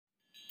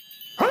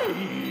When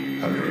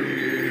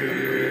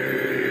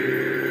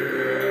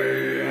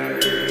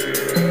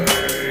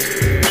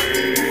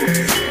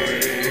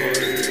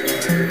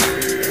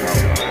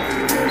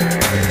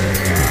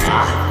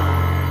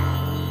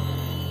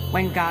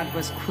God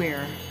was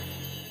queer.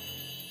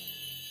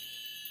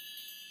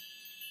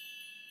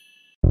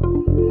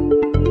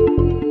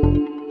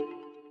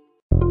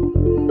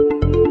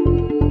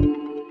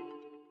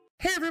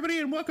 Hey everybody,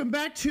 and welcome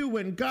back to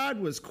When God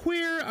Was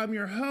Queer. I'm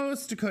your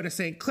host, Dakota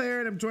St. Clair,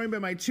 and I'm joined by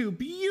my two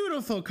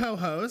beautiful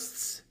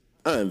co-hosts.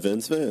 I'm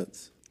Vince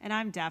Vance. And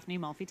I'm Daphne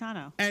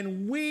Malfitano.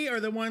 And we are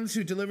the ones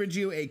who delivered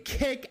you a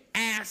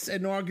kick-ass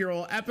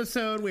inaugural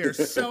episode. We are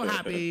so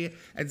happy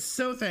and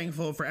so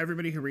thankful for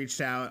everybody who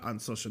reached out on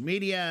social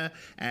media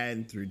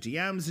and through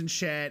DMs and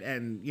shit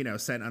and, you know,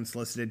 sent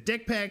unsolicited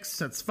dick pics.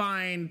 That's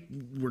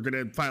fine. We're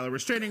going to file a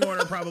restraining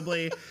order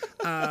probably.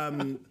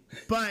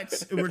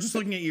 But we're just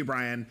looking at you,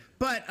 Brian.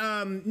 But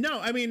no,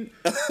 I mean,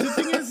 the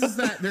thing is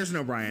that there's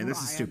no Brian.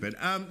 This is stupid.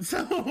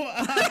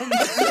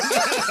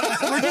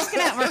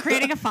 We're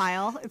creating a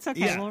file. It's okay.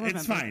 Yeah, we'll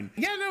it's fine.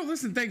 Yeah, no,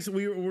 listen, thanks.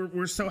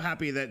 We're so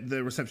happy that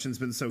the reception's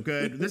been so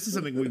good. This is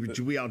something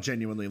we all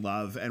genuinely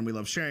love, and we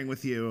love sharing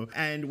with you,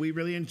 and we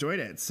really enjoyed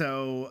it.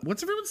 So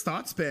what's everyone's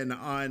thoughts been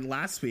on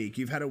last week?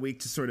 You've had a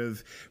week to sort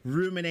of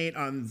ruminate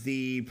on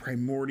the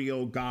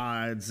primordial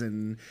gods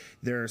and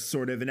their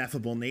sort of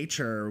ineffable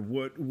nature.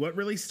 What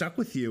really stuck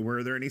with you?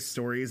 Were there any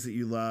stories that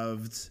you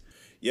loved?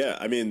 Yeah,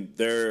 I mean,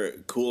 they're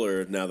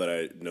cooler now that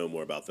I know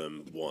more about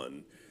them,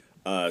 one.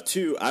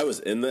 Two, I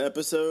was in the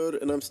episode,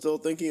 and I'm still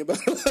thinking about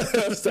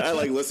it.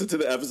 I, listened to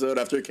the episode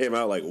after it came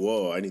out,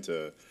 whoa, I need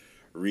to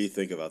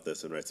rethink about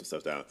this and write some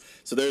stuff down.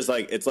 So there's,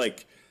 it's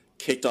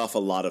kicked off a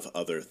lot of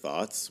other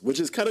thoughts, which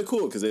is kind of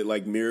cool, because it,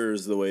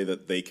 mirrors the way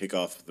that they kick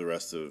off the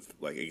rest of,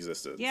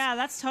 existence. Yeah,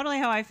 that's totally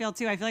how I feel,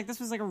 too. I feel like this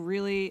was, a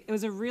really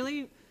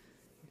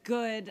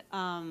good...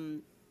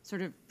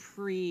 sort of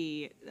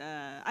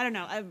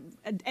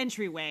an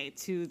entryway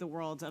to the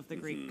world of the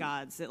Greek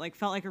gods. It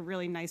felt like a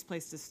really nice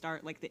place to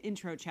start, the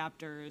intro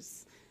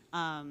chapters.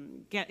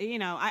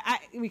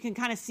 We can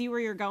kind of see where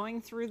you're going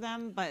through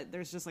them, but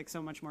there's just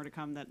so much more to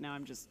come that now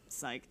I'm just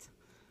psyched.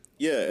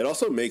 Yeah, it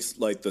also makes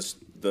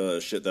the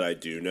shit that I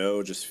do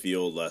know just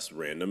feel less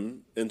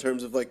random in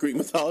terms of Greek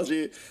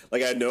mythology.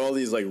 I know all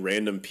these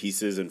random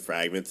pieces and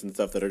fragments and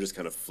stuff that are just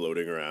kind of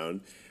floating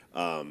around.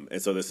 And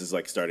so this is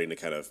starting to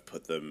kind of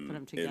put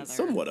them in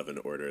somewhat of an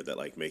order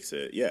that makes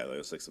it,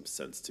 there's some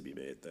sense to be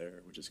made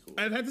there, which is cool.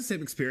 I've had the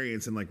same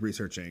experience in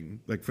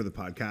researching for the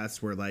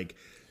podcast where 3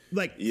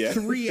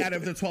 out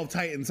of the 12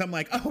 Titans, I'm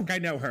oh, I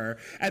know her.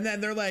 And then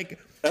they're oh,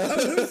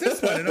 who's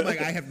this one? And I'm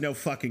I have no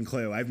fucking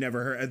clue. I've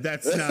never heard.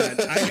 That's not.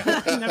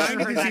 I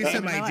need to see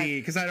some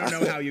ID because I don't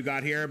know how you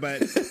got here,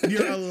 but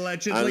you're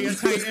allegedly a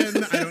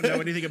Titan. I don't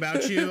know anything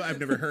about you. I've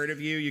never heard of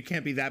you. You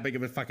can't be that big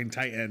of a fucking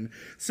Titan.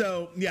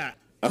 So, yeah.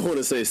 I want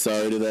to say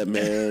sorry to that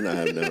man. I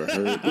have never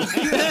heard.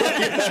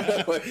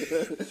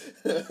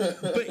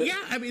 But yeah,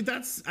 I mean,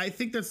 I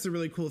think that's the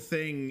really cool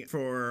thing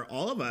for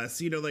all of us.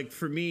 You know,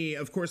 for me,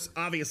 of course,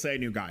 obviously I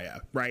knew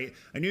Gaia, right?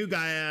 I knew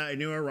Gaia, I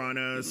knew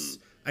Uranus,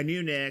 I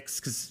knew Nyx,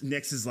 because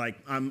Nyx is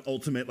I'm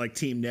ultimate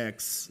Team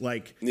Nyx.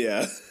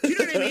 Yeah. Do you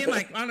know what I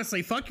mean?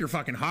 Honestly, fuck your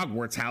fucking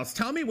Hogwarts house.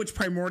 Tell me which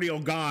primordial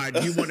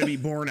god you want to be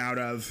born out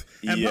of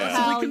and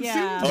possibly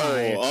consumed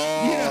by.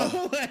 Oh. You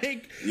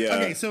know, yeah.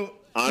 Okay, so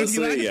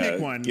honestly, if you had to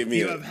pick one,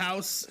 you have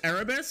House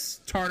Erebus,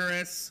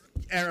 Tartarus,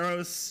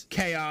 Eros,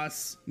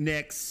 Chaos,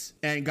 Nyx,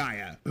 and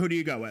Gaia. Who do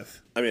you go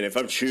with? I mean, if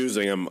I'm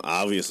choosing, I'm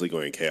obviously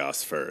going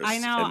Chaos first. I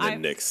know.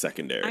 And then Nyx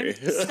secondary. I'm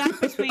stuck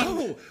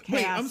between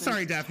wait, I'm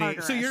sorry, Daphne.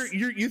 Tartarus. So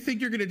you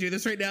think you're going to do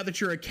this right now, that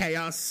you're a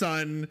Chaos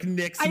Sun,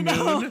 Nyx I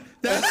know. Moon?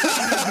 That's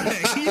not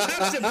happening. You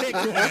have to pick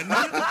one.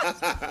 All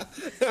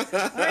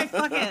right,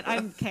 fuck it.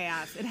 I'm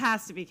Chaos. It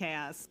has to be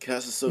Chaos.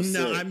 Chaos is so sick.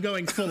 No, I'm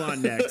going full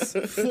on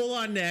Nyx. Full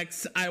on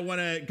Nyx. I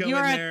want to go in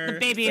there. You're the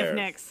baby of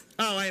Nyx.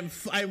 Oh, I'm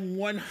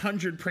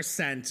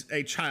 100%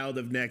 a child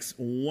of Nyx.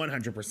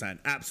 100%.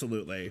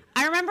 Absolutely.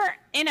 I remember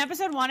in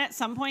episode 1 at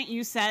some point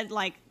you said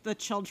the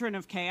Children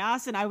of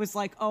Chaos, and I was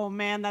oh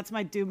man, that's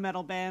my doom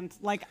metal band.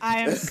 I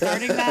am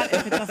starting that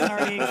if it doesn't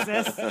already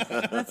exist.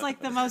 That's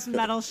the most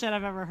metal shit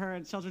I've ever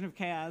heard. Children of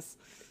Chaos.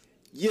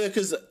 Yeah,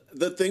 because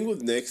the thing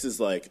with Nyx is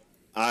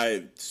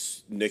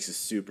Nyx is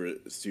super,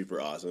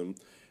 super awesome.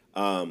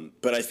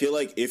 But I feel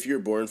if you're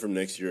born from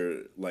Nyx,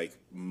 you're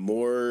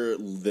more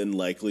than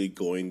likely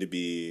going to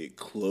be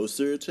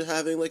closer to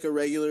having a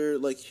regular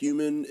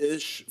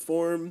human-ish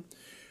form.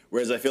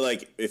 Whereas I feel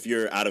if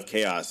you're out of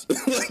Chaos,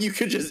 you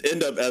could just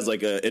end up as a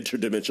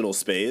interdimensional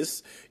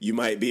space. You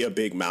might be a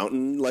big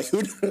mountain.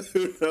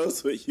 Who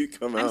knows what you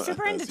come out? I'm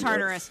super into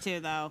Tartarus too,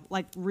 though.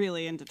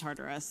 Really into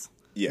Tartarus.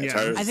 Yeah.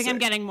 Tartarus I think I'm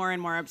getting more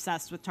and more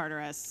obsessed with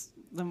Tartarus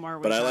the more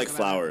we But talk I like about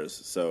flowers,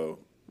 so.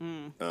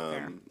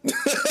 Fair.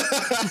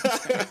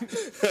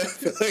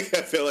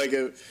 I feel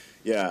it.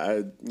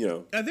 Yeah,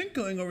 I think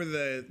going over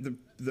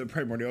the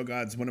primordial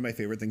gods, one of my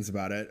favorite things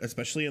about it,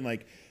 especially in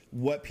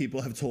what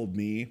people have told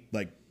me,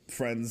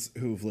 friends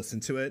who've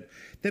listened to it,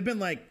 they've been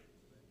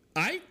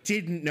I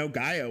didn't know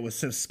Gaia was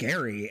so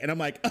scary. And I'm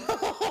like,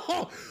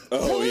 hold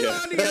yeah.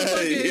 on to your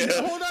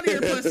fucking, hold on to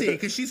your pussy,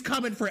 because she's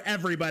coming for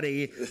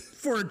everybody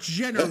for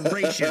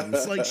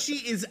generations. Like, she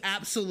is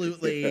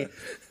absolutely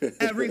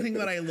everything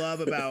that I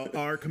love about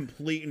our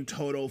complete and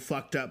total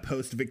fucked up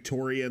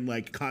post-Victorian,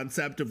 like,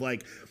 concept of,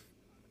 like,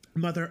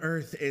 Mother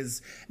Earth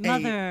is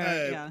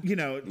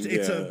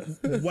it's a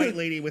white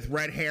lady with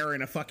red hair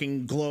and a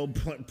fucking globe,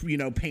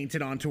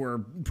 painted onto her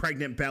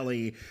pregnant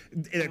belly.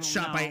 It's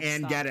shot by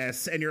Ann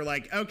Geddes, and you're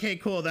like, okay,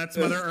 cool, that's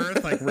Mother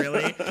Earth, like,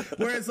 really?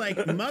 Whereas,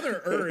 like,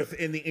 Mother Earth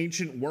in the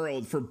ancient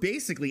world, for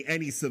basically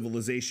any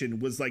civilization,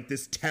 was like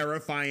this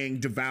terrifying,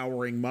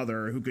 devouring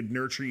mother who could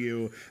nurture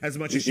you as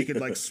much as she could,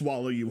 like,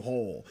 swallow you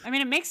whole. I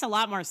mean, it makes a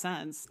lot more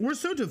sense. We're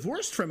so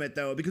divorced from it,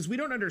 though, because we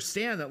don't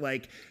understand that,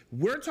 like,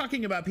 we're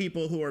talking about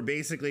people who are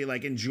basically,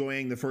 like,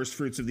 enjoying the first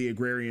fruits of the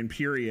agrarian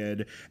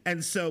period.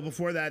 And so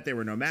before that, they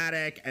were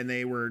nomadic and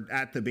they were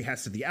at the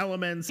behest of the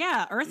elements.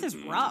 Yeah, Earth is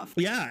rough.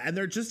 Yeah, and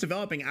they're just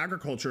developing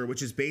agriculture,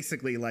 which is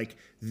basically, like,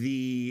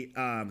 the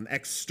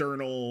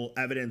external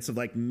evidence of,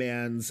 like,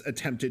 man's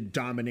attempted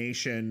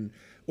domination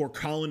or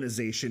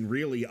colonization,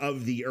 really,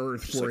 of the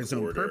earth just for his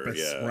own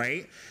purpose,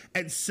 right?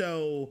 And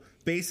so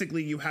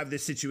basically you have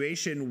this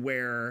situation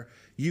where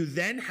you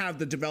then have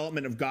the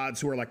development of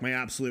gods who are, like, my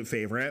absolute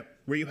favorite,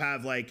 where you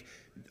have, like,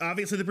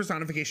 obviously the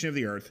personification of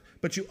the earth,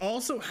 but you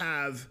also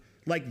have,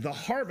 like, the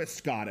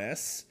harvest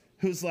goddess,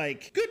 who's,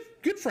 like,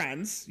 good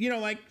friends,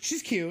 like,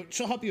 she's cute,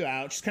 she'll help you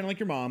out, she's kind of like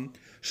your mom,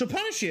 she'll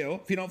punish you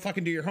if you don't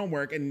fucking do your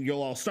homework and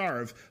you'll all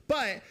starve,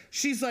 but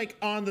she's, like,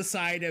 on the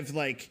side of,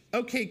 like,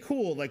 okay,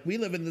 cool, like, we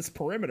live in this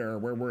perimeter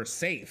where we're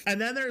safe. And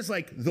then there's,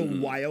 like,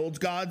 the wild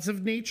gods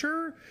of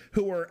nature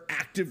who are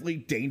actively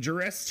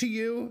dangerous to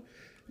you,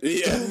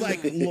 who,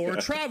 like, lure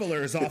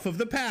travelers off of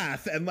the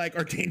path and, like,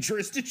 are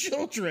dangerous to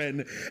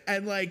children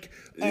and, like,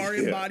 are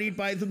embodied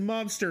by the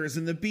monsters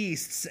and the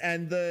beasts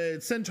and the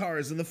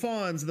centaurs and the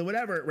fawns and the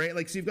whatever, right?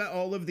 Like, so you've got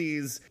all of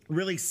these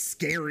really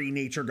scary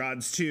nature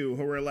gods too,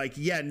 who are like,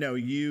 yeah, no,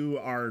 you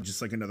are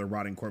just like another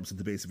rotting corpse at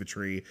the base of a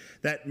tree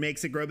that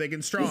makes it grow big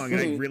and strong, and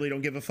I really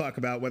don't give a fuck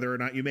about whether or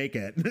not you make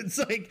it. It's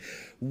like,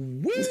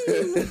 woo,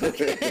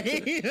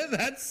 okay,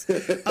 that's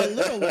a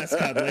little less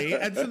cuddly.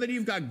 And so then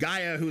you've got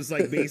Gaia, who's,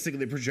 like, basically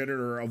the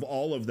progenitor of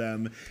all of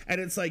them, and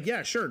it's like,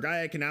 yeah, sure,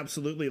 Gaia can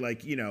absolutely,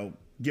 like,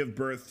 give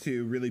birth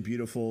to really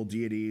beautiful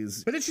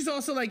deities, but then she's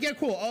also like, yeah,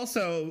 cool,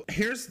 also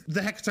here's the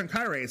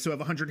Hecatonchires who have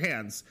 100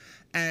 hands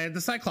and the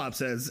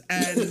Cyclopses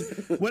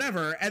and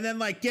whatever, and then,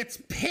 like, gets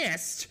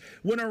pissed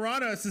when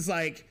Uranus is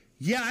like,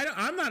 yeah,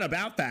 I'm not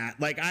about that,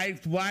 like,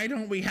 why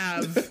don't we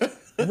have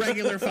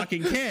regular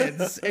fucking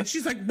kids? And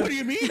she's like, what do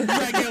you mean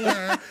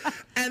regular?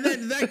 And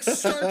then, like,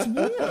 starts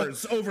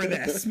wars over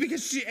this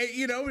because she,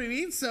 you know what I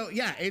mean? So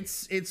yeah,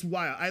 it's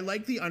wild. I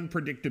like the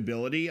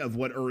unpredictability of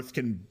what Earth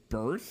can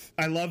birth.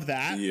 I love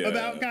that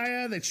about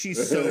Gaia, that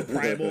she's so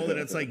primal that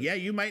it's like, yeah,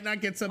 you might not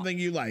get something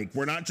you like.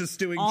 We're not just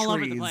doing all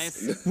trees. Over the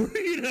place.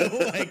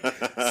 Like,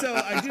 so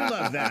I do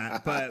love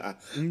that, but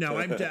no,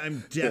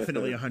 I'm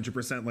definitely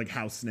 100% like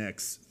House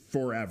Nyx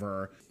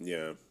forever.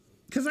 Yeah.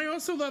 Because I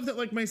also love that,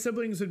 like, my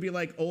siblings would be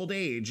like old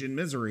age and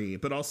misery,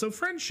 but also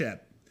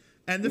friendship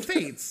and the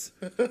fates,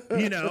 So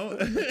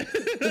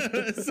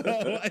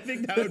I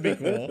think that would be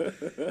cool.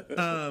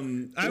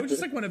 I would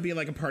just, like, want to be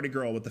like a party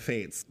girl with the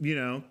fates,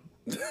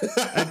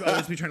 I'd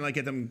always be trying to, like,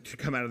 get them to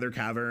come out of their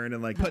cavern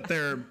and, like, put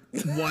their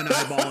one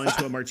eyeball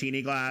into a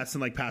martini glass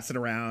and, like, pass it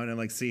around and,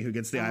 like, see who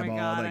gets the eyeball.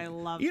 My God, like, I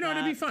love that.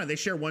 It'd be fun. They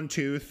share one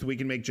tooth. We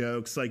can make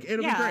jokes. Like,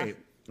 it'll be great.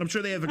 I'm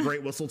sure they have a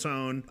great whistle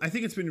tone. I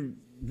think it's been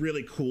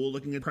really cool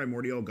looking at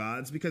primordial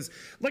gods because,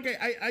 like,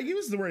 I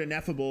use the word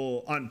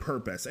ineffable on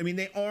purpose. I mean,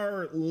 they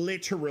are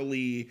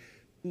literally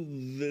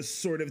the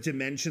sort of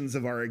dimensions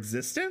of our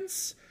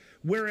existence,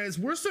 whereas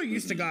we're so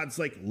used to gods,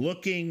 like,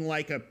 looking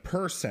like a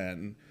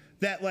person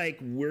that, like,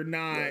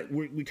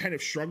 we kind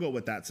of struggle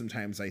with that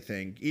sometimes, I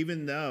think,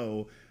 even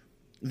though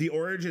the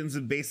origins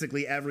of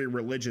basically every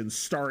religion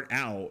start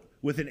out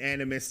with an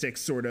animistic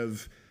sort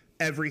of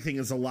everything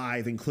is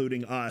alive,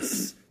 including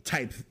us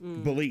type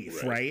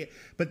belief, right?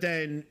 But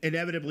then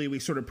inevitably we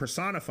sort of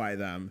personify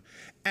them.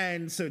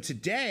 And so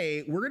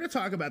today we're going to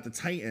talk about the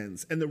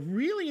Titans. And the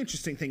really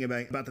interesting thing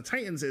about the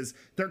Titans is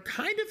they're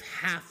kind of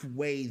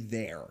halfway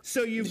there.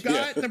 So you've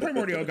got the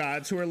primordial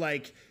gods who are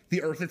like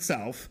the earth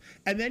itself.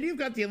 And then you've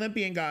got the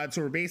Olympian gods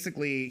who are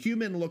basically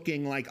human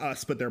looking like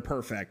us, but they're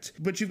perfect.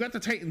 But you've got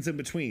the Titans in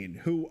between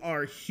who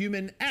are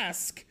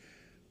human-esque,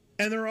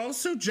 and they're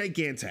also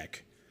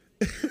gigantic.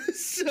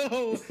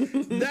 So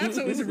that's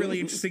always a really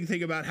interesting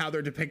thing about how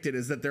they're depicted,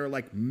 is that they're,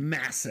 like,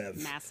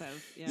 massive.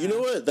 Yeah. You know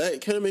what?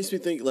 That kind of makes me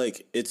think,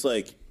 like, it's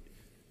like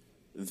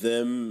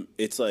them,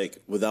 it's like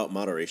without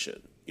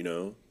moderation,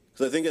 Because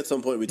I think at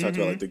some point we talked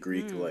about, like, the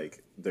Greek,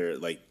 like, their,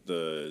 like,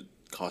 the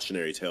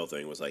cautionary tale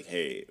thing was like,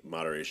 hey,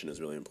 moderation is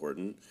really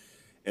important.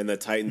 And the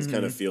Titans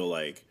kind of feel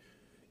like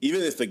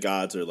even if the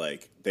gods are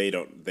like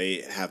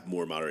they have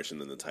more moderation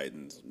than the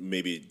Titans,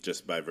 maybe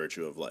just by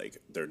virtue of like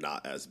they're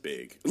not as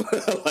big.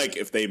 Like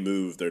if they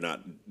move, they're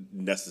not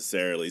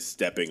necessarily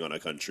stepping on a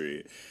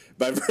country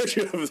by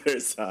virtue of their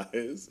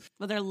size.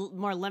 Well, they're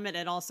more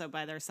limited also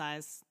by their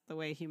size, the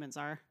way humans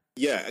are.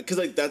 Yeah, because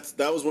like that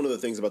was one of the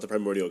things about the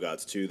primordial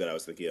gods too that I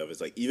was thinking of,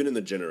 is like even in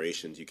the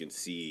generations you can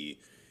see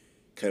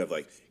kind of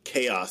like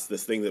chaos,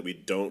 this thing that we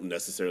don't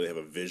necessarily have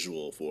a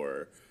visual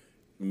for,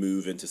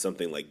 move into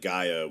something like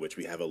Gaia, which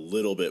we have a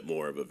little bit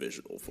more of a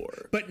visual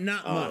for. But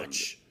not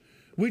much.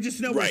 We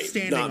just know we're right,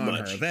 standing on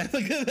much. her.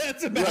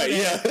 That's about Right, it.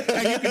 yeah.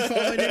 And you can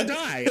fall in and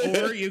die.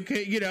 Or you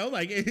could,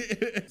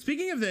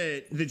 Speaking of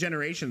the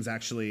generations,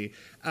 actually,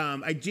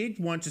 I did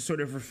want to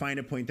sort of refine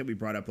a point that we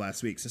brought up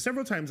last week. So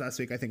several times last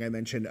week, I think I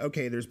mentioned,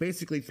 okay, there's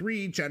basically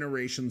 3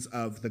 generations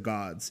of the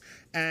gods.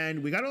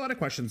 And we got a lot of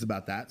questions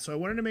about that. So I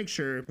wanted to make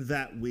sure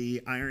that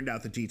we ironed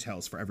out the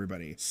details for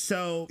everybody.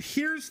 So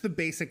here's the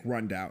basic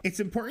rundown. It's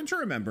important to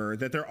remember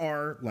that there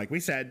are, like we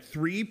said,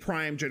 3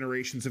 prime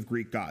generations of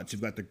Greek gods.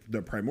 You've got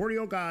the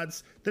primordial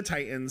gods, the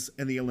Titans,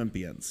 and the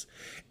Olympians.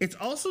 It's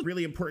also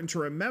really important to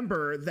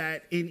remember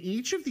that in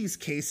each of these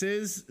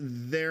cases,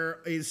 there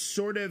is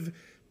sort of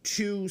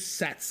 2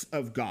 sets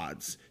of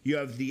gods. You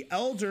have the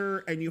elder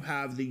and you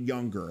have the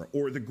younger,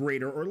 or the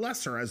greater or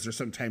lesser, as they're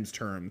sometimes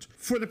termed.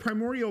 For the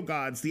primordial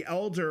gods, the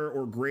elder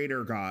or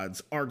greater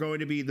gods are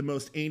going to be the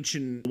most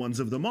ancient ones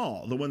of them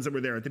all, the ones that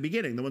were there at the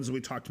beginning, the ones that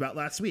we talked about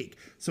last week.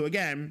 So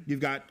again, you've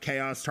got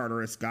Chaos,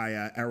 Tartarus,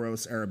 Gaia,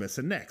 Eros, Erebus,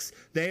 and Nyx.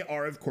 They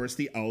are, of course,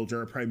 the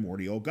elder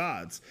primordial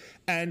gods.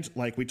 And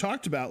like we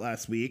talked about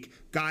last week,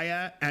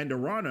 Gaia and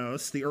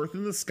Uranus, the earth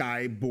and the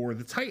sky, bore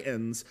the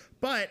Titans,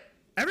 but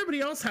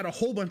everybody else had a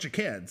whole bunch of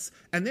kids,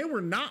 and they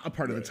were not a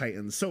part of the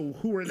Titans. So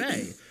who are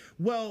they?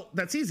 Well,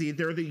 that's easy.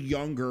 They're the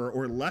younger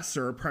or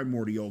lesser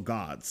primordial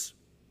gods.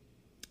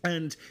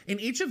 And in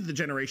each of the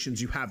generations,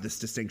 you have this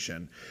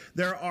distinction.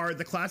 There are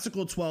the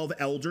classical 12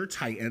 elder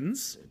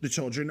Titans, the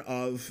children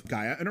of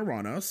Gaia and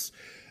Uranus,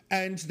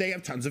 and they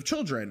have tons of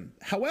children.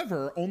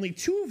 However, only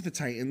 2 of the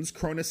Titans,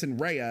 Cronus and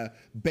Rhea,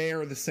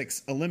 bear the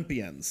 6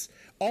 Olympians.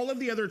 All of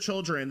the other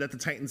children that the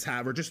Titans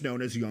have are just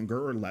known as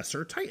younger or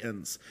lesser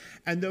Titans.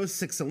 And those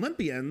 6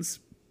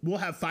 Olympians will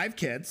have 5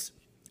 kids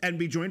and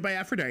be joined by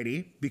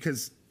Aphrodite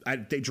because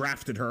they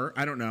drafted her.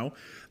 I don't know.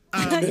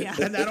 Yeah.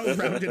 And that'll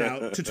round it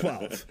out to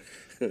 12.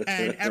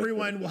 And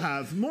everyone will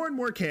have more and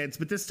more kids,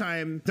 but this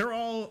time they're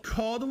all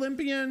called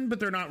Olympian, but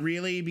they're not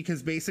really,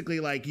 because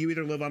basically, like, you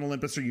either live on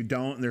Olympus or you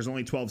don't, and there's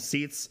only 12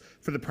 seats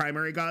for the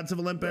primary gods of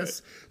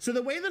Olympus. Right. So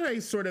the way that I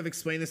sort of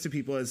explain this to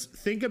people is,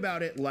 think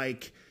about it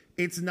like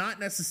it's not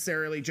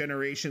necessarily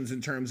generations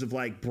in terms of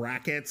like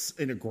brackets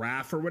in a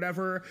graph or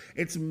whatever.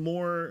 It's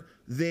more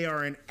they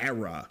are an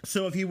era.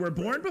 So if you were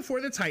born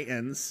before the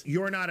Titans,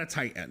 you're not a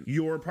Titan.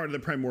 You're part of the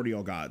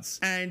primordial gods.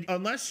 And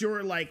unless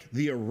you're like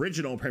the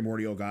original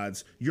primordial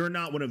gods, you're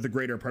not one of the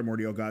greater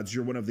primordial gods.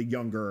 You're one of the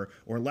younger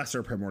or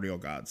lesser primordial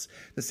gods.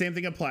 The same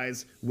thing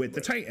applies with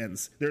the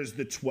Titans. There's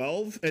the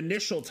 12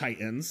 initial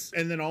Titans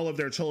and then all of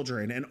their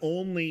children. And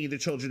only the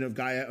children of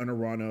Gaia and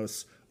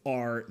Uranus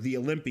are the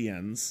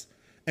Olympians.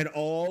 And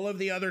all of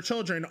the other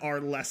children are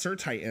lesser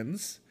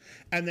Titans.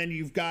 And then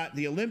you've got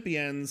the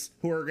Olympians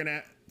who are going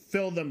to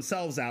fill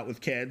themselves out with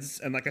kids.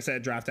 And like I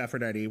said, draft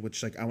Aphrodite,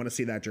 which, like, I want to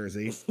see that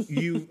jersey.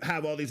 You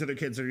have all these other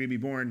kids that are going to be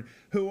born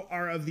who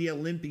are of the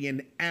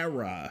Olympian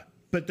era,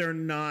 but they're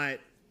not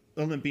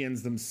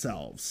Olympians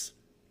themselves.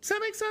 Does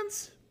that make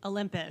sense?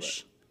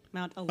 Olympish.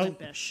 Mount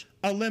Olympish.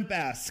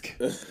 Olymp-esque.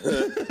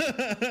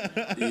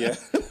 Yeah.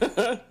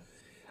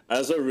 I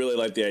also really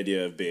like the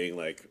idea of being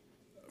like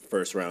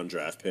first round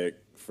draft pick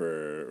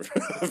for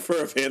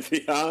a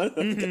pantheon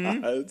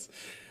of gods.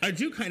 I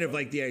do kind of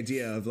like the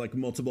idea of like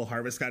multiple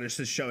harvest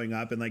goddesses showing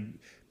up and like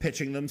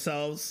pitching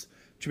themselves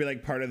to be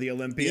like part of the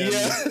Olympian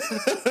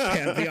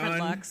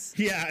pantheon.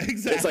 Yeah,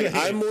 exactly. It's like,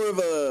 I'm more of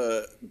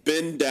a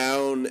bend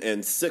down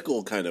and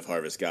sickle kind of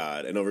harvest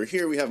god, and over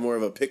here we have more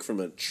of a pick from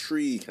a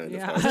tree kind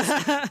of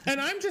harvest. And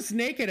I'm just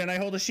naked and I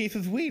hold a sheaf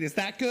of wheat. Is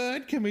that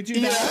good? Can we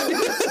do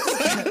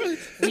that?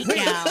 Wheat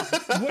cow.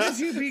 What does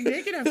you being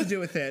naked have to do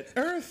with it?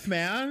 Earth,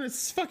 man.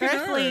 It's fucking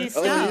Earthly Earth.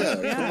 stuff.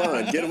 Oh yeah, come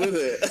on, get with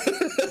it.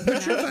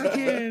 Put your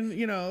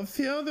fucking,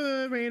 feel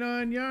the rain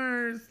on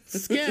your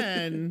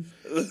skin.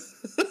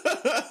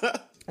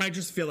 I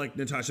just feel like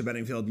Natasha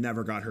Bedingfield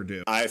never got her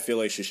due. I feel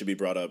like she should be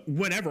brought up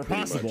whenever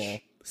possible.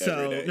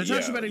 So,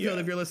 Natasha Bedingfield,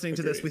 if you're listening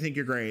to this, we think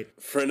you're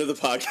great. Friend of the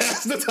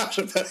podcast,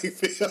 Natasha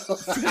Bedingfield.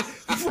 Friend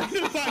of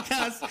the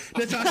podcast,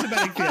 Natasha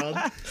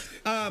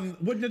Bedingfield.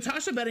 Would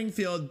Natasha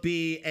Bedingfield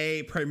be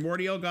a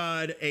primordial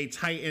god, a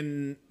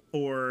Titan,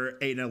 or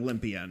an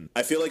Olympian?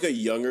 I feel like a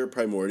younger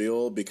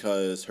primordial,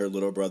 because her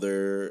little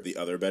brother, the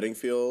other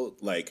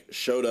Bedingfield, like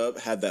showed up,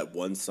 had that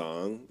one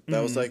song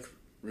that was like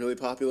really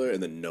popular,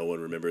 and then no one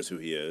remembers who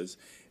he is.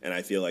 And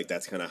I feel like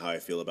that's kind of how I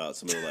feel about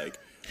some of like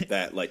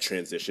that like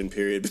transition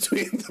period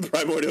between the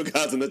primordial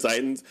gods and the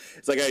Titans.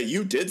 It's like,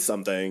 you did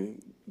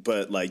something,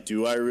 but like,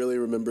 do I really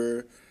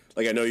remember?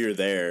 Like, I know you're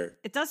there.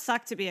 It does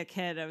suck to be a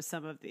kid of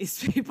some of these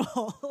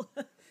people.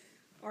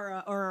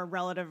 or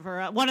relative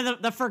or one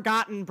of the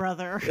forgotten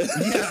brother.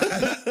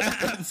 Yeah,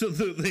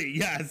 absolutely.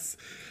 Yes.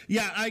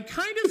 Yeah, I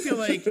kind of feel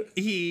like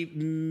he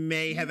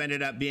may have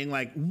ended up being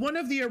like one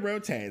of the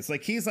Erotes.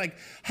 Like he's like,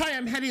 hi,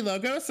 I'm Hetty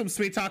Logos, some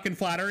sweet talk and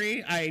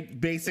flattery. I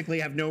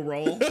basically have no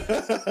role.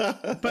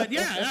 But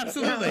yeah,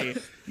 absolutely.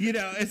 You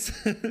know, it's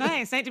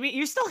Nice to meet you.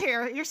 You're still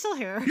here. You're still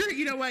here.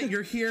 you know what?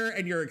 You're here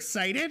and you're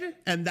excited,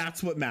 and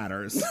that's what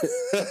matters.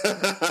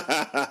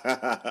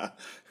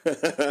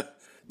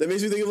 That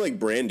makes me think of like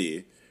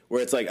Brandy,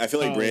 where it's like I feel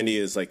like Brandy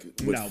is like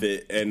would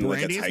fit and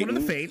like a Brandy is Titan one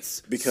of the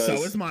Fates. because So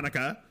is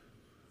Monica.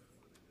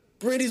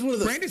 Brandy's one of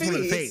the Brandy's one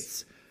of the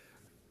Fates.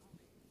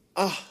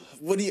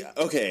 What do you?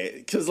 Okay,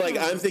 because like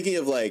I'm thinking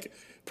of like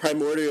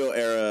Primordial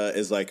era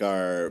is like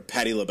our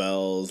Patti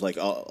LaBelle's, like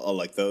all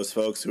like those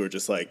folks who are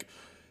just like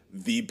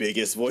the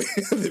biggest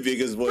voice, the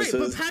biggest voices.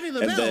 Right, but Patti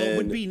LaBelle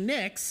would be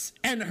Nyx,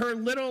 and her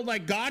little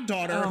like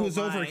goddaughter, who's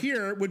over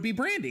here, would be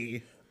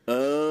Brandy.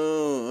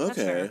 Oh, That's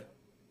okay. fair.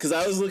 Because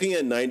I was looking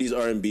at 90s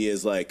R&B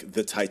as like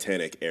the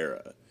Titanic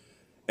era.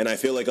 And I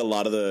feel like a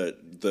lot of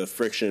the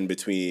friction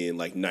between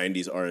like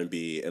 90s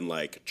R&B and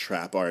like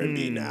trap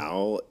R&B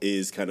now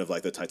is kind of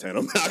like the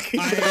Titanomachi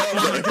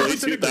era of the early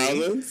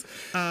 2000s.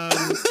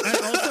 I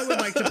also would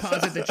like to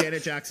posit that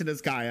Janet Jackson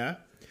is Gaia,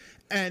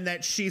 and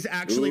that she's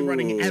actually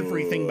running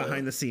everything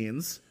behind the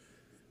scenes.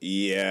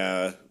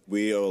 Yeah,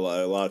 we owe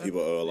a lot of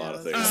people owe a lot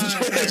of things.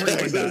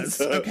 Everyone does.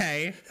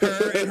 Okay.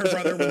 Her and her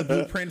brother were the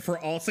blueprint for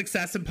all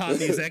success in pop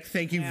music.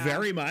 Thank you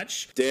very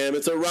much. Damn,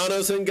 it's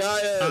Aranos and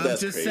Gaia. I'm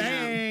That's just crazy.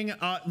 saying,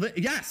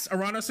 yes,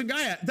 Aranos and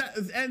Gaia.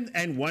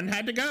 And one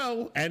had to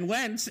go and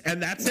went,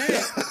 and that's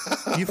it.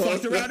 You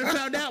fucked around and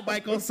found out,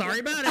 Michael. Sorry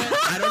about it.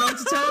 I don't know what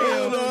to tell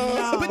you.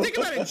 no. But think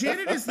about it.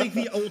 Janet is like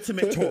the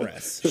ultimate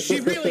Taurus.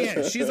 She really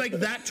is. She's like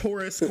that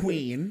Taurus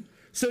queen.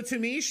 So to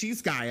me,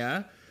 she's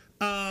Gaia.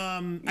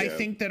 I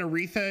think that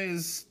Aretha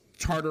is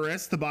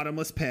Tartarus, the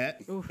bottomless pit.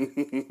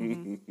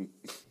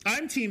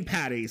 I'm Team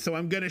Patty, so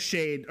I'm gonna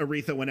shade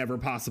Aretha whenever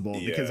possible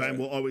because I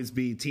will always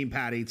be Team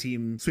Patty,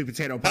 Team Sweet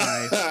Potato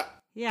Pie.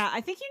 Yeah,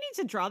 I think you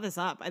need to draw this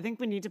up. I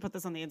think we need to put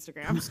this on the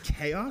Instagram.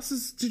 Chaos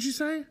is? Did you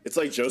say? It's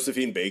like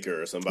Josephine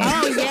Baker or somebody.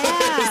 Oh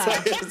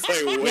yeah, it's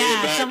like way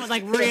yeah, back someone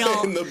like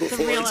real, in the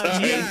before real times.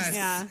 OGs. Yes.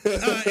 Yeah,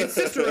 It's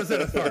Sister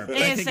Rosetta Tharpe. it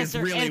I is think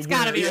sister. it's really It's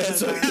gotta be weird.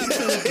 Rosetta Tharpe.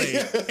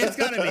 Absolutely. It's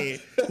gotta be.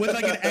 With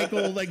like an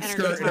ankle like And her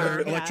skirt and her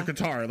guitar, electric yeah.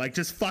 guitar. Like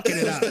just fucking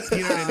it up. You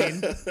know what I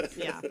mean?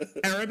 Yeah.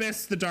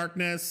 Erebus the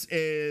Darkness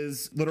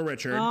is Little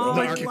Richard, Oh,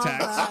 the I love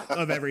architect that.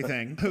 of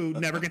everything, who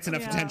never gets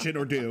enough Yeah. attention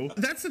or do.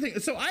 That's the thing.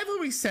 So I've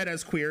always said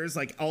as queers,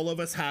 like all of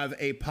us have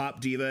a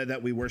pop diva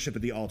that we worship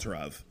at the altar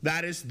of.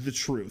 That is the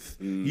truth.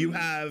 You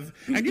have,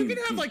 and you can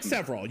have like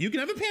several. You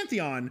can have a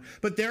pantheon,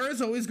 but there is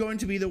always going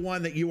to be the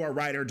one that you are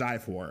ride or die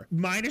for.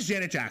 Mine is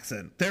Janet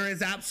Jackson. There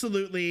is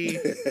absolutely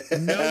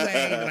no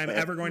way that I'm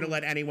ever going to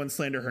let anyone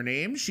slander her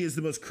name. She is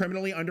the most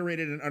criminally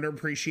underrated and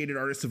underappreciated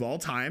artist of all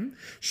time.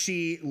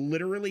 She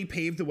literally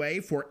paved the way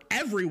for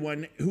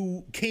everyone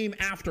who came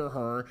after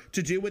her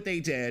to do what they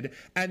did,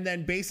 and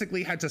then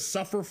basically had to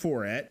suffer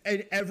for it.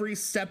 And every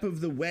step of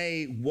the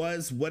way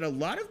was what a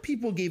lot of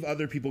people gave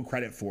other people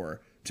credit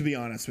for, to be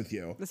honest with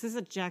you. This is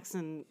a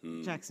Jackson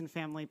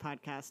family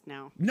podcast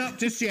now. No,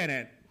 just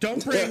Janet.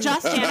 Don't bring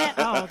Just Janet.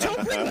 Oh, okay.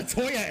 don't bring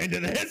Latoya into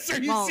this.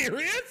 Are you Well,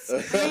 serious?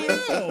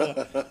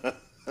 No.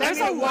 There's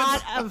a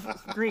lot of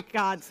Greek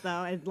gods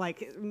though, and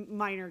like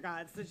minor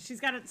gods. So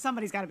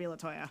somebody's got to be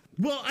Latoya.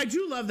 Well, I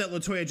do love that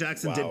Latoya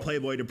Jackson did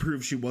Playboy to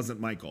prove she wasn't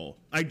Michael.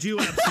 I do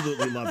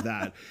absolutely love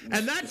that.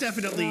 And that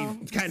definitely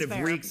kind of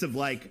fair. reeks of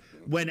like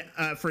when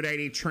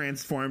Aphrodite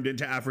transformed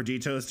into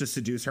Aphroditos to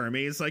seduce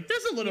Hermes. Like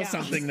there's a little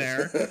something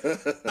there.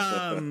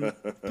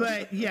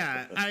 But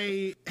yeah,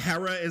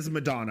 Hera is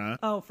Madonna.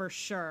 Oh, for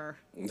sure.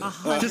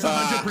 Just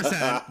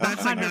 100%.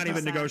 That's like not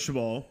even 100%.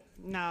 negotiable.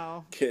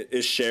 No.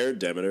 Is Cher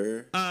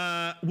Demeter?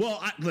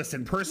 Well,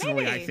 listen,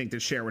 personally, I Maybe. think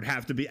that Cher would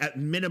have to be at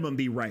minimum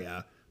be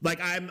Rhea. Like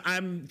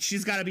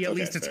she's got to be at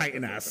least a fair,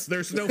 Titaness.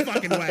 There's no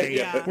fucking way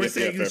Yeah. we're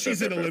saying fair, she's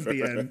fair, an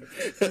Olympian.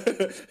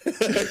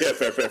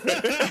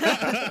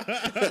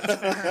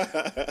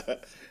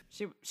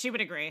 She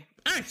would agree.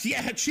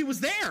 Yeah, she was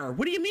there.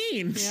 What do you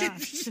mean? Yeah.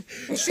 She's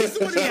the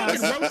one who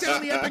fucking wrote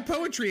down the epic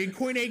poetry in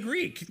Koine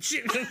Greek.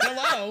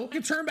 Hello?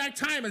 Turn Back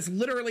Time is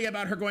literally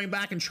about her going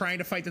back and trying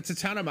to fight the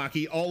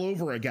Titanomachy all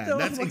over again.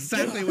 That's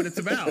exactly what it's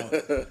about.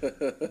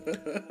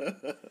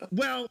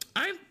 Well,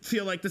 I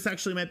feel like this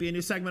actually might be a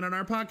new segment on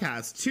our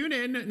podcast. Tune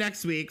in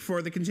next week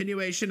for the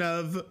continuation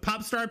of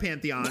Pop Star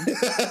Pantheon.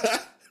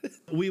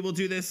 We will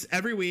do this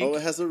every week. Oh,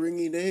 it has a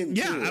ringy name.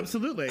 Yeah, too.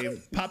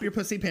 absolutely. Pop your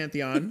pussy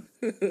Pantheon.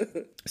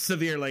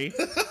 Severely.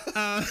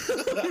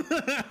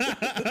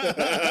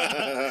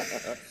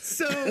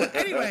 So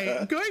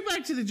anyway, going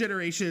back to the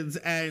generations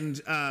and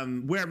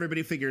where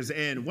everybody figures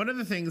in, one of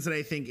the things that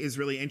I think is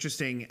really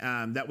interesting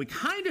that we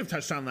kind of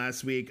touched on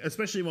last week,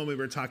 especially when we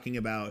were talking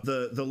about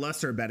the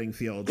lesser betting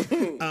field,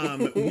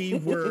 we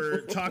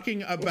were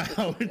talking about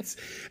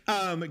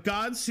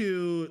gods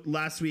who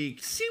last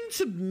week seemed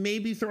to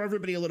maybe throw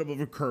everybody a little bit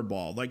of a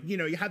curveball. Like, you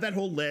know, you have that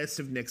whole list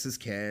of Nyx's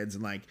kids,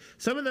 and like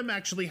some of them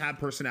actually have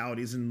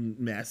personalities and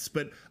myths,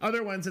 but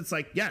other ones it's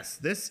like, yes,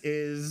 this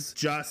is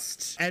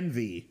just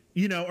envy,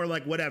 you know, or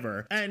like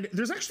whatever. And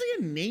there's actually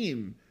a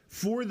name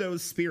for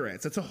those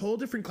spirits. It's a whole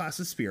different class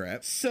of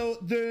spirit. So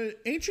the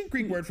ancient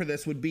Greek word for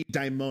this would be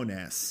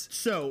daimones.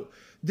 So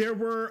there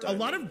were a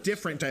lot of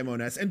different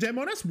daimones, and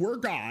daimones were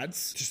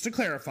gods, just to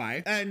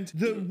clarify. And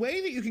the way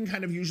that you can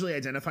kind of usually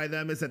identify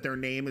them is that their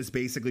name is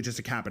basically just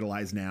a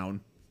capitalized noun.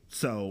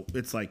 So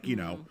it's like, you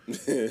know,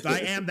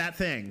 I am that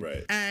thing.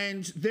 Right.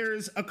 And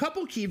there's a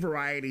couple key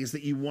varieties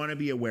that you want to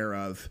be aware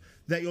of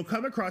that you'll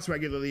come across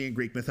regularly in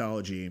Greek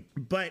mythology.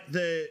 But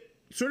the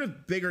sort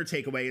of bigger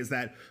takeaway is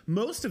that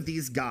most of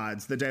these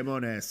gods, the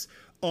daimones,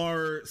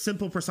 are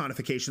simple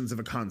personifications of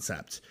a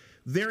concept.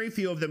 Very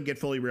few of them get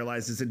fully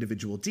realized as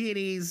individual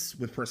deities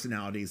with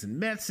personalities and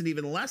myths, and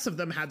even less of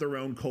them had their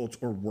own cult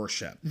or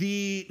worship.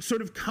 The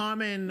sort of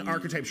common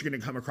archetypes you're going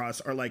to come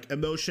across are like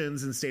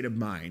emotions and state of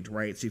mind,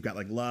 right? So you've got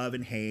like love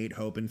and hate,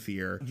 hope and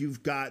fear.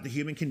 You've got the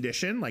human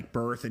condition, like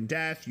birth and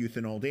death, youth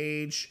and old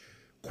age.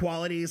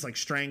 Qualities like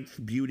strength,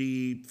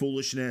 beauty,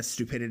 foolishness,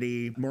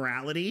 stupidity,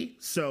 morality.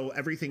 So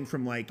everything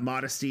from like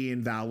modesty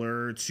and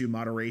valor to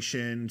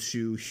moderation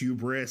to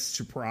hubris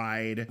to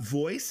pride.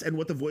 Voice and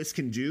what the voice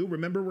can do.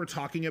 Remember, we're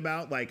talking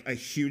about like a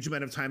huge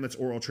amount of time that's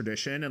oral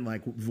tradition, and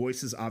like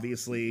voices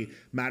obviously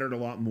mattered a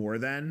lot more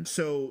then.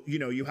 So, you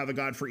know, you have a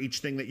god for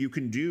each thing that you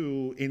can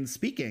do in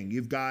speaking.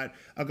 You've got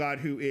a god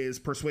who is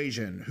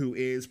persuasion, who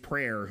is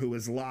prayer, who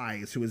is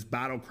lies, who is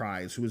battle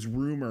cries, who is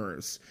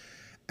rumors.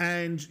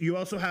 And you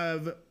also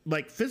have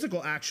like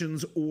physical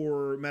actions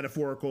or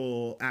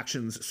metaphorical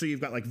actions. So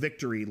you've got like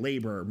victory,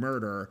 labor,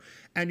 murder.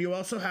 And you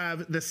also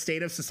have the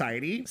state of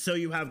society. So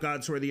you have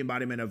gods who are the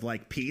embodiment of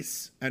like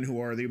peace and who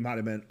are the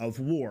embodiment of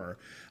war,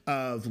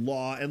 of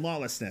law and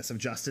lawlessness, of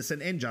justice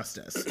and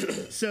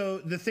injustice. So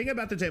the thing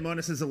about the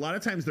daimones is a lot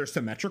of times they're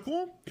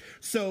symmetrical.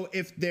 So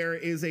if there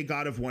is a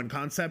god of one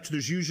concept,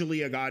 there's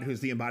usually a god who's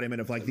the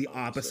embodiment of like the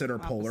opposite or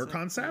polar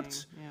concept.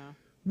 Thing. Yeah.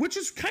 Which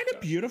is kind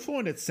of beautiful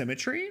in its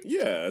symmetry.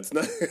 Yeah, it's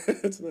nice.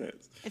 It's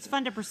nice. It's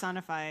fun to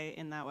personify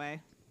in that way.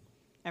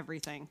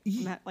 Everything.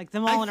 Like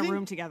them all in a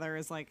room together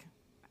is like,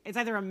 it's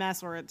either a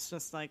mess or it's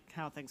just like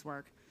how things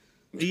work.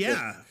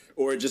 Yeah.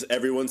 Or just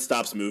everyone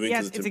stops moving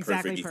because Yes, it's in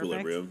exactly perfect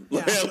equilibrium.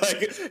 Yeah.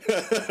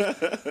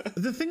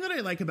 The thing that I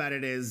like about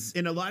it is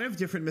in a lot of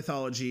different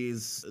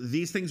mythologies,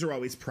 these things are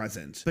always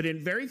present. But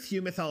in very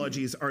few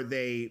mythologies are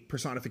they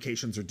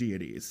personifications or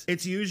deities.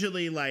 It's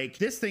usually like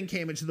this thing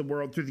came into the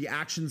world through the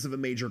actions of a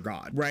major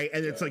god, right?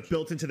 And it's like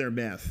built into their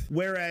myth.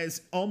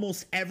 Whereas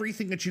almost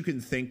everything that you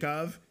can think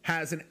of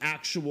has an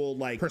actual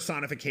like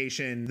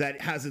personification that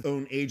has its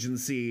own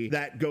agency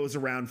that goes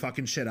around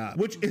fucking shit up,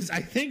 which is, I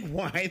think,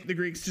 why the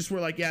Greeks just were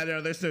like, yeah, no,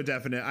 there's no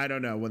definite. I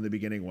don't know when the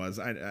beginning was.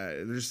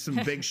 There's some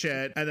big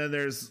shit, and then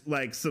there's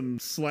like some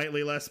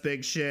slightly less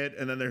big shit,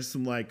 and then there's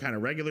some like kind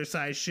of regular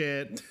size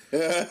shit.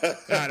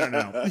 I don't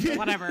know.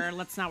 Whatever.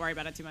 Let's not worry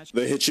about it too much.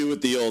 They hit you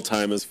with the old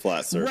time is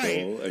flat circle.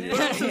 Right. And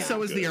But also, Yeah.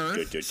 so is the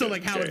Earth. Good, so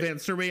like, how great.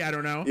 advanced are we? I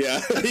don't know. Yeah.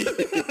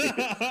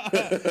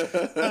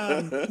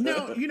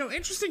 No, you know,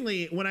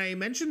 interestingly, when I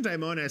mentioned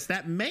daimones,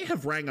 that may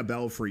have rang a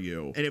bell for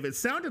you. And if it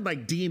sounded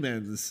like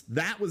demons,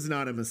 that was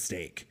not a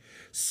mistake.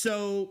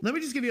 So let me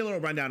just give you a little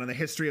rundown on the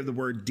history of the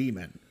word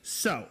demon.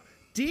 So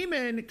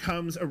demon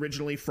comes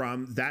originally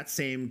from that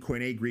same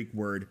Koine Greek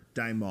word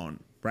daimon,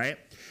 right?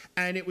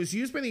 And it was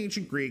used by the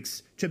ancient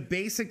Greeks to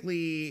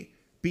basically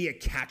be a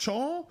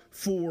catch-all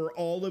for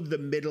all of the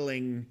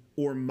middling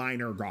or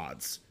minor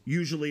gods.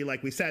 Usually,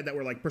 like we said, that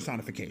were like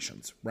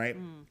personifications, right?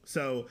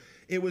 So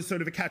it was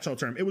sort of a catch-all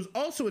term. It was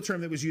also a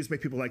term that was used by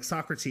people like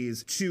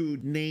Socrates to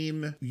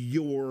name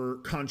your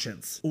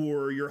conscience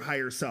or your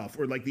higher self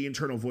or like the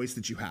internal voice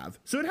that you have.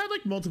 So it had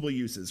like multiple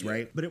uses,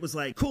 right? But it was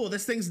like, cool,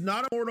 this thing's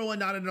not immortal and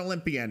not an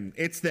Olympian.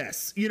 It's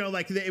this. You know,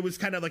 like it was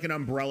kind of like an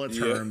umbrella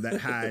term that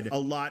had a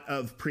lot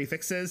of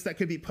prefixes that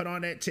could be put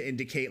on it to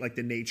indicate like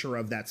the nature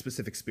of that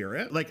specific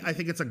spirit. Like I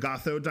think it's a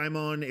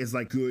Gotho-daimon is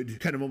like good,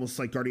 kind of almost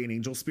like guardian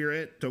angel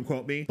spirit. Don't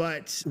quote me.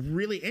 But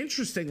really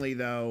interestingly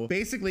though,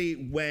 basically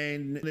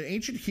when the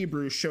ancient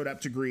Hebrews showed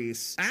up to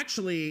Greece,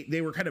 actually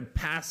they were kind of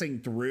passing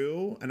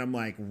through, and I'm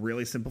like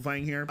really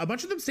simplifying here. A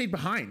bunch of them stayed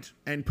behind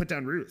and put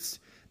down roots.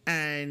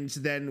 And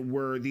then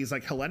were these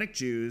like Hellenic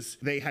Jews.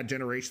 They had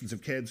generations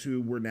of kids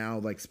who were now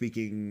like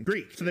speaking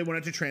Greek. So they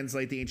wanted to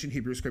translate the ancient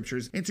Hebrew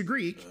scriptures into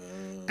Greek.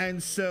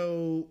 And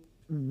so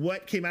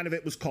what came out of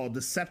it was called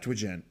the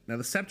Septuagint. Now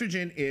the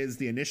Septuagint is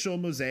the initial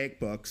Mosaic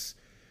books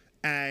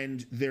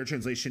and their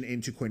translation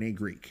into Koine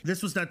Greek.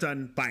 This was not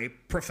done by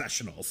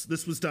professionals.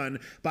 This was done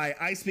by,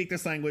 I speak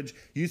this language,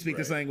 you speak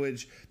this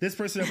language. This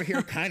person over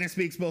here kind of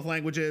speaks both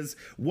languages.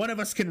 One of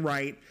us can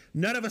write,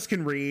 none of us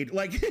can read.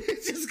 Like,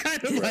 it's just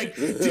kind of like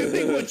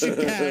doing what you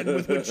can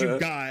with what you've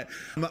got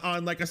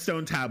on like a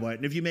stone tablet.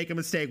 And if you make a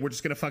mistake, we're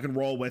just going to fucking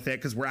roll with it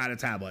because we're out of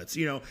tablets.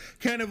 You know,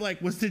 kind of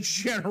like was the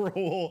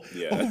general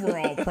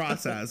overall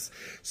process.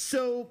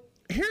 So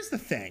here's the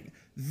thing.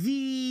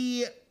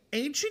 The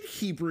ancient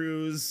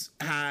Hebrews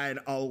had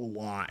a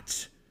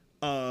lot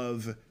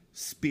of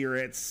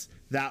spirits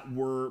that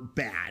were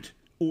bad,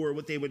 or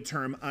what they would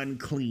term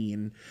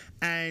unclean.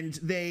 And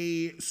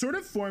they sort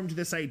of formed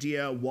this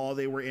idea while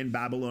they were in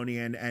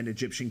Babylonian and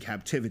Egyptian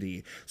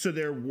captivity. So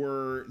there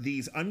were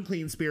these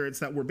unclean spirits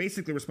that were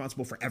basically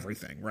responsible for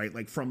everything, right?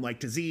 Like from like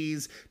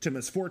disease to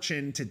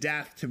misfortune to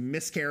death to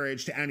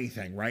miscarriage to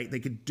anything, right? They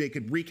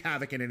could wreak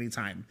havoc at any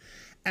time.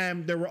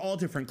 And there were all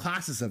different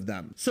classes of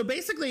them. So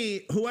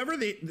basically, whoever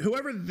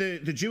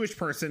the Jewish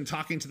person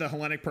talking to the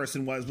Hellenic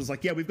person was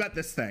like, yeah, we've got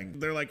this thing.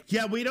 They're like,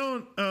 yeah, we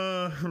don't,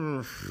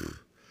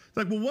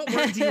 like, well, what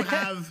word do you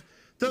have?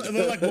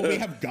 They're like, well, we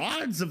have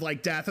gods of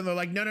like death. And they're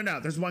like, no,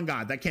 there's one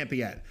God. That can't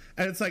be it.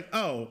 And it's like,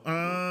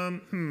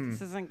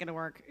 This isn't going to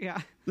work.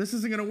 Yeah. This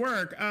isn't going to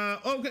work.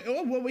 Okay.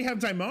 Oh, well, we have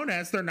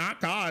daimones. They're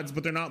not gods,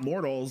 but they're not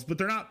mortals, but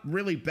they're not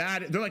really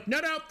bad. They're like,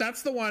 no,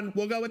 that's the one.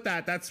 We'll go with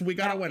that. We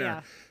got a winner.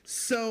 Yeah.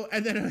 So,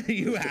 and then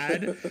you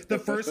had the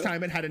first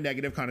time it had a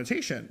negative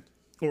connotation,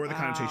 or the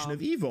connotation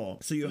of evil.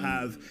 So you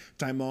have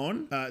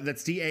daimon,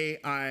 that's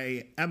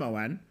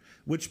D-A-I-M-O-N,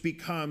 which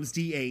becomes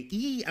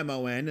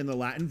D-A-E-M-O-N in the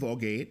Latin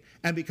Vulgate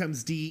and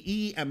becomes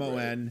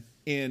D-E-M-O-N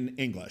in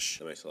English.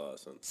 That makes a lot of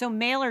sense. So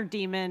mailer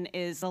demon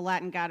is the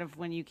Latin god of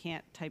when you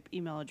can't type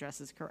email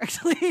addresses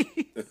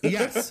correctly.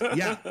 Yes,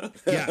 yeah.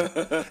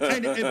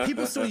 And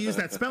people still use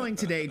that spelling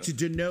today to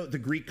denote the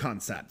Greek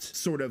concept,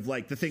 sort of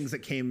like the things that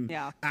came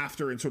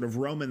after in sort of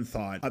Roman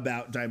thought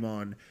about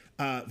daimon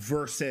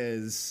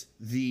versus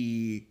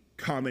the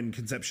common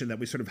conception that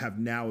we sort of have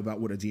now about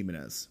what a demon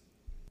is.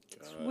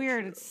 It's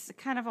weird. It's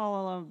kind of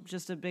all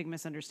just a big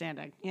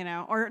misunderstanding,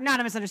 or not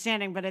a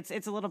misunderstanding, but it's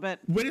a little bit.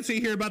 Wait until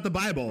you hear about the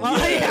Bible. Well,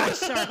 yeah,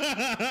 sure.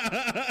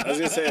 I was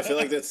gonna say, I feel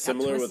like that's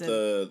similar with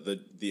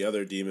the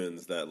other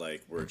demons that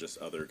like were just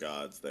other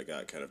gods that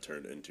got kind of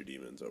turned into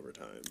demons over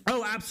time.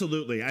 Oh,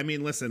 absolutely. I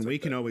mean, listen, we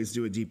can always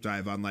do a deep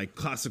dive on like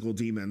classical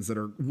demons that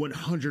are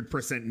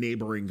 100%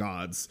 neighboring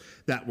gods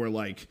that were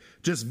like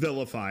just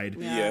vilified.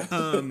 Yeah.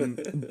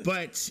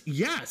 But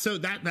yeah, so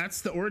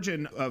that's the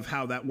origin of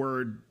how that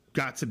word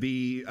got to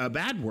be a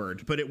bad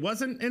word, but it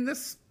wasn't in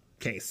this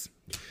case.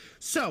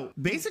 So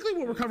basically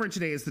what we're covering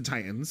today is the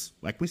Titans,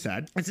 like we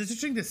said. It's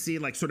interesting to see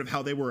like sort of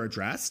how they were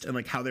addressed and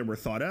like how they were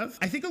thought of.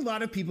 I think a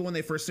lot of people when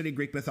they first study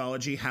Greek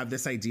mythology have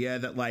this idea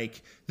that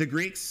like the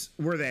Greeks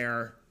were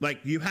there, like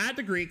you had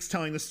the Greeks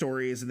telling the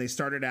stories and they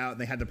started out and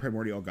they had the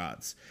primordial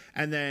gods.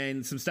 And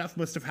then some stuff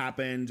must have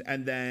happened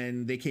and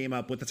then they came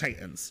up with the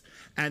Titans.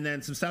 And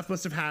then some stuff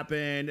must have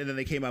happened and then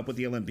they came up with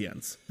the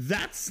Olympians.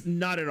 That's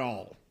not at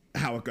all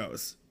how it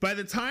goes. By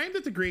the time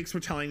that the Greeks were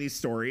telling these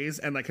stories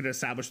and like had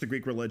established the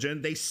Greek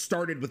religion, they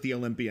started with the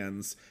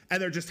Olympians,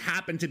 and there just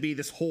happened to be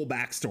this whole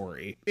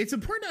backstory. It's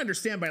important to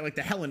understand by like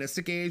the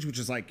Hellenistic age, which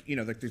is like,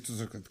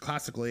 the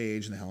classical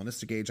age and the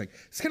Hellenistic age, like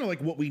it's kind of like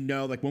what we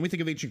know, like when we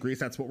think of ancient Greece,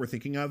 that's what we're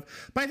thinking of.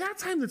 By that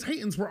time, the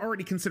Titans were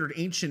already considered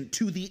ancient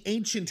to the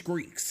ancient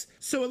Greeks.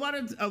 So a lot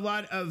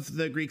of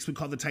the Greeks would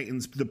call the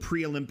Titans the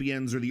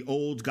pre-Olympians or the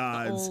old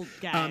gods. The old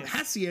guys.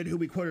 Hesiod, who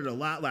we quoted a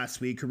lot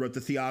last week, who wrote the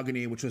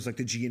Theogony, which was like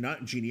the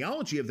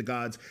genealogy of the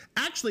gods,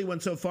 actually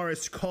went so far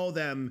as to call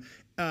them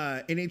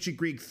in ancient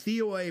Greek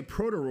theoi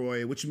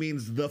protoroi, which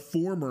means the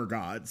former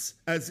gods,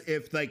 as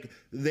if like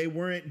they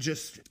weren't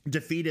just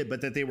defeated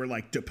but that they were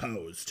like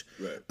deposed,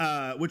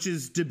 right. Which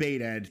is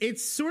debated.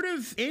 It's sort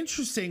of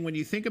interesting when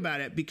you think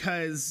about it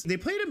because they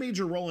played a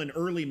major role in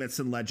early myths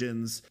and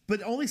legends,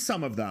 but only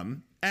some of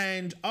them.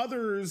 And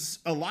others,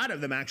 a lot of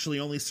them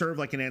actually only serve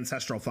like an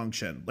ancestral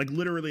function. Like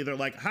literally they're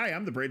like, hi,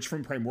 I'm the bridge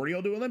from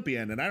primordial to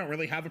Olympian and I don't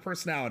really have a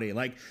personality.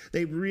 Like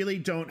they really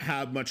don't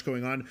have much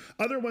going on.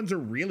 Other ones are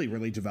really,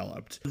 really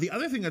developed. The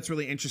other thing that's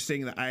really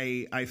interesting that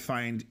I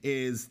find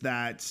is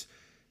that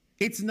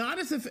it's not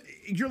as if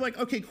you're like,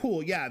 okay,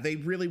 cool. Yeah, they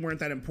really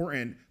weren't that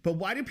important. But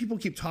why do people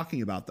keep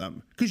talking about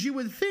them? Because you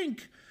would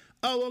think,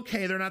 oh,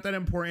 okay, they're not that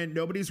important.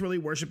 Nobody's really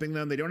worshiping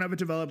them. They don't have a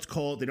developed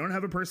cult. They don't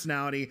have a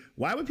personality.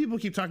 Why would people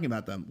keep talking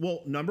about them?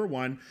 Well, number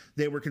one,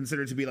 they were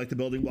considered to be like the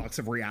building blocks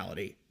of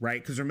reality,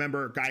 right? Because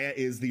remember, Gaia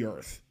is the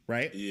earth,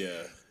 right?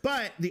 Yeah.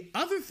 But the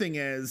other thing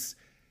is,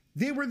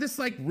 they were this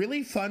like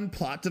really fun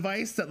plot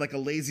device that like a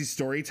lazy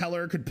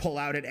storyteller could pull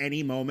out at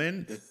any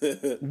moment.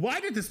 Why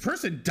did this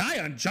person die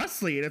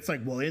unjustly? And it's like,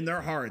 well, in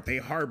their heart, they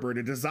harbored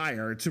a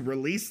desire to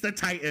release the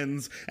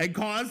Titans and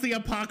cause the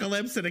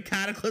apocalypse and a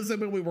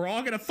cataclysm, and we were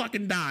all gonna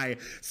fucking die.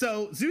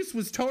 So Zeus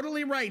was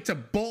totally right to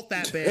bolt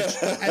that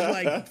bitch and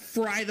like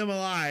fry them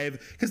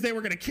alive because they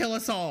were gonna kill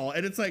us all.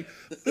 And it's like,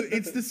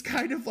 it's this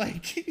kind of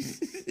like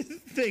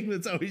thing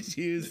that's always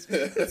used.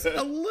 It's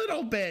a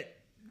little bit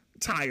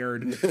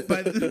tired,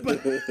 but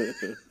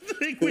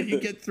like when you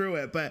get through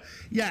it. But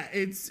yeah,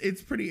 it's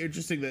pretty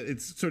interesting that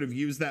it's sort of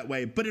used that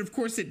way. But of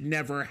course, it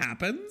never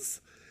happens.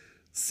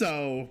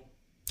 So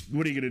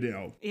what are you gonna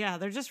do? Yeah,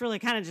 they're just really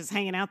kind of just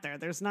hanging out there.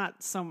 There's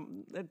not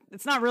some.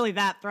 It's not really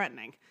that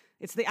threatening.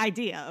 It's the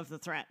idea of the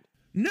threat.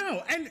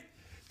 No, and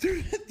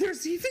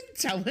There's even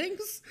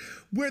tellings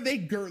where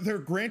they're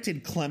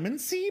granted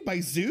clemency by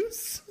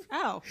Zeus.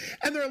 Oh.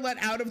 And they're let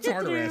out of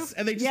Tartarus,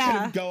 and they just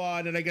kind of go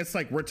on and I guess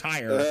like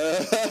retire.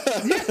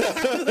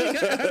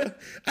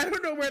 I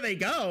don't know where they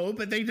go,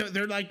 but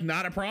they're like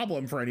not a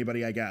problem for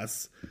anybody, I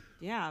guess.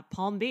 Yeah,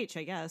 Palm Beach,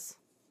 I guess.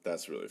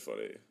 That's really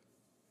funny.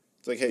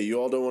 It's like, hey, you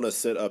all don't want to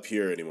sit up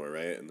here anymore,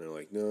 right? And they're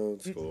like, no,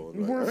 it's cool.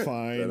 We're like,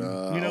 fine. Then,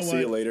 you know I'll see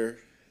you later.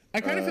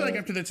 I kind of feel like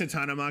after the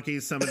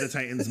Titanomachy, some of the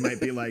Titans might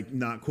be like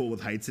not cool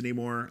with heights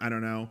anymore. I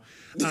don't know.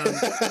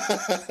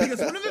 Because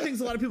one of the things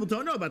a lot of people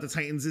don't know about the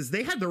Titans is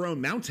they had their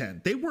own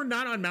mountain. They were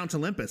not on Mount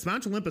Olympus.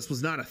 Mount Olympus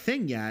was not a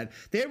thing yet.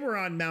 They were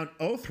on Mount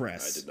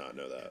Othrys. I did not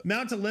know that.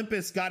 Mount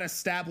Olympus got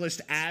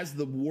established as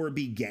the war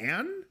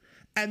began.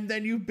 And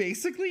then you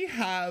basically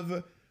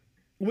have...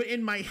 what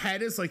in my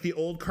head is like the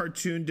old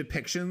cartoon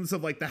depictions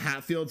of like the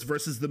Hatfields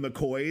versus the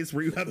McCoys,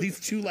 where you have these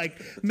two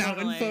like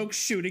mountain folks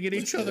shooting at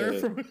each other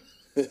from...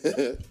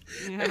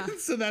 Yeah.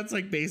 So that's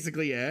like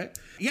basically it.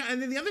 Yeah, and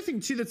then the other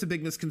thing too that's a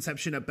big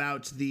misconception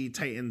about the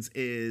Titans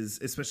is,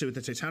 especially with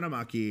the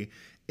Titanomachy,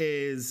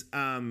 is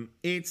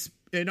it's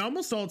in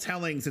almost all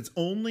tellings, it's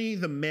only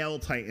the male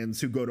Titans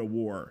who go to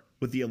war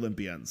with the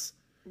Olympians.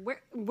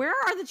 Where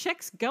are the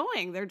chicks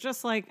going? They're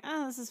just like,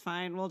 oh, this is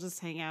fine. We'll just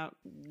hang out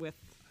with...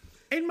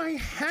 In my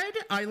head,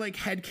 I like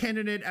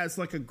headcanon it as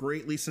like a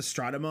great Lisa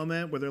Strata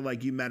moment where they're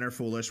like, you men are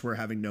foolish. We're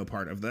having no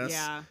part of this.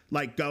 Yeah.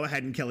 Like, go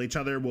ahead and kill each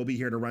other. We'll be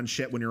here to run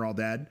shit when you're all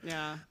dead.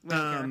 Yeah.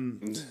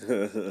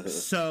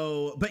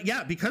 So, but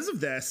yeah, because of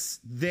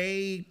this,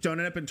 they don't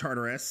end up in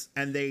Tartarus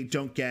and they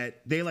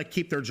like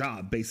keep their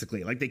job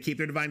basically. Like they keep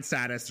their divine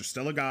status. They're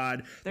still a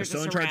god. They're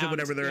still in charge of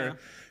whatever they're...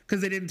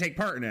 because they didn't take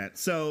part in it.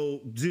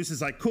 So Zeus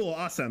is like, cool,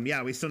 awesome.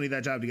 Yeah, we still need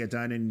that job to get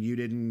done, and you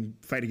didn't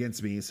fight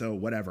against me, so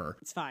whatever.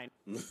 It's fine.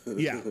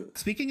 Yeah.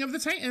 Speaking of the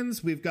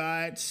Titans, we've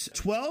got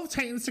 12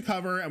 Titans to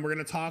cover, and we're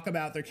going to talk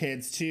about their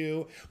kids,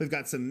 too. We've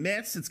got some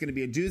myths. It's going to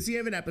be a doozy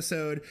of an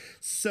episode.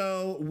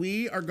 So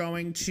we are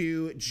going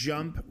to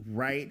jump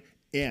right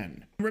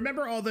in.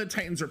 Remember, all the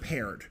Titans are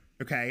paired.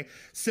 Okay,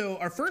 so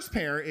our first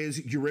pair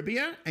is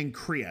Eurybia and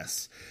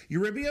Crius.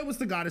 Eurybia was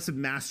the goddess of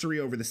mastery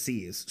over the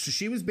seas. So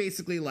she was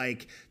basically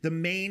like the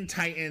main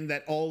Titan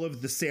that all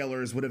of the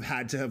sailors would have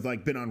had to have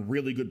like been on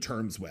really good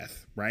terms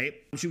with, right?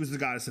 She was the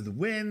goddess of the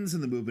winds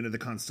and the movement of the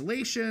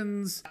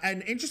constellations.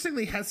 And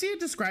interestingly, Hesiod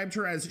described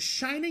her as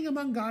shining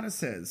among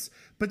goddesses.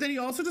 But then he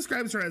also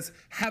describes her as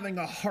having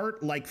a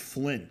heart like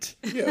flint.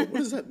 Yeah, what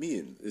does that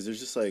mean? Is it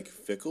just like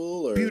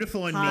fickle or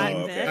beautiful and hot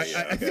mean?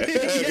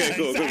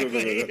 Cool.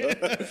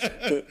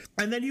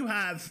 And then you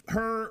have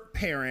her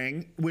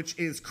pairing, which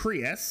is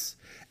Crius.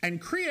 And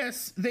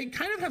Crius, they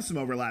kind of have some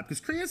overlap because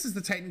Crius is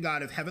the Titan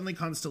god of heavenly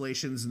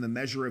constellations and the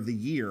measure of the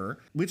year.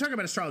 We talk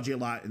about astrology a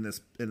lot in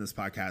this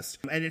podcast,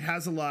 and it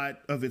has a lot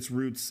of its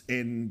roots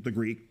in the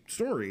Greek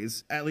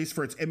stories, at least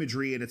for its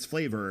imagery and its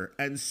flavor.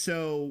 And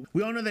so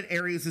we all know that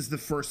Aries is the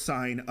first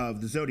sign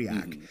of the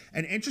zodiac. Mm-hmm.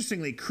 And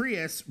interestingly,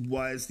 Crius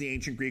was the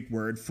ancient Greek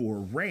word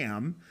for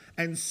ram.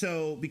 And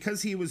so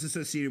because he was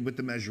associated with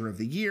the measure of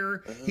the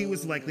year, he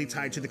was likely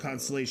tied to the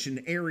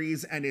constellation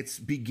Aries and its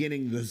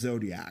beginning the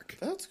zodiac.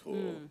 That's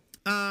cool.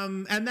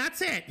 And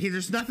that's it.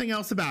 There's nothing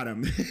else about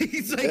him.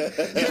 He's like,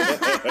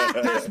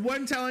 there's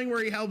one telling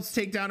where he helps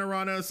take down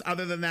Uranus.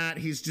 Other than that,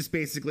 he's just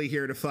basically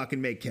here to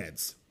fucking make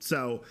kids.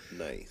 So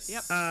nice.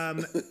 Yep.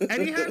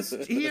 And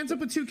he ends up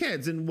with 2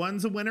 kids, and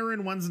one's a winner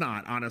and one's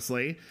not.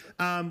 Honestly,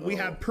 we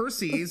have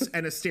Perses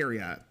and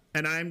Asteria,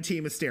 and I'm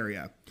Team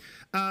Asteria.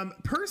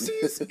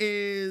 Perses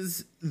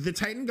is the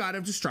Titan god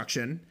of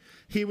destruction.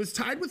 He was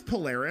tied with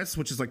Polaris,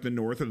 which is like the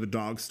north or the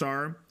dog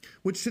star,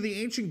 which to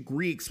the ancient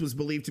Greeks was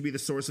believed to be the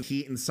source of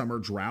heat and summer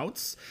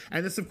droughts.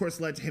 And this, of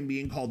course, led to him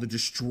being called the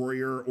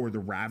Destroyer or the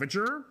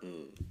Ravager.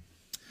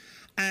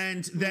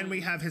 And then we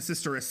have his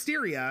sister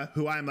Asteria,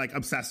 who I'm like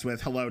obsessed with.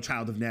 Hello,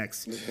 child of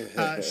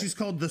Nyx. She's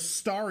called the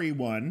Starry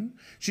One.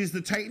 She's the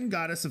Titan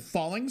goddess of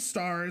falling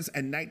stars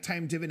and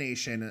nighttime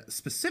divination,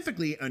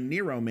 specifically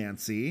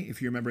aneromancy.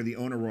 If you remember the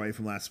Onoroi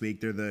from last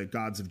week, they're the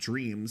gods of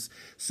dreams.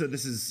 So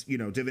this is,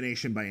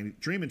 divination by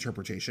dream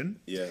interpretation.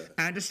 Yeah.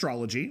 And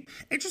astrology.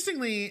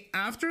 Interestingly,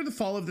 after the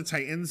fall of the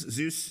Titans,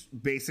 Zeus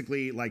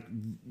basically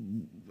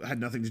had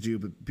nothing to do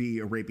but be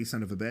a rapey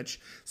son of a bitch.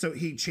 So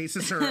he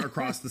chases her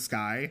across the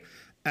sky.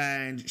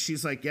 And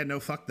she's like, yeah, no,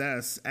 fuck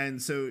this.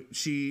 And so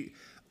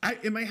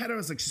in my head, I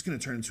was like, she's going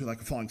to turn into like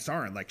a falling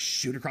star and like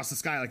shoot across the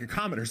sky like a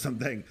comet or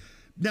something.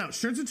 No,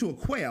 she turns into a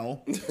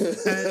quail and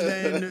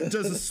then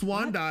does a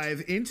swan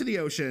dive into the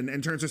ocean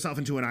and turns herself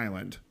into an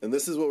island. And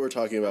this is what we're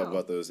talking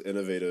about those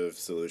innovative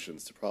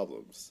solutions to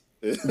problems.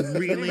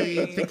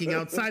 Really thinking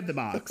outside the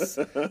box.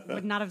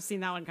 Would not have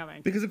seen that one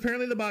coming. Because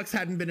apparently the box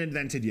hadn't been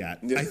invented yet.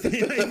 I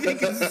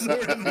think is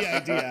sort of the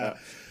idea.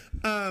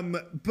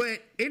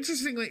 But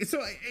interestingly, so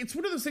it's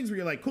one of those things where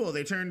you're like, cool,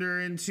 they turned her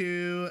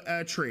into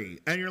a tree.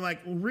 And you're like,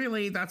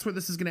 really? That's where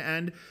this is going to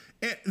end?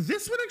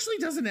 This one actually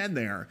doesn't end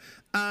there.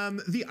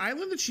 The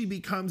island that she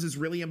becomes is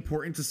really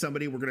important to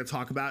somebody we're going to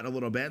talk about in a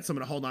little bit. So I'm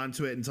going to hold on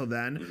to it until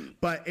then.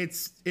 But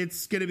it's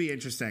going to be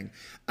interesting.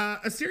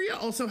 Asteria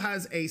also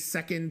has a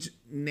second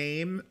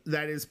name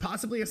that is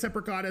possibly a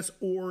separate goddess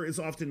or is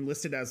often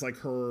listed as like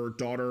her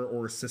daughter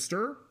or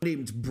sister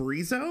named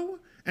Brizo.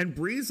 And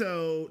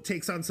Brizo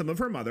takes on some of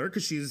her mother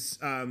because she's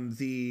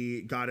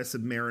the goddess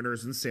of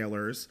mariners and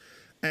sailors.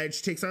 And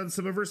she takes on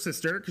some of her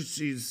sister because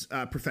she's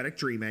prophetic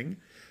dreaming.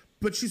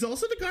 But she's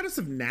also the goddess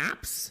of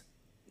naps.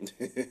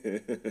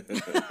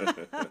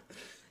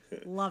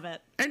 Love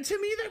it. And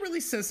to me, that really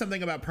says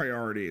something about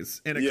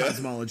priorities in a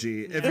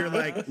cosmology. If you're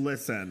like,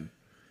 listen,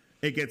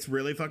 it gets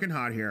really fucking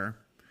hot here.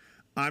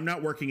 I'm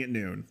not working at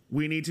noon.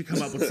 We need to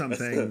come up with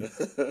something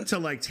to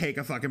like take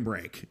a fucking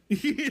break.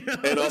 You know?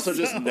 And also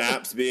just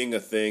naps being a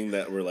thing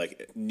that were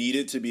like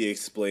needed to be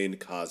explained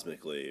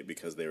cosmically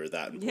because they were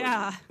that important.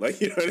 Yeah.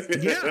 Like, you know what I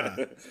mean?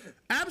 Yeah,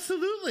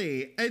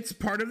 absolutely. It's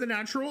part of the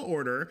natural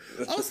order.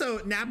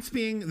 Also, naps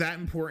being that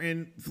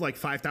important like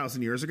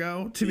 5,000 years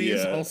ago to me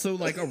is also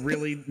like a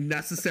really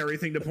necessary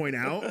thing to point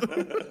out.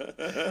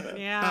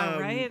 Yeah,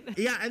 right?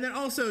 Yeah, and then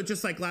also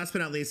just like last but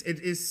not least, it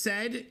is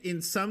said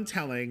in some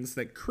tellings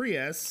that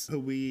Creus, who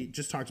we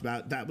just talked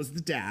about, that was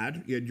the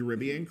dad. You had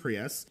Eurybia and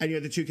Creus, and you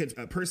had the two kids,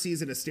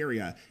 Perses and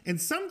Asteria. In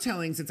some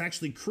tellings, it's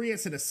actually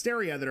Creus and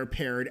Asteria that are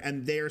paired,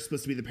 and they're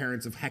supposed to be the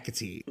parents of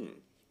Hecate.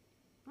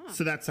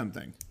 So that's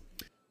something.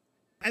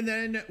 And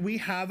then we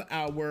have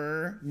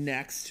our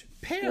next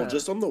pair. Well,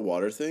 just on the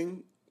water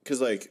thing, because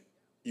like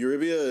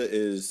Eurybia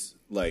is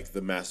like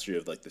the mastery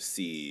of like the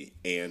sea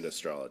and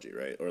astrology,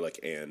 right? Or like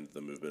and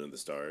the movement of the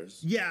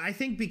stars. Yeah, I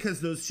think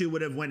because those two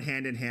would have went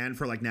hand in hand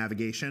for like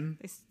navigation.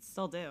 They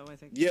still do, I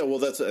think. Yeah,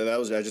 well,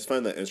 I just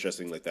find that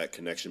interesting, like that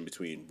connection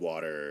between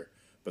water,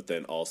 but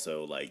then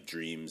also like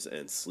dreams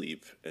and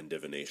sleep and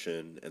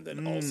divination, and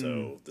then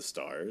also the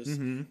stars,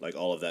 like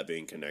all of that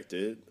being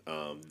connected.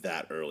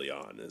 That early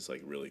on is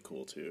like really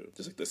cool too.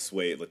 Just like the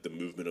sway, like the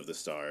movement of the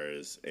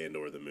stars and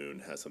or the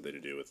moon has something to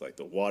do with like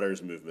the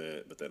water's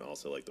movement, but then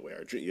also like the way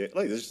our dream,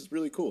 like it's just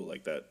really cool,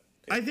 like that.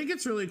 I think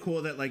it's really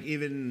cool that like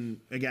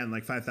even again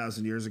like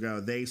 5,000 years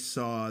ago they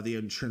saw the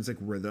intrinsic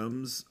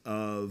rhythms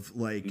of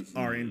like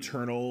our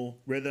internal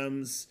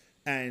rhythms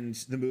and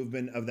the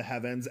movement of the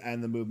heavens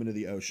and the movement of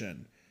the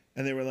ocean,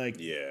 and they were like,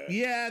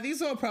 yeah,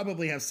 these all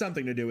probably have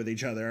something to do with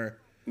each other.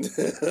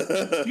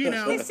 You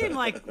know, They seem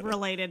like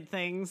related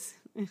things.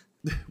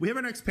 we have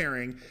our next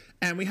pairing,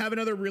 and we have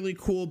another really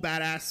cool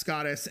badass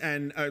goddess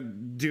and a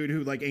dude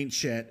who like ain't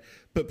shit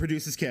but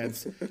produces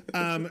kids.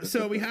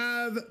 So we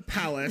have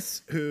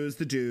Pallas, who's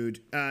the dude.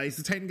 He's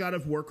the Titan god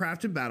of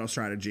warcraft and battle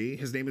strategy.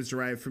 His name is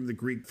derived from the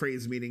Greek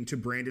phrase meaning to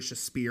brandish a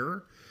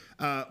spear,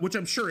 which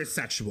I'm sure is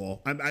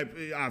sexual.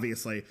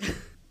 Obviously.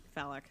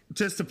 Phallic.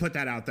 Just to put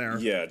that out there.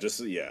 Yeah,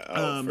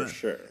 for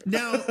sure.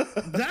 Now,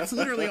 that's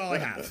literally all I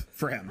have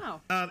for him.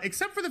 Oh.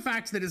 Except for the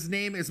fact that his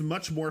name is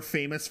much more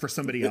famous for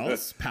somebody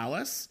else,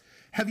 Pallas.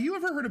 Have you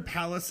ever heard of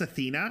Pallas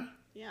Athena?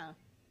 Yeah.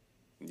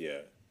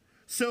 Yeah.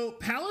 So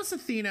Pallas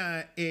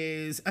Athena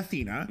is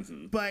Athena,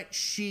 but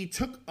she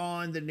took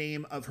on the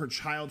name of her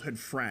childhood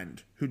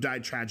friend who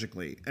died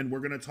tragically. And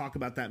we're going to talk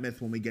about that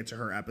myth when we get to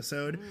her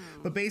episode.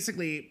 But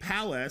basically,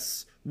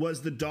 Pallas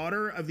was the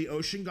daughter of the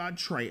ocean god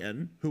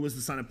Triton, who was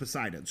the son of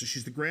Poseidon. So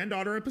she's the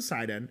granddaughter of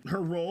Poseidon. Her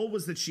role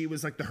was that she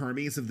was like the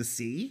Hermes of the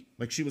sea.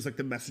 Like she was like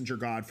the messenger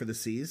god for the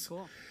seas.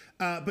 Cool.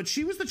 But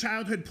she was the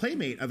childhood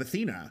playmate of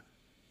Athena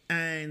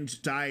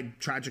and died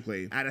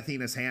tragically at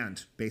Athena's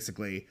hand,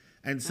 basically.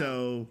 And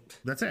so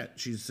that's it.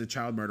 She's a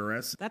child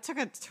murderess. That took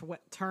a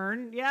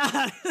turn.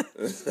 Yeah.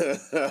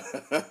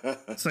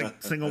 It's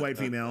like single white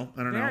female.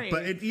 I don't know.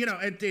 But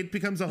it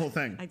becomes a whole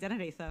thing.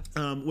 Identity theft.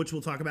 Which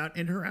we'll talk about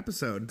in her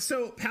episode.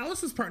 So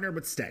Pallas was partnered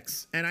with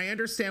Styx. And I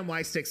understand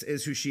why Styx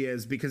is who she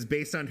is, because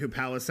based on who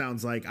Pallas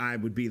sounds like, I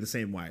would be the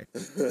same way.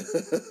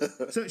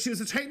 So she was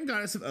a Titan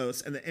goddess of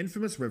Oos and the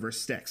infamous river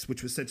Styx,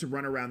 which was said to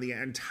run around the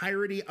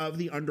entirety of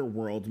the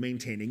underworld,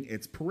 maintaining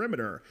its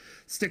perimeter.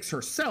 Styx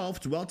herself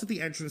dwelt at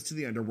the entrance to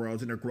the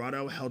underworld in a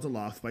grotto held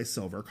aloft by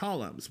silver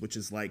columns, which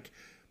is like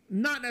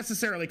not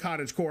necessarily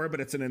cottagecore, but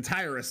it's an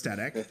entire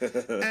aesthetic.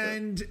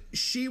 And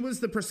she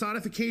was the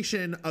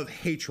personification of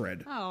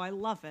hatred. Oh, I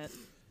love it.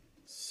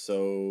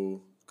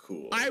 So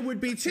cool. I would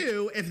be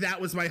too if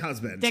that was my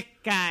husband. Dick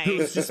guy.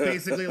 Who's just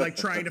basically like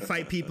trying to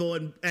fight people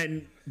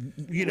and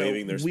you know,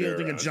 Waving their spear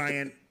wielding a around.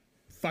 giant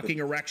fucking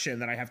erection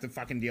that I have to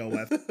fucking deal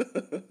with.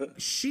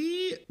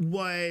 She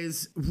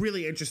was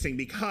really interesting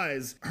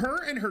because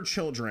her and her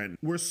children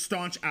were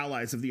staunch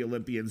allies of the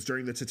Olympians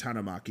during the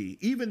Titanomachy,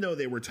 even though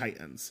they were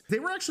Titans. They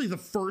were actually the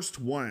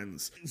first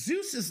ones.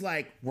 Zeus is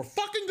like, we're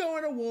fucking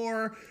going to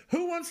war.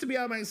 Who wants to be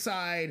on my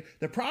side?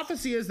 The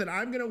prophecy is that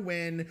I'm going to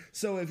win.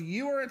 So if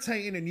you are a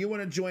Titan and you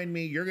want to join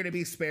me, you're going to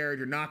be spared.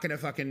 You're not going to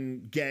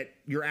fucking get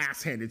your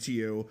ass handed to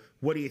you.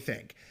 What do you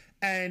think?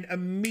 And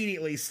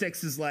immediately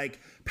Styx is like,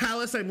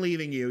 Pallas, I'm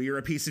leaving you. You're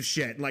a piece of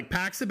shit. And like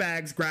packs the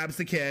bags, grabs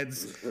the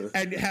kids,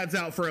 and heads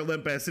out for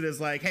Olympus. And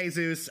is like, hey,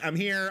 Zeus, I'm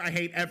here. I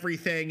hate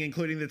everything,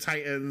 including the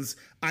Titans.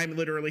 I'm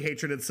literally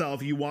hatred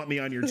itself. You want me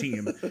on your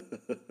team.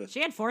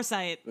 She had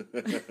foresight.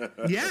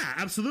 Yeah,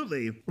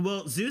 absolutely.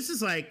 Well, Zeus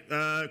is like,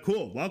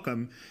 cool,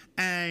 welcome.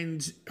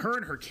 And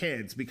her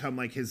kids become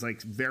like his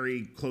like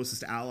very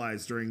closest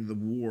allies during the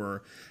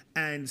war.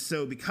 And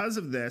so because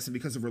of this and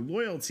because of her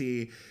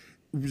loyalty,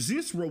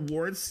 Zeus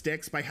rewards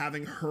Styx by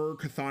having her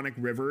chthonic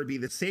river be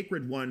the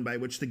sacred one by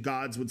which the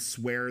gods would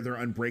swear their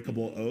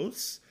unbreakable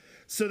oaths.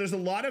 So there's a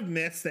lot of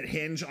myths that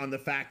hinge on the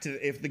fact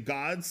that if the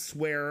gods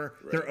swear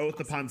their oath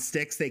upon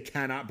Styx, they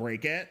cannot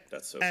break it.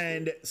 That's so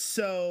And cool.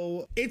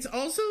 so it's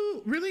also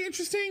really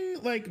interesting,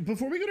 like,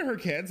 before we go to her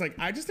kids, like,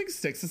 I just think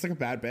Styx is like a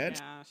bad bitch.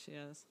 Yeah, she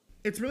is.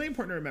 It's really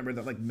important to remember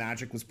that like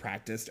magic was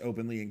practiced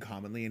openly and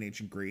commonly in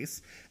ancient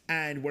Greece.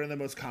 And one of the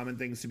most common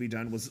things to be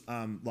done was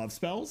love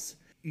spells.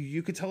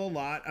 You could tell a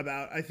lot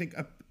about, I think,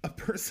 a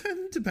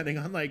person, depending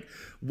on like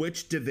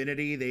which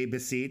divinity they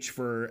beseech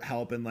for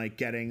help in like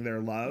getting their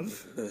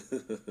love.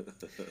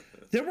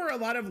 There were a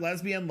lot of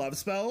lesbian love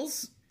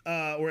spells,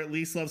 or at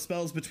least love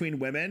spells between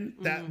women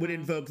that would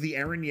invoke the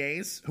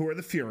Erinyes, who are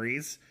the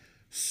Furies,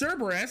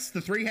 Cerberus,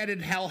 the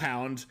three-headed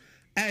hellhound,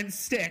 and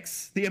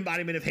Styx, the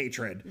embodiment of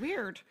hatred.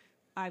 Weird.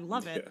 I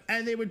love it.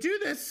 And they would do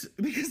this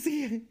because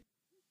the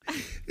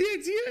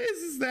idea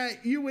is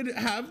that you would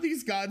have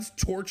these gods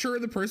torture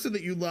the person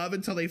that you love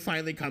until they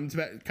finally come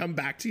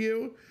back to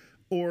you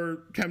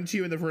or come to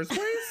you in the first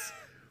place.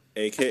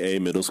 AKA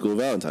middle school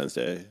Valentine's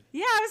Day.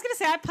 Yeah, I was going to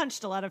say I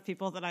punched a lot of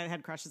people that I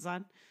had crushes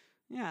on.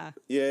 Yeah.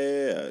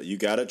 Yeah. You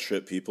gotta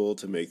trip people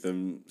to make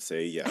them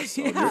say yes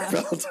on your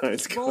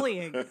Valentine's card.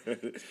 Bullying.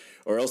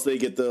 Or else they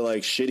get the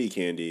like shitty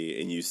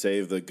candy and you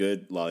save the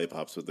good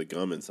lollipops with the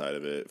gum inside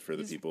of it for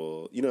the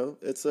people. You know,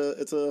 it's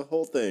a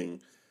whole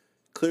thing.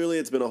 Clearly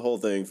it's been a whole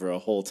thing for a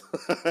whole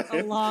time.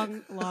 A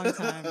long, long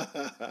time.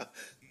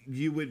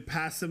 You would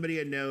pass somebody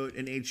a note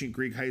in ancient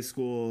Greek high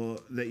school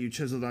that you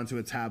chiseled onto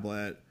a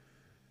tablet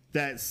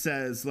that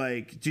says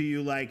like, do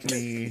you like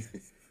me?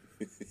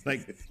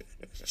 Like,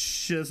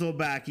 chisel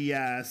back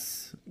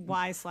yes.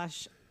 Y/N.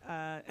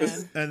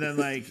 And then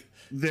like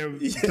there would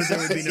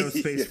be no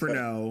space for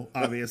no,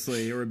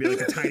 obviously. It would be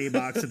like a tiny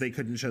box that they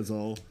couldn't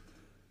chisel.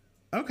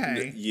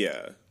 Okay.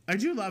 Yeah. I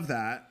do love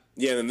that.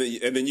 Yeah, and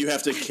then you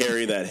have to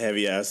carry that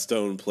heavy ass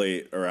stone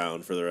plate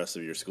around for the rest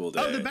of your school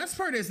day. Oh, the best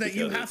part is that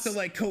you have to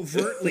like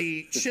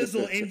covertly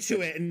chisel into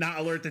it and not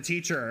alert the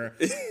teacher.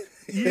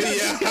 You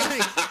know,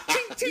 like,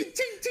 ting, ting,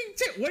 ting, ting,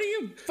 ting. What are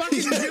you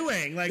fucking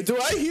doing? Like, do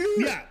I hear?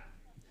 Yeah.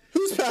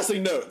 Who's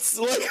passing notes?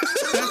 Like,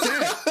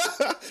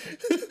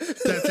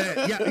 that's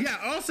it. Yeah.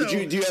 Also, do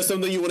you have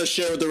something you want to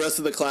share with the rest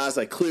of the class?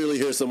 I clearly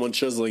hear someone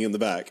chiseling in the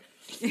back.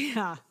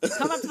 Yeah.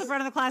 Come up to the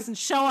front of the class and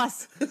show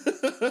us.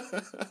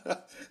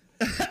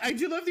 I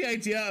do love the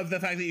idea of the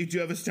fact that you do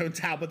have a stone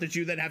tablet that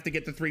you then have to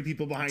get the three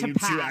people behind you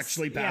pass. to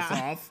actually pass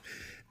off.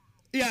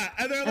 Yeah,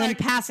 and they're And like,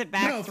 then pass it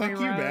back. no, fuck you,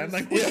 rows. man.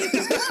 Like,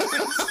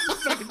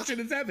 fucking shit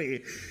is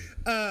heavy.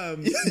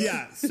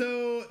 Yeah,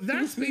 so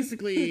that's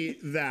basically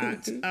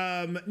that.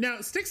 Now,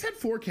 Styx had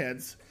 4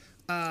 kids,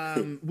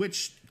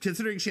 which,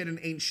 considering she had an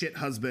ain't shit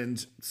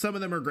husband, some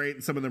of them are great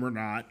and some of them are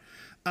not.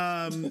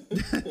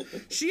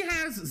 She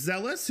has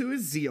Zealous, who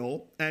is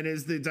zeal, and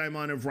is the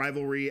daimon of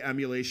rivalry,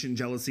 emulation,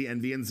 jealousy,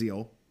 envy, and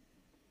zeal.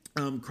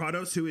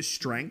 Kratos, who is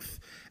strength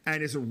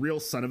and is a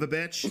real son of a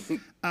bitch.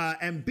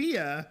 And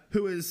Bia,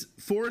 who is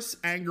force,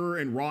 anger,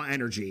 and raw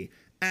energy,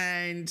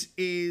 and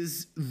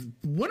is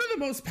one of the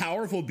most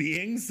powerful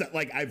beings that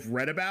like I've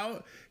read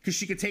about because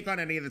she could take on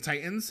any of the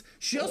Titans.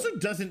 She also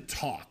doesn't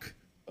talk.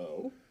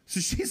 Oh. So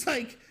she's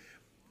like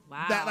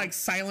Wow. that like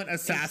silent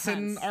assassin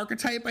Intense.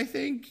 archetype, I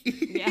think.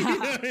 Yeah. You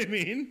know what I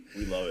mean?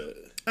 We love it.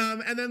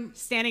 And then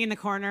Standing in the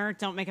corner,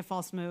 don't make a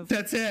false move.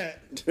 that's it.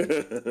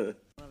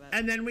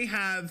 And then we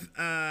have,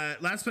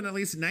 last but not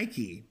least,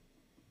 Nike.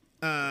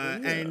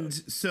 And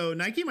so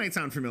Nike might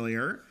sound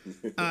familiar.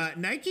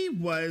 Nike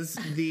was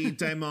the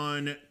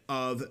daimon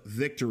of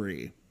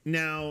victory.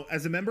 Now,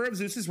 as a member of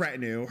Zeus's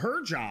retinue,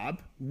 her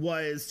job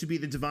was to be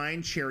the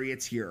divine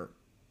charioteer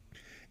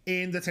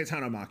in the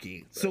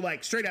Titanomachy. So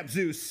like straight up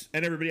Zeus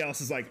and everybody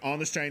else is like on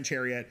this giant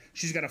chariot.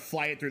 She's got to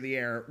fly it through the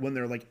air when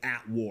they're like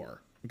at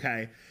war.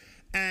 Okay.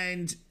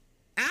 And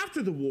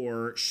after the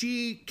war,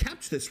 she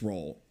kept this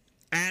role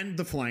and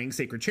the flying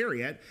sacred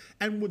chariot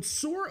and would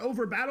soar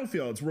over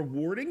battlefields,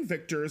 rewarding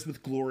victors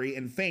with glory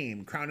and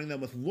fame, crowning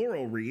them with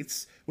laurel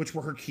wreaths, which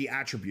were her key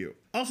attribute.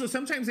 Also,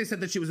 sometimes they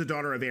said that she was a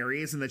daughter of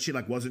Ares and that she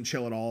like wasn't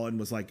chill at all and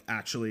was like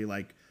actually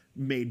like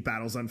made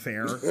battles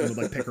unfair and would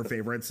like pick her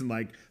favorites and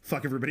like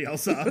fuck everybody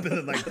else up and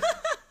then like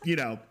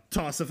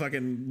toss a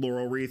fucking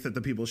laurel wreath at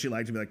the people she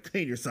liked and be like,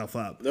 clean yourself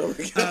up. Oh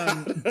my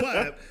God.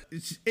 But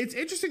it's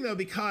interesting though,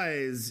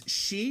 because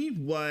she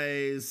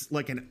was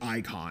like an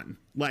icon.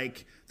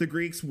 Like the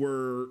Greeks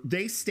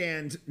they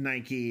stand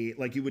Nike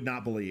like you would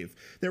not believe.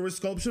 There were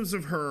sculptures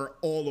of her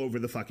all over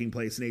the fucking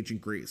place in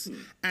ancient Greece.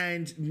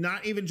 And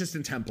not even just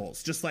in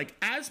temples, just like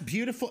as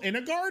beautiful in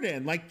a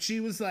garden. Like she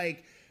was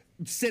like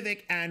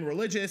civic and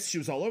religious. She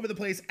was all over the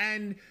place,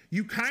 and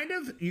you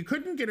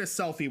couldn't get a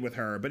selfie with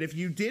her, but if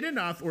you did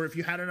enough, or if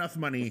you had enough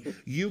money,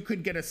 you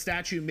could get a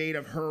statue made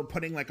of her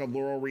putting like a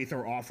laurel wreath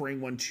or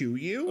offering one to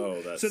you.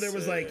 Oh, that's so there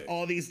was sick. like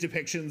all these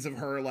depictions of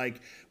her like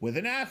with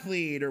an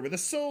athlete or with a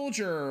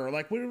soldier, or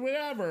like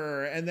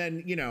whatever. And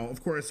then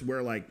of course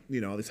we're like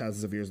these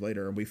thousands of years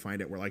later, and we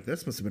find it, we're like,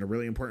 this must have been a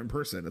really important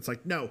person. It's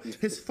like, no,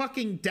 his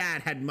fucking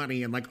dad had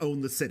money and like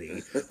owned the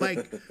city.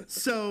 Like,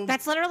 so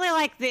That's literally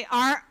like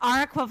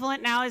our equivalent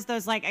now is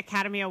those like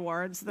Academy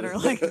Awards that are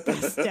like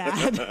best dad.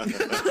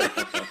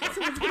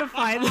 Someone's gonna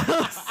find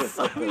those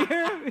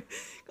somewhere.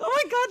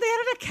 Oh my God, they had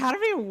an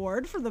Academy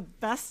Award for the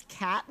best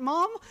cat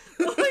mom.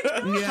 Oh my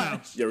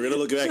God. yeah. We're gonna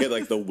look back at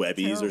like the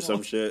Webbies or Terrible.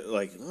 some shit.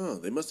 Like, oh,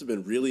 they must have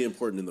been really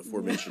important in the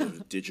formation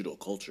of digital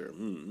culture.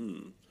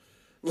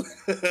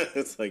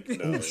 It's like,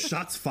 no.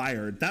 Shots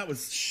fired. That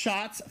was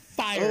shots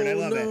fired. I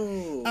love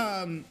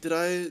it.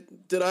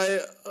 Did I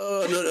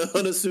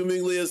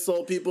unassumingly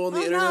assault people on the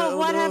Oh internet? no,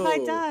 what have I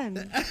no.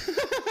 done?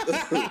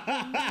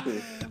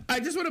 I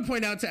just want to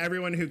point out to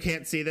everyone who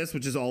can't see this,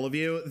 which is all of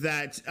you,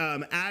 that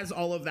as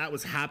all of that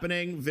was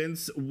happening,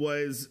 Vince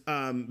was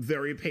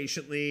very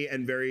patiently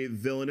and very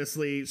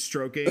villainously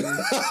stroking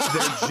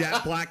their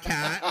jet black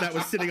cat that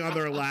was sitting on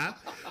their lap,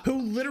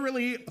 who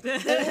literally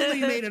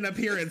only made an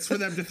appearance for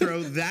them to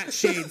throw that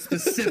shade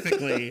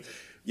specifically.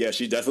 Yeah,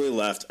 she definitely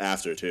left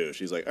after too.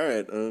 She's like, all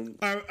right,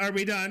 Are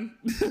we done?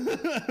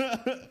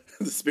 the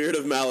spirit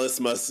of malice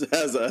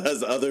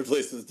has other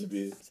places to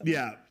be.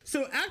 Yeah.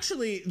 So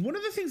actually, one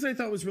of the things that I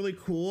thought was really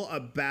cool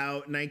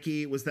about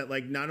Nike was that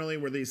like not only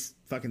were these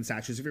fucking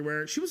statues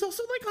everywhere, she was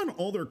also like on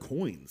all their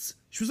coins.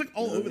 She was like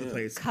all over the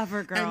place.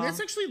 Cover girl. And this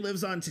actually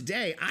lives on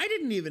today. I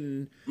didn't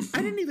even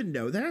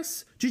know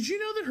this. Did you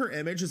know that her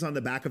image is on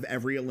the back of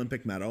every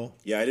Olympic medal?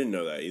 Yeah, I didn't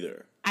know that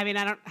either. I mean,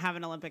 I don't have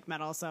an Olympic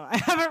medal, so I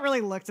haven't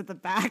really looked at the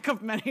back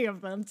of many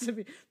of them to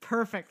be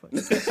perfectly.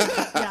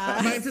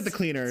 Yeah. Mine's at the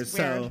cleaners,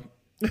 so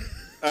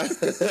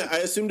I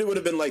assumed it would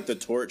have been like the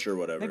torch or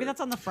whatever. Maybe that's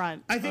on the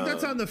front. I think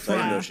that's on the I didn't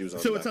front. know she was on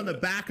So the it's back on of the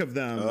it. back of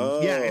them.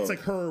 Oh. Yeah, it's like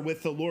her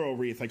with the laurel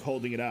wreath, like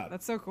holding it up.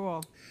 That's so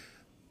cool.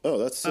 Oh,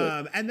 that's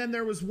sick. And then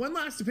there was one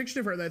last depiction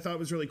of her that I thought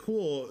was really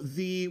cool.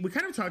 We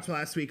kind of talked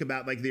last week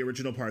about like the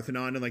original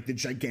Parthenon and like the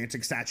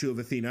gigantic statue of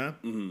Athena.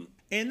 Mm-hmm.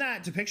 In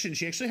that depiction,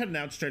 she actually had an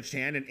outstretched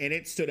hand, and in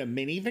it stood a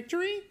mini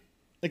Victory,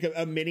 like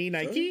a mini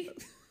Nike.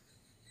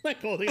 Like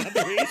holding up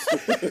the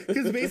wreath.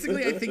 Because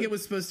basically, I think it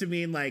was supposed to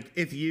mean like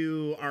if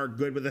you are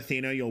good with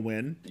Athena, you'll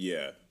win.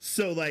 Yeah,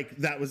 So like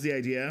that was the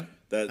idea.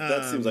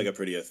 that seems like a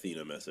pretty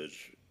Athena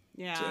message.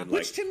 Yeah. And,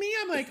 Which to me,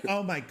 I'm like,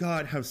 oh my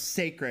God, how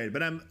sacred.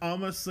 But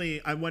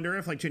I wonder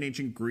if like to an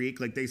ancient Greek,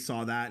 like they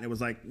saw that and it was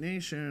like,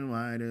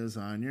 nationwide is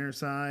on your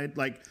side.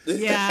 Like,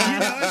 Yeah.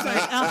 it's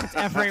like, Oh, it's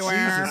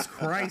everywhere. Jesus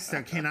Christ,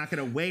 I cannot get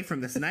away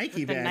from this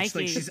Nike The bitch. Nike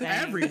Like she's thing.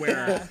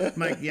 everywhere. I'm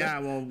like, yeah,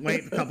 well,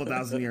 wait a couple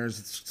thousand years.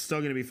 It's still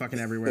going to be fucking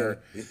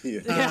everywhere.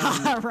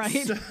 Yeah,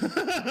 right.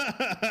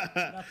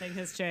 Nothing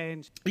has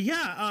changed.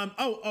 Yeah.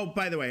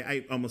 By the way,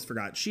 I almost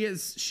forgot. She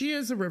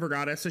is a river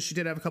goddess, so she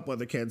did have a couple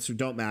other kids who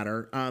don't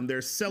matter.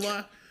 There's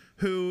Scylla,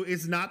 who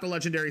is not the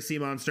legendary sea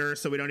monster,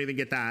 so we don't even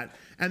get that.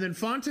 And then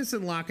Fontis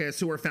and Lacus,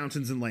 who are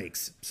fountains and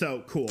lakes.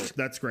 So cool.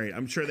 That's great.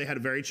 I'm sure they had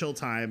a very chill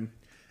time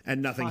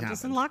and nothing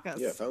Pontus and happened.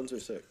 Lacus. Yeah, fountains are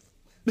sick.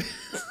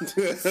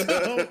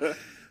 So,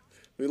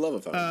 We love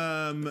a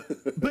fountain.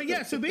 but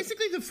yeah, so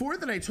basically the four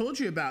that I told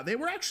you about, they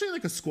were actually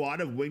like a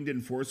squad of winged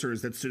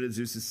enforcers that stood at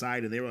Zeus's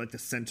side, and they were like the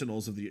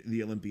sentinels of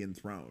the Olympian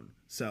throne.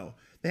 So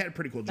they had a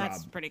pretty cool job.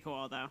 That's pretty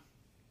cool, though.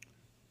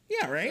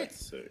 Yeah, right?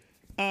 That's sick.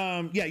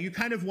 Yeah, you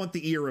kind of want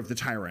the ear of the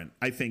tyrant,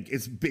 I think,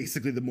 is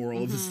basically the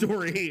moral of the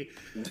story.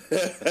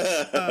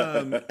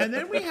 And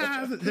then we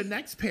have the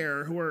next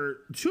pair, who are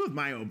two of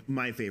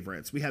my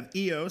favorites. We have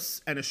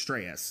Eos and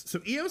Astraeus.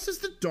 So Eos is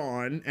the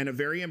dawn and a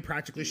very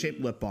impractically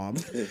shaped lip balm.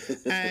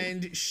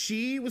 And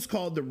she was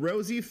called the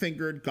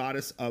rosy-fingered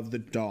goddess of the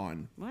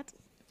dawn. What?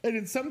 And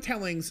in some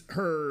tellings,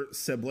 her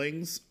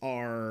siblings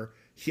are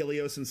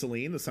Helios and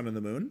Selene, the sun and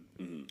the moon.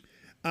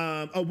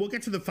 We'll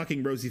get to the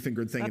fucking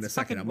rosy-fingered thing in a That's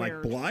second. I'm fucking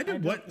like, weird. blood? I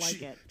don't What?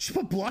 like it. She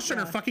put blush on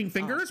her fucking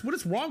fingers? What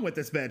is wrong with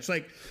this bitch?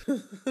 Like,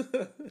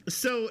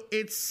 so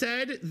it's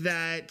said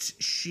that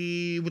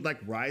she would like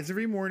rise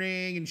every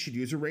morning and she'd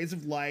use her rays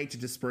of light to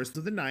disperse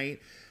through the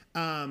night.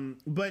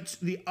 But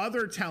the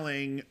other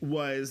telling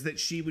was that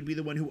she would be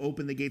the one who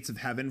opened the gates of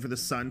heaven for the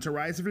sun to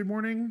rise every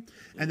morning.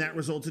 And that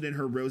resulted in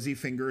her rosy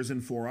fingers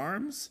and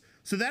forearms.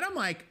 So then I'm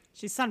like,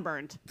 She's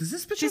sunburned. does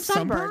this bitch She's have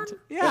sunburn? sunburned.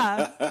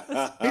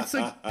 Yeah. It's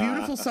like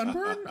beautiful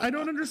sunburn? I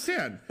don't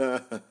understand.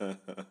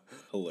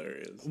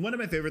 Hilarious. One of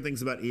my favorite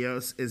things about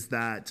Eos is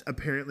that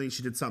apparently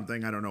she did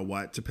something, I don't know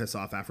what, to piss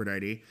off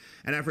Aphrodite.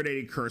 And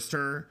Aphrodite cursed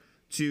her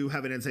to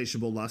have an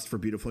insatiable lust for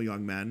beautiful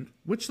young men,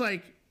 which,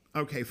 like,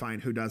 okay, fine,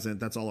 who doesn't?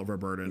 That's all of her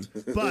burden.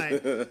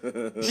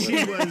 But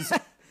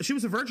she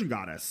was a virgin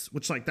goddess,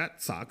 which, like,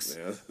 that sucks.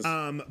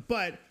 Yeah.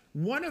 But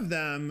one of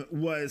them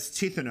was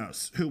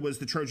Tithonus, who was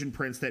the Trojan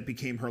prince that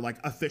became her, like,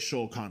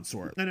 official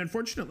consort. And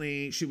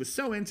unfortunately, she was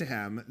so into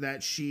him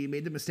that she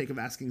made the mistake of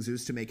asking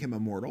Zeus to make him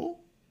immortal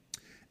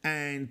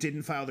and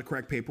didn't file the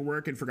correct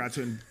paperwork and forgot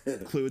to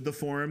include the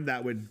form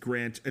that would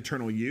grant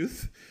eternal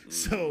youth.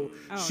 So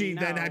she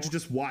then had to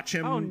just watch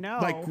him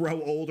like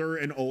grow older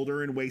and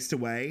older and waste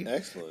away.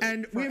 Excellent.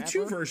 And we have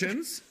two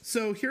versions.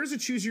 So here's a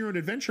choose your own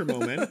adventure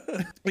moment.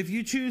 If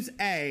you choose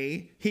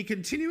A, he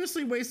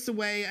continuously wastes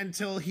away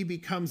until he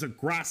becomes a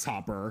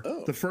grasshopper,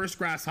 the first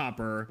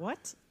grasshopper.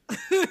 What?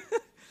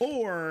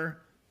 Or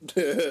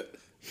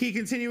he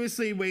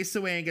continuously wastes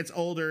away and gets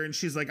older and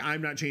she's like,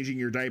 I'm not changing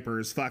your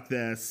diapers, fuck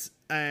this.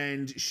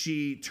 And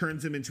she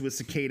turns him into a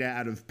cicada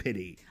out of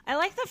pity. I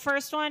like the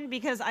first one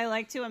because I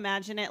like to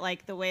imagine it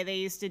like the way they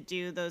used to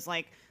do those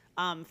like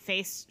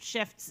face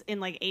shifts in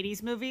like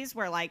 80s movies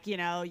where like, you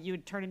know, you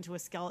would turn into a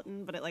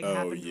skeleton, but it like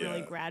happened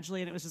really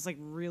gradually and it was just like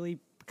really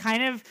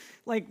kind of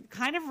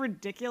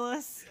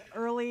ridiculous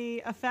early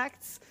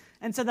effects.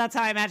 And so that's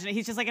how I imagine it.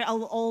 He's just like an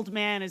old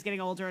man who's getting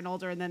older and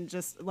older and then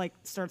just like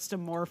starts to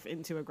morph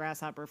into a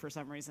grasshopper for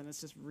some reason. It's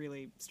just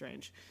really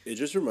strange. It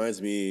just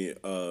reminds me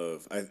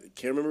of, I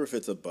can't remember if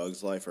it's A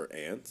Bug's Life or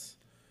Ants,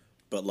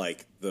 but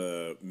like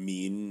the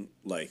mean,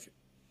 like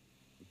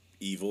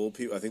evil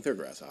people, I think they're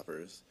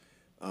grasshoppers.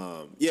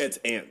 Yeah, it's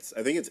ants.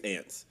 I think it's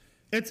ants.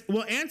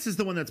 Ants is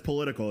the one that's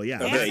political,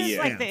 yeah. Ants is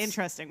like ants. The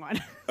interesting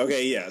one.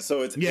 Okay, yeah,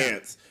 so it's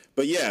ants.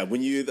 But yeah,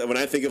 when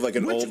I think of like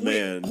an old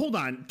man. Hold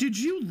on. Did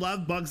you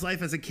love Bug's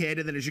Life as a kid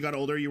and then as you got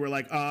older you were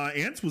like,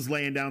 Ants was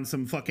laying down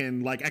some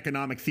fucking like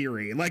economic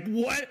theory. Like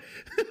what?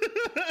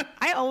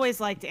 I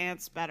always liked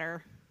Ants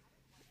better.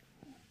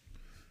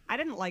 I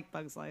didn't like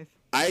Bug's Life.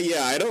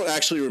 I don't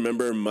actually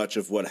remember much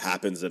of what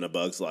happens in A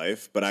Bug's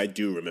Life, but I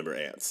do remember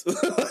Ants.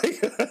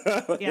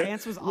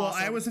 Ants was awesome. Well,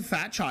 I was a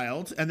fat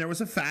child and there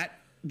was a fat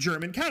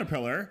German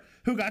caterpillar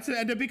who got to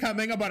end up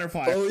becoming a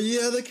butterfly. Oh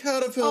yeah, the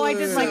caterpillar. Oh, I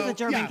did like the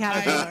German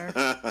caterpillar.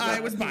 I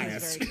was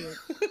biased.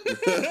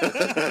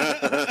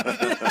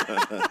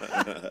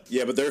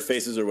 Yeah, but their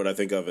faces are what I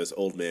think of as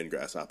old man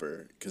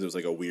grasshopper because it was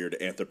like a weird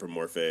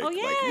anthropomorphic. Oh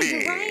yeah, like,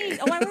 you're right.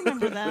 Oh, I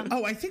remember them.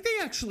 Oh, I think they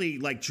actually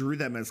like drew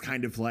them as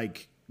kind of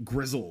like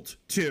grizzled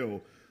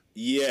too.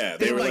 Yeah,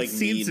 they were like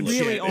seen mean, some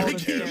really shit. old and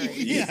scary.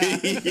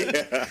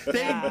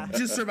 They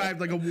just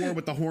survived like a war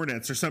with the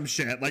Hornets or some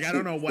shit. Like I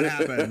don't know what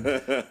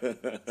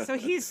happened. So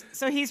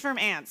he's from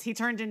Ants. He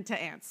turned into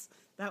Ants.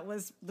 That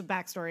was the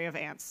backstory of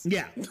Ants.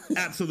 Yeah,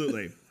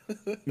 absolutely.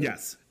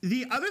 Yes.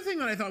 The other thing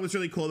that I thought was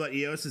really cool about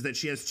Eos is that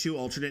she has two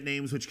alternate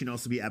names, which can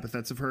also be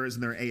epithets of hers,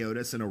 and they're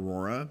Aotis and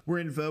Aurora, were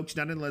invoked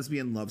not in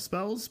lesbian love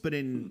spells, but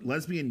in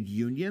lesbian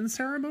union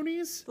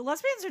ceremonies. The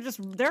lesbians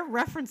they're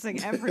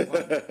referencing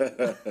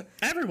everyone.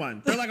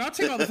 Everyone. They're like, I'll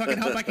take all the fucking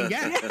help I can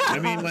get. Yeah. I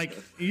mean, like,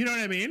 you know what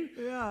I mean?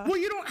 Yeah. Well,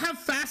 you don't have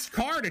fast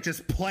car to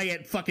just play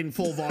at fucking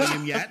full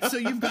volume yet, so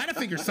you've got to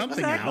figure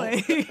something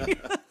out.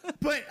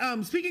 But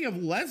speaking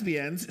of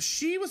lesbians,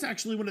 she was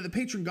actually one of the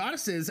patron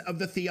goddesses of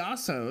the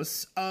Thiassos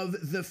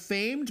of the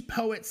famed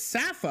poet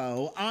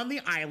Sappho on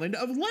the island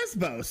of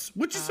Lesbos,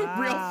 which is a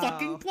real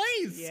fucking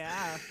place.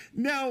 Yeah.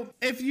 Now,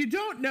 if you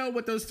don't know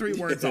what those three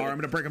words are, I'm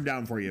going to break them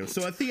down for you.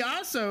 So a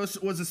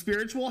Thiassos was a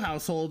spiritual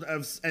household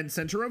and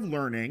center of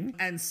learning,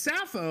 and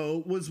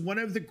Sappho was one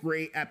of the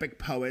great epic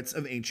poets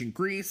of ancient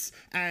Greece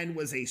and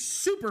was a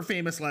super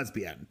famous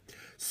lesbian.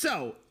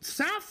 So,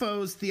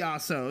 Sappho's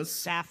Thiassos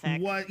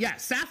Sapphic.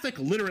 Sapphic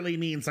literally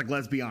means like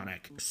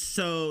lesbianic.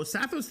 So,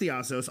 Sappho's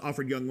Thiassos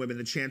offered young women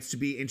the chance to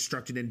be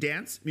instructed in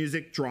dance,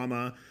 music,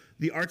 drama,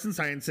 the arts and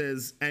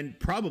sciences, and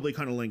probably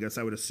cunnilingus,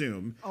 I would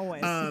assume.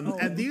 Always.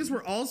 And these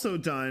were also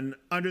done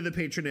under the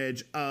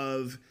patronage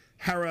of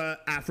Hera,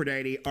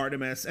 Aphrodite,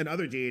 Artemis, and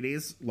other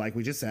deities, like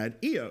we just said,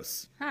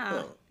 Eos.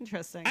 Huh.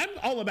 Interesting. I'm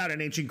all about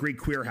an ancient Greek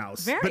queer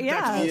house. But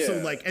yeah. that's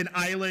also like an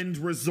island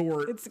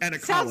resort and a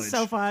sounds college.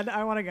 so fun.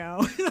 I want to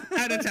go.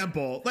 And a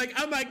temple. Like,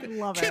 I'm like,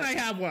 can I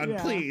have one,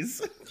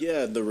 please?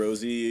 Yeah, the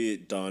rosy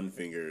Dawn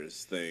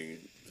Fingers thing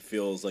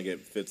feels like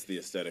it fits the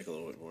aesthetic a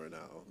little bit more now.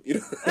 You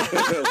know,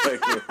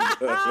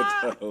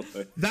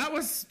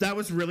 that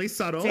was really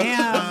subtle.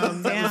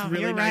 Damn, that was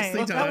really you're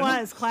nicely right. done.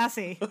 That was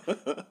classy.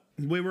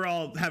 We were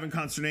all having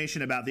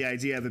consternation about the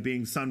idea of it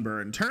being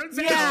sunburned. Turns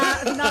out,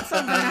 Yeah, not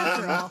sunburn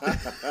after all.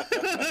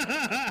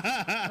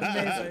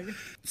 Amazing.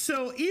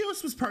 So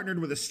Eos was partnered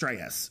with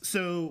Astraeus.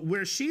 So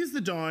where she's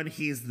the dawn,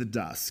 he's the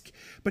dusk.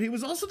 But he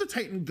was also the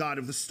Titan god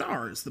of the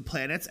stars, the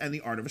planets, and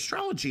the art of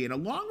astrology. And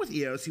along with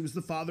Eos, he was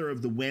the father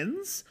of the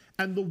winds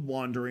and the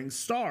wandering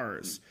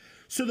stars.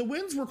 So the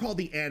winds were called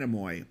the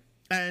Anemoi,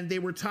 and they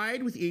were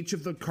tied with each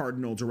of the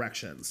cardinal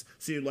directions.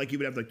 So you would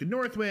have like the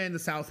north wind, the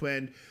south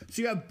wind.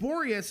 So you have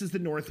Boreas as the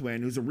north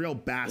wind, who's a real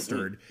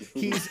bastard.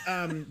 He's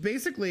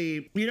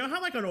basically, you know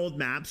how like on old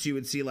maps you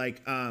would see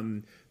like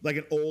an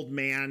old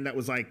man that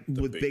was like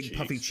with big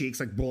puffy cheeks,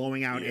 like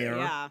blowing out air.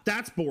 Yeah.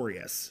 That's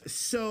Boreas.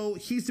 So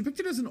he's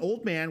depicted as an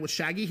old man with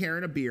shaggy hair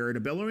and a beard, a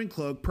billowing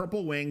cloak,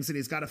 purple wings, and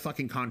he's got a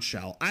fucking conch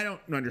shell. I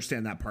don't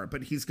understand that part,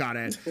 but he's got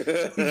it.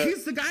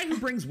 He's the guy who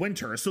brings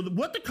winter. So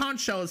what the conch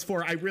shell is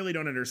for, I really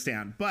don't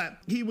understand. But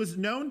he was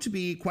known to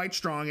be quite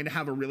strong and to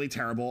have a really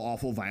terrible,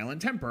 awful,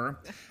 violent temper,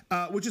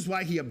 which is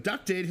why he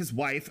abducted his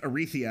wife,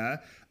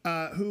 Arethia,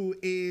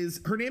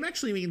 her name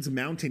actually means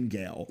mountain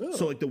gale. Oh.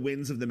 So like the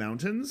winds of the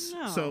mountains.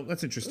 Oh. So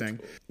that's interesting.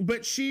 That's cool.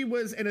 But she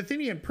was an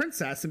Athenian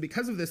princess. And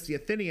because of this, the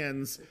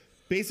Athenians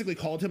basically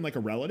called him like a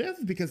relative,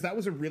 because that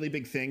was a really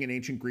big thing in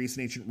ancient Greece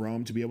and ancient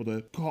Rome, to be able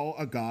to call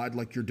a god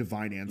like your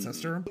divine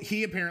ancestor.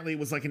 He apparently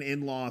was like an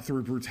in-law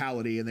through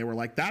brutality, and they were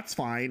like, that's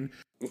fine.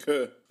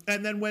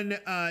 And then when,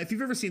 if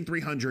you've ever seen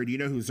 300, you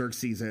know who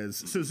Xerxes is.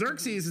 So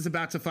Xerxes is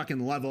about to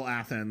fucking level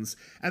Athens.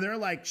 And they're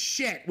like,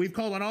 shit, we've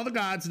called on all the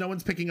gods. No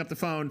one's picking up the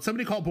phone.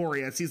 Somebody call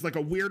Boreas. He's like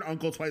a weird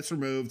uncle twice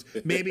removed.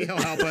 Maybe he'll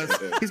help us.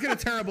 He's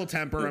got a terrible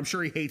temper. I'm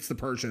sure he hates the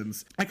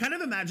Persians. I kind of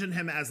imagine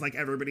him as like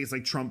everybody's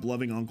like Trump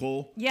loving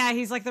uncle. Yeah,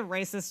 he's like the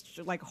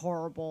racist, like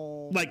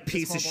horrible, like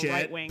piece of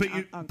shit.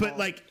 Uncle.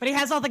 But he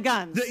has all the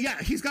guns. Yeah,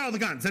 he's got all the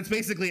guns. That's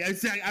basically,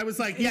 I was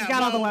like, yeah, he's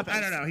got all the weapons.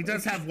 I don't know. He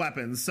does have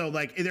weapons. So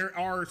like there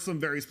are some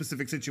very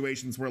specific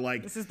situations where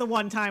like, this is the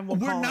one time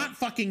we're not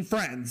fucking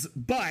friends,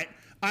 but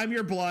I'm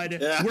your blood.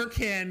 Yeah. We're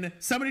kin.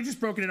 Somebody just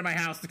broke into my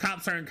house. The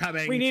cops aren't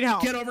coming. We need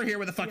help. Get over here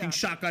with a fucking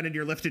shotgun in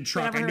your lifted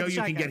truck. I know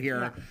you can get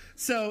here. Yeah.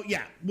 So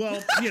yeah,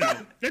 well,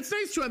 it's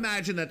nice to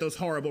imagine that those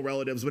horrible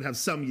relatives would have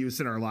some use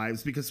in our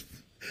lives, because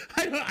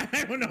I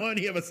don't know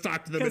any of us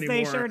talk to them anymore.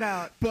 They sure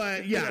don't.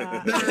 But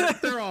yeah.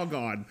 They're all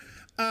gone.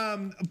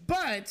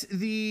 But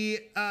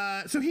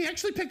so he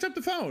actually picked up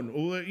the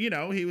phone.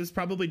 He was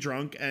probably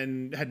drunk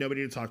and had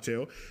nobody to talk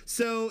to.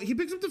 So he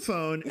picks up the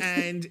phone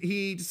and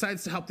he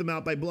decides to help them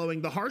out by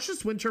blowing the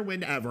harshest winter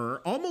wind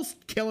ever,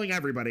 almost killing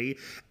everybody.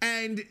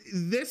 And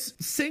this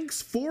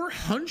sinks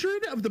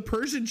 400 of the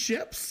Persian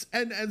ships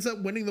and ends up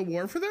winning the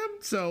war for them.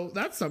 So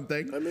that's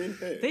something. I mean,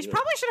 hey, they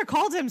probably should have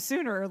called him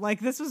sooner. Like,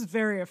 this was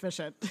very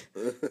efficient.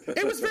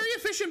 It was very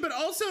efficient, but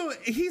also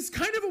he's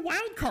kind of a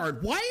wild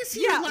card. Why is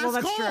he your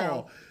last call?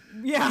 True.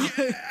 Yeah.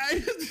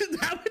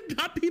 That would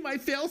not be my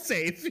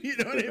fail-safe. You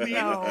know what I mean?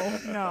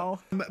 No.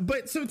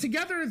 But so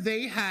together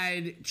they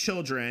had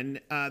children.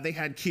 They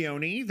had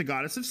Chione, the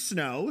goddess of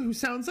snow, who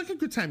sounds like a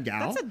good time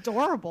gal. That's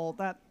adorable.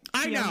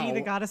 I know.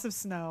 The goddess of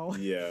snow.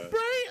 Yeah.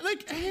 Right?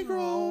 Like, hey,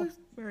 girl.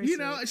 Very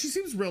sweet. She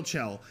seems real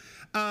chill.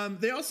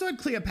 They also had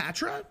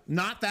Cleopatra,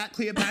 not that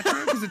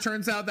Cleopatra, because it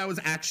turns out that was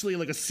actually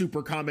like a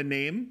super common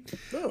name.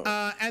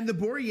 Oh. And the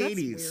Boreades.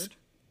 That's weird.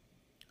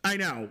 I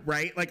know,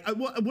 right? Like,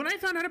 when I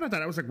found out about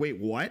that, I was like,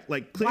 wait, what?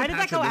 Like, Cleopatra, why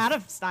did that go out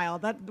of style?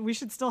 That we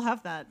should still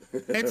have that.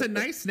 It's a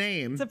nice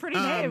name. It's a pretty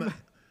name.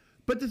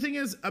 But the thing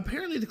is,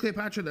 apparently the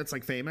Cleopatra that's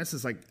like famous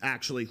is like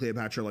actually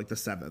Cleopatra like the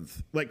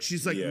 7th. Like,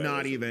 she's like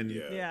not even.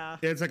 Yeah.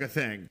 It's like a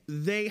thing.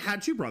 They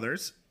had two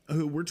brothers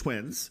who were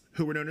twins,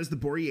 who were known as the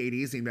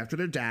Boreades, named after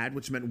their dad,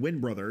 which meant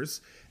wind brothers.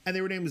 And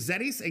they were named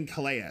Zetes and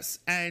Calais.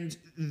 And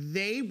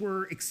they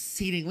were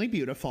exceedingly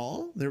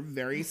beautiful. They're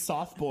very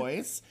soft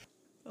boys.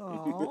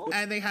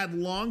 And they had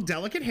long,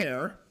 delicate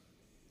hair,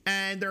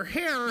 and their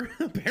hair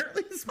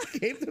apparently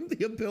gave them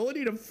the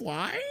ability to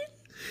fly.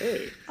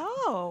 Hey.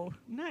 Oh,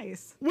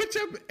 nice. Which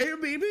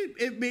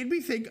it made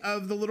me think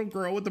of the little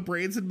girl with the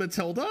braids in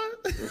Matilda.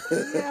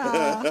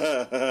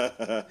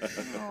 Yeah.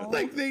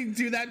 Like they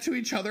do that to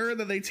each other and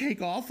then they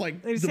take off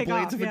like the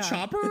blades of a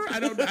chopper. I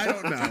don't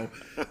know.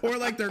 Or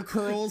like their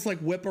curls like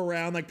whip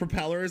around like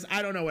propellers.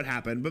 I don't know what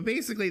happened, but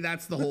basically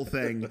that's the whole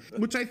thing,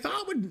 which I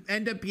thought would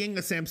end up being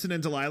a Samson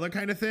and Delilah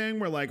kind of thing,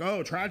 where like,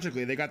 oh,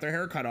 tragically they got their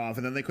hair cut off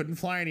and then they couldn't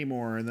fly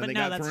anymore and then they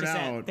got thrown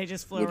out. They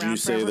just flew around. Would you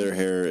say their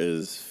hair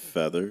is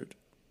feathered?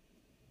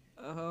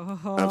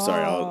 Oh. I'm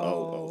sorry.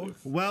 I'll leave.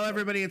 Well,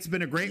 everybody, it's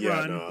been a great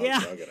run. No, I'll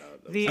get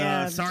out. The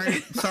end.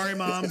 Sorry,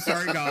 Mom.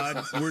 Sorry,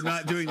 God. We're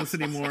not doing this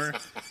anymore.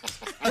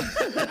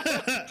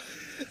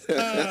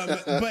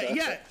 But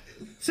yeah.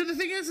 So the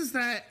thing is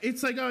that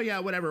it's like, oh yeah,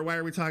 whatever. Why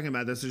are we talking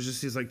about this? There's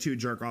just these like two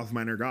jerk off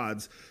minor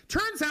gods.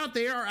 Turns out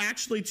they are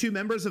actually two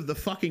members of the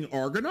fucking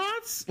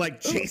Argonauts,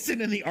 like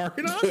Jason and the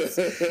Argonauts.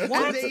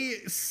 What? And they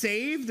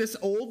save this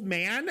old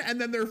man,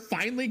 and then they're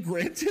finally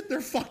granted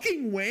their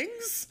fucking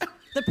wings.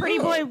 The pretty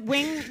boy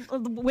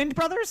Wind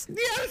Brothers?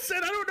 Yes,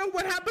 and I don't know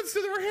what happens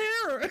to their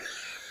hair.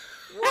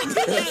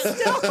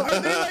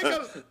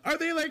 Are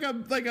they like a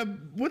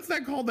what's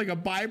that called? Like a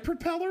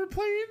bipropeller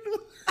plane?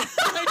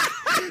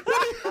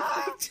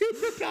 like two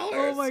propellers?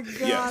 Oh my god,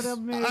 yes.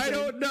 Amazing. I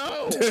don't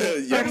know.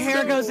 Their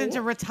hair goes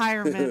into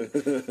retirement.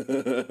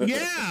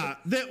 Yeah.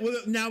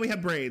 Now we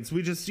have braids.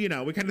 We just, we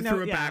kind of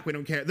threw it back. We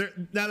don't care.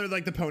 Now they're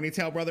like the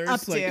Ponytail Brothers.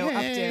 Up to.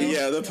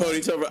 Yeah, the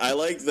Ponytail. I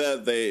like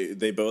that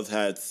they both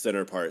had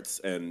center parts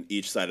and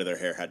each side of their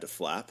hair had to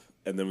flap.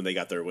 And then when they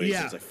got their wings,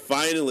 Yeah. it's like,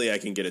 finally I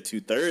can get a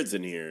 2/3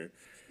 in here.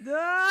 You know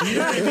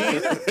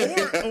what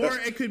I mean? Or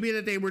it could be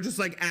that they were just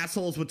like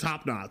assholes with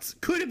top knots.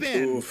 Could have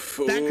been.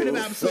 That could have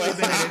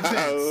absolutely been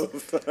an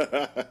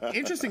instance.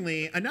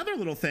 Interestingly, another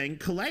little thing,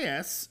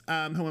 Calais,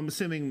 who I'm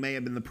assuming may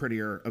have been the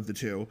prettier of the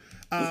two,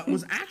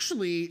 was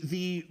actually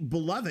the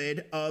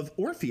beloved of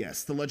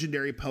Orpheus, the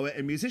legendary poet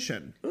and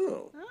musician.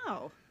 Oh.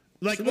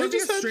 Like, So they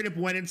Orpheus just had- straight up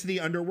went into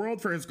the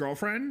underworld for his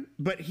girlfriend,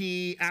 but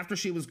after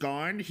she was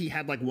gone, he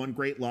had like one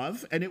great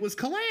love, and it was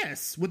Calais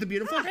with the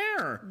beautiful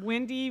hair.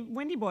 Windy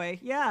boy.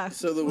 Yeah.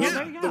 So the, Well,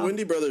 there you the go.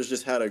 Windy brothers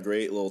just had a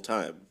great little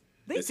time.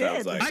 They it sounds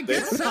did. like. I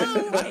guess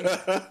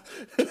so.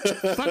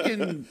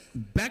 Fucking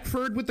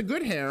Beckford with the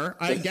good hair,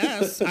 I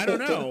guess. I don't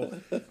know.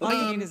 All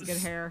you need is good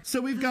hair.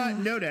 So we've got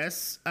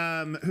Notice,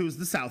 who's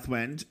the South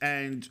Wind,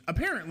 and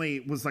apparently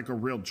was like a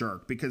real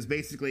jerk because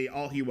basically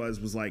all he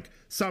was like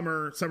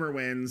summer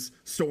winds,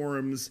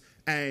 storms,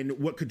 and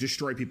what could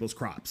destroy people's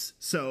crops.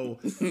 So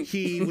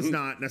he was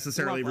not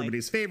necessarily Lovely.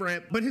 everybody's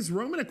favorite, but his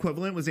Roman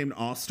equivalent was named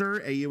Auster,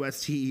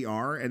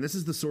 Auster, and this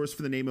is the source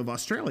for the name of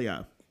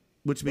Australia,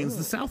 which means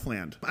the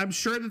Southland. I'm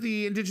sure that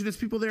the indigenous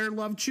people there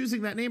love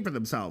choosing that name for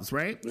themselves,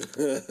 right?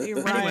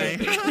 You're Anyway,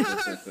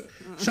 right.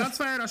 shots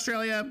fired,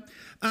 Australia.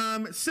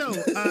 So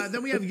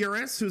then we have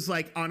Eurus, who's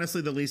like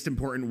honestly the least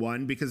important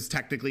one because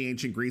technically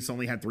ancient Greece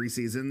only had 3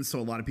 seasons. So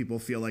a lot of people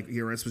feel like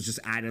Eurus was just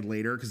added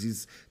later because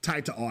he's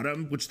tied to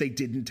autumn, which they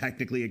didn't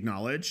technically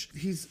acknowledge.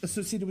 He's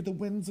associated with the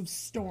winds of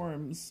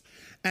storms.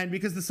 And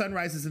because the sun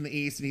rises in the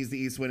east and he's the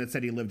east wind, it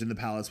said he lived in the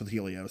palace with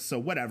Helios. So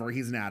whatever,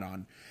 he's an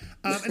add-on.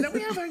 And then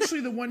we have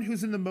actually the one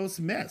who's in the most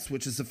myths,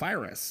 which is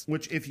Zephyrus,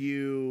 which if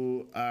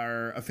you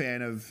are a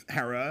fan of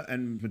Hera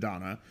and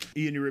Madonna,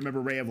 and you remember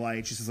Ray of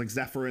Light, she says like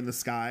Zephyr in the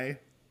sky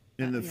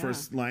in the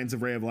first lines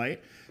of Ray of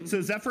Light.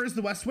 So Zephyr is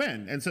the west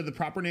wind. And so the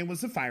proper name was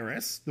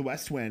Zephyrus, the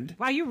west wind.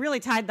 Wow, you really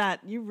tied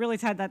that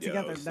together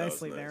that was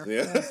nicely nice. there.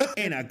 Yeah.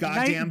 In a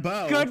goddamn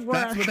bow. Good work.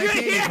 That's what they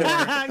came for.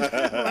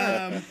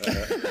 Yeah,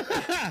 good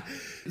work.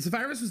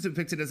 Zephyrus was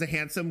depicted as a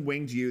handsome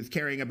winged youth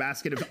carrying a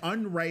basket of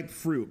unripe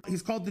fruit.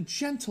 He's called the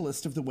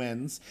gentlest of the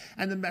winds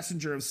and the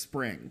messenger of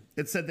spring.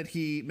 It said that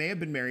he may have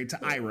been married to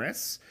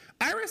Iris.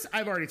 Iris,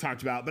 I've already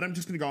talked about, but I'm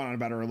just going to go on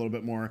about her a little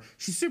bit more.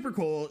 She's super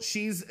cool.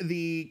 She's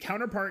the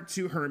counterpart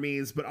to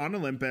Hermes, but on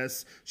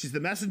Olympus. She's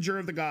the messenger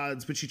of the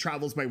gods, but she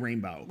travels by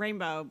rainbow.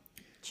 Rainbow,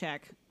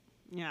 check.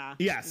 Yeah.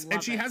 Yes, and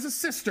Love she it. has a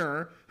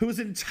sister whose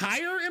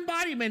entire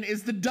embodiment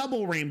is the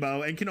double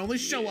rainbow and can only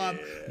show up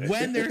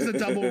when there's a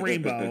double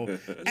rainbow.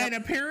 And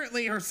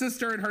apparently her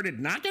sister and her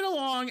did not get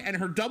along, and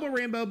her double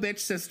rainbow bitch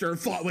sister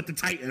fought with the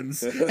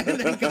Titans, and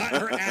they got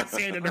her ass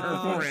handed to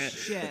her for it.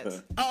 Shit.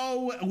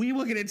 Oh, we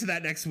will get into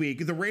that next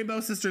week. The Rainbow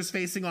Sisters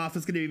facing off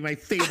is going to be my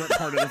favorite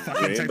part of the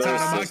fucking Rainbow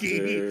Titanomachy.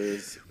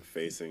 Sisters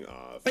facing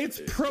off.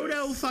 It's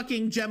proto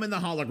fucking Gem and the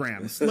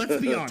Holograms.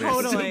 Let's be honest.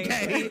 Totally.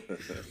 Okay.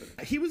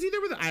 He was either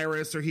with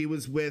Iris or he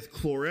was with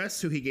Chloris,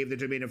 who he gave the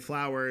domain of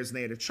flowers, and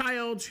they had a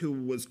child who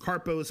was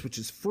Carpos, which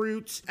is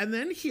fruit. And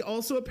then he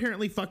also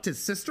apparently fucked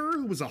his sister,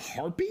 who was a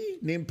harpy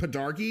named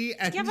Podargi.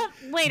 And Yeah, but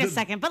wait a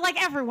second. But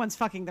like everyone's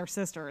fucking their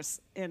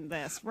sisters in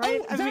this,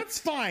 right? Oh, that's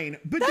fine.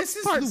 But that this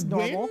is part's the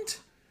normal. wind.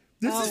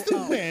 This is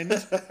the wind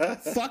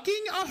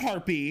fucking a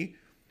harpy,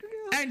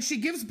 and she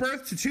gives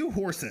birth to 2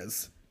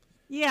 horses.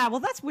 Yeah, well,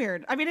 that's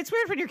weird. I mean, it's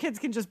weird when your kids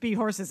can just be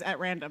horses at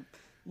random.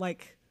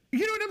 Like,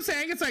 You know what I'm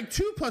saying? It's like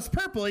 2 plus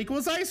purple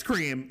equals ice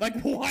cream. Like,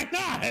 why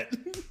not?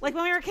 like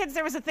when we were kids,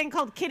 there was a thing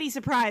called kitty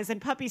surprise and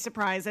puppy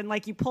surprise, and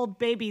like you pulled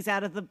babies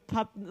out of the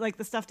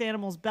the stuffed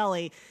animal's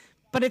belly.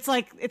 But it's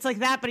like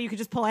that, but you could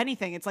just pull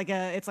anything. It's like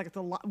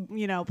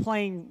the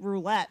playing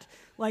roulette.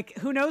 Like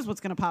who knows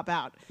what's gonna pop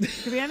out? It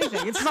could be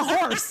anything. It's the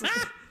horse.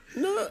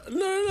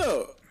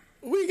 No.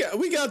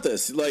 We got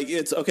this. Like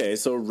it's okay.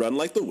 So run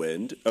like the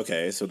wind.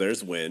 Okay, so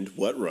there's wind.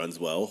 What runs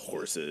well?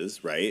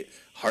 Horses, right?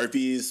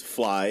 Harpies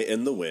fly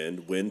in the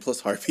wind. Wind plus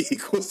harpy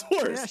equals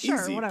horse. Yeah,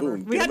 sure, Easy. whatever.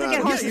 Boom. We had to get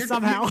out. horses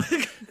somehow.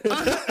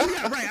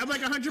 Yeah, right. I'm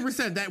like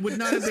 100%. That would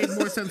not have made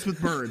more sense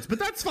with birds, but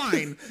that's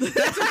fine.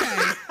 That's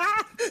okay.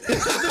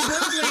 The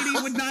bird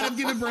lady would not have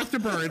given birth to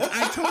birds.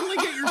 I totally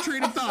get your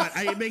train of thought.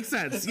 It makes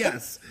sense.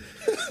 Yes.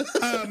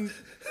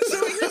 So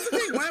here's the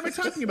thing. Why am I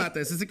talking about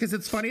this? Is it because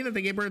it's funny that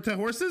they gave birth to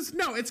horses?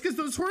 No, it's because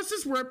those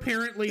horses were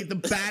apparently the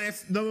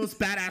most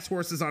badass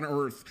horses on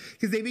Earth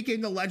because they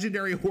became the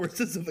legendary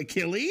horses of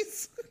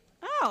Achilles.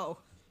 Oh,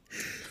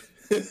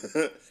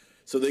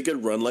 So they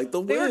could run like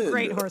the they wind. were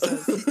great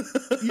horses.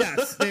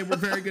 Yes, they were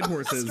very good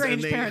horses, Strange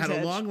and they had a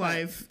parentage, long but-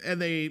 life,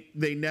 and they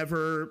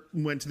never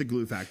went to the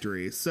glue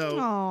factory. So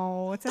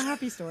Oh, it's a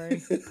happy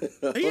story.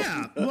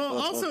 yeah. Well,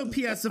 also,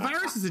 P.S.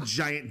 Zephyrus is a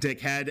giant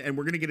dickhead, and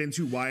we're gonna get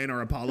into why in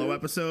our Apollo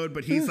episode.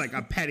 But he's like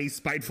a petty,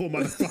 spiteful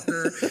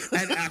motherfucker,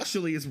 and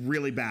actually is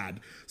really bad.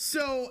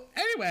 So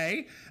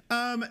anyway,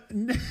 I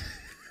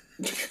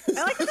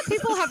like that the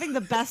people having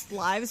the best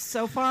lives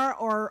so far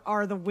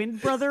are the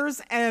Wind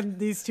Brothers and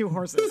these 2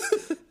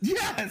 horses.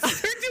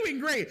 yes, they're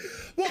doing great.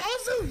 Well,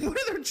 also, one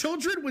of their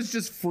children was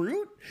just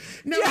fruit.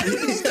 Now, I don't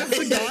know if that's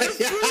the god of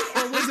fruit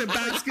or was it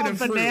basket of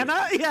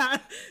banana? Yeah.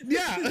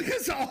 Yeah,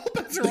 because all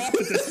bets are off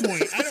at this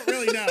point. I don't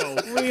really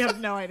know. We have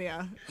no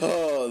idea.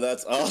 Oh,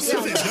 that's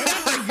awesome. Listen, don't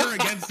act like you're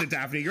against it,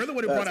 Daphne. You're the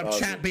one who brought up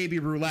awesome. Chat Baby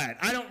Roulette.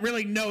 I don't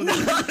really know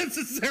that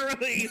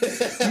necessarily.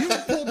 You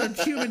pulled a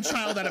human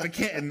child out of a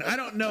kitten. I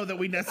don't know that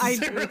we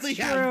necessarily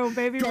have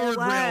Baby guardrails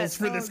roulette.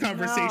 for this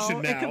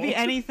conversation now. It could be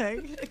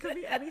anything. It could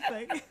be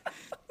anything.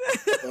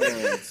 Oh,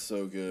 that's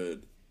so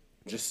good.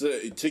 Just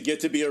to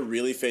get to be a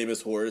really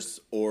famous horse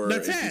or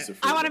That's a it. piece of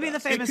fruit. I want to be the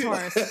famous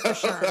horse, for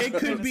sure. It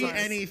could Famous be horse.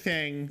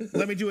 anything.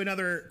 Let me do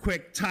another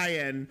quick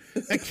tie-in.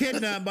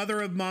 Echidna,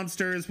 Mother of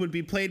Monsters, would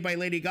be played by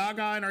Lady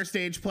Gaga in our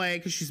stage play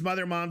because she's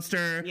Mother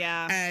Monster.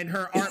 Yeah. And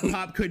her art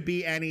pop could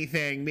be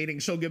anything, meaning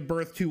she'll give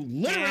birth to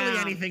literally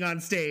Yeah. anything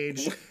on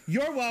stage.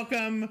 You're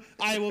welcome.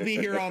 I will be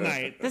here all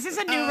night. This is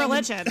a new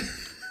religion.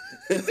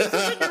 This is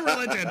a new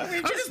religion.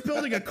 I'm just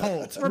building a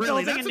cult. We're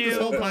really, building that's a what new this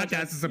whole religion.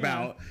 podcast is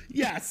about.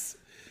 Yes.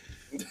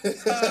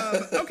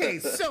 Okay,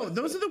 so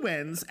those are the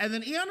wins, and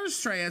then Aeon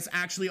Astreus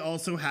actually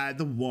also had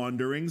the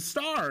Wandering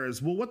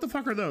Stars. Well, what the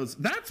fuck are those?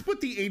 That's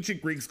what the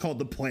ancient Greeks called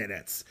the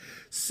planets.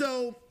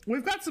 So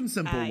we've got some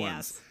simple ones.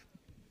 Yes.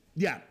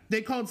 Yeah,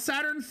 they called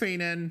Saturn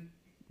Phaenon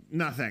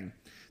nothing.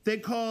 They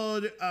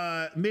called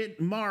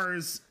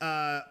Mars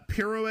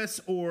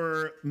Pyrrhus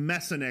or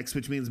Mesonix,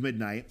 which means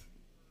midnight.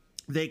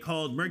 They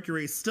called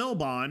Mercury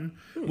Stillborn,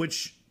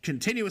 which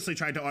continuously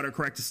tried to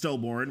autocorrect to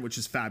stillborn, which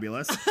is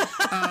fabulous.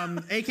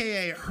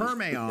 AKA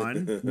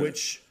Hermione,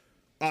 which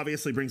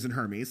obviously brings in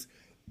Hermes.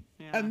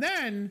 Yeah. And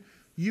then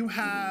you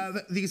have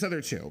these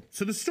other two.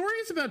 So the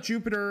stories about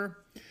Jupiter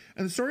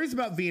and the stories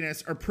about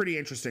Venus are pretty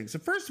interesting. So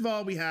first of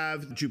all, we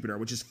have Jupiter,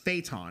 which is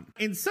Phaeton.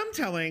 In some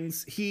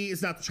tellings, he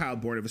is not the child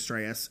born of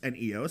Astraeus and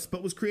Eos,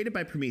 but was created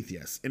by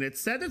Prometheus. And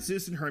it's said that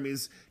Zeus and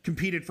Hermes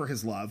competed for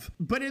his love.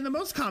 But in the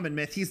most common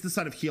myth, he's the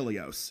son of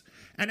Helios.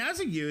 And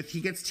as a youth,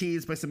 he gets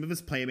teased by some of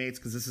his playmates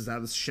because this is how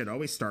this shit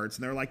always starts.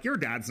 And they're like, your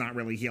dad's not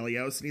really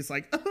Helios. And he's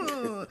like,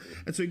 oh.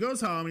 And so he goes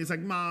home and he's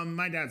like, Mom,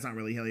 my dad's not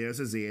really Helios,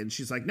 is he? And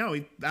she's like, no,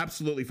 he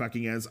absolutely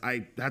fucking is.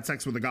 I had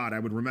sex with a god, I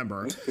would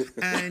remember.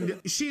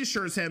 And she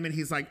assures him and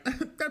he's like,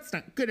 that's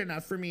not good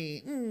enough for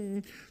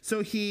me.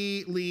 So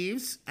he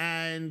leaves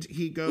and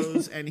he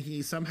goes and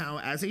he somehow,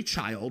 as a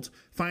child,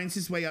 finds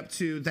his way up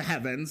to the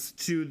heavens,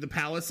 to the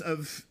palace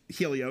of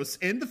Helios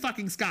in the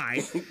fucking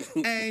sky,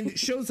 and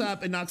shows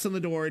up and knocks on the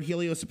door. And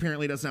Helios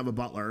apparently doesn't have a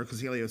butler because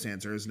Helios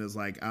answers and is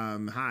like,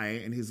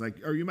 hi. And he's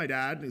like, are you my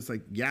dad? And he's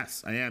like,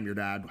 yes, I am your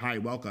dad. Hi,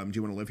 welcome. Do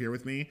you want to live here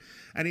with me?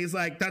 And he's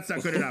like, that's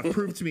not good enough.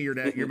 Prove to me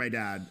you're my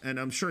dad. And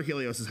I'm sure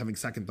Helios is having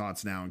second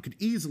thoughts now and could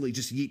easily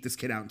just yeet this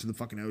kid out into the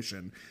fucking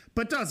ocean,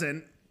 but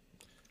doesn't.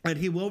 And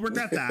he will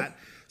regret that.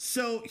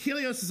 So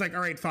Helios is like,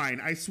 all right,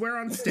 fine. I swear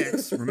on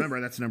Styx.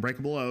 Remember, that's an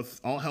unbreakable oath.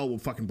 All hell will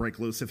fucking break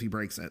loose if he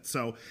breaks it.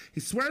 So he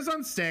swears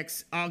on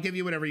Styx. I'll give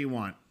you whatever you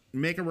want.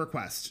 Make a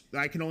request.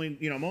 I can only,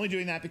 I'm only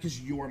doing that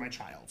because you are my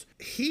child.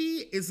 He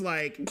is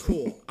like,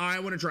 cool. I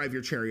want to drive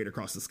your chariot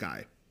across the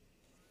sky.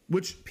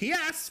 Which,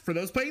 P.S., for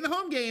those playing the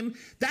home game,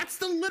 that's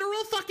the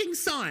literal fucking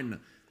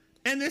sun.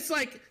 And this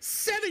like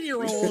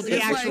 7-year-old The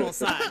is actual like,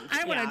 sun.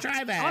 I want to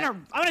drive it. I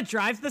want to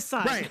drive the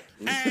sun. Right.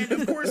 And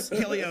of course,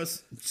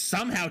 Helios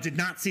somehow did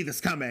not see this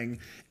coming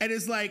and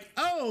is like,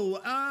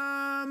 that's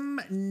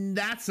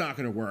not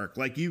going to work.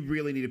 Like, you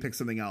really need to pick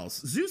something else.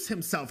 Zeus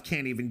himself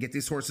can't even get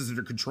these horses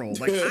under control.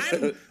 Like,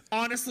 I'm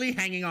honestly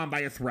hanging on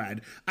by a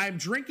thread. I'm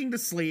drinking to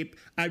sleep.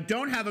 I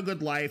don't have a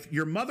good life.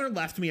 Your mother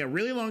left me a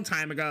really long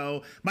time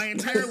ago. My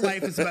entire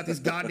life is about these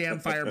goddamn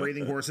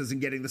fire-breathing horses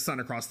and getting the sun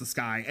across the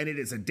sky, and it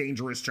is a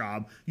dangerous job.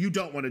 You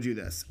don't want to do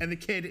this. And the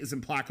kid is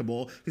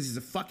implacable because he's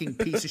a fucking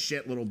piece of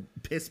shit little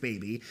piss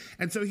baby.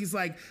 And so he's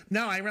like,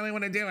 no, I really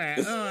want to do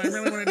it. Oh, I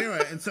really want to do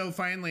it. And so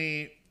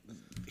finally,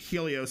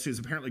 Helios, who's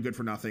apparently good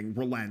for nothing,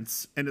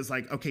 relents and is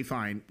like, okay,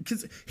 fine.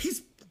 Because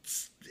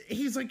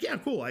he's like, yeah,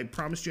 cool. I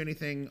promised you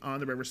anything on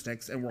the river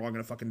Styx, and we're all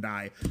going to fucking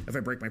die if I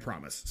break my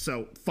promise.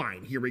 So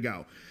fine, here we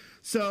go.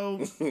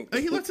 So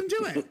he lets him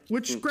do it,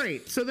 which is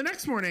great. So the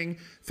next morning,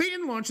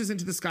 Phaeton launches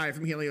into the sky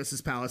from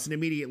Helios' palace, and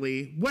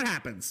immediately, what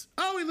happens?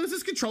 Oh, he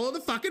loses control of the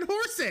fucking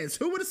horses.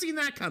 Who would have seen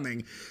that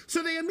coming?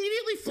 So they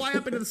immediately fly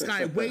up into the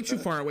sky way too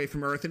far away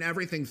from Earth, and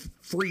everything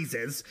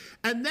freezes,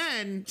 and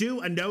then do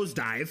a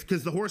nosedive,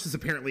 because the horses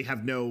apparently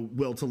have no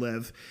will to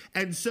live.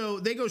 And so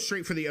they go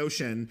straight for the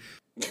ocean.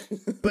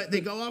 But they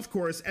go off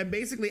course, and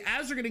basically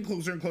as they're getting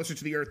closer and closer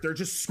to the Earth, they're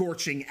just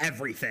scorching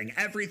everything.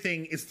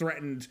 Everything is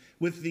threatened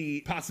with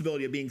the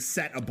possibility of being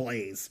set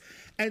ablaze.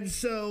 And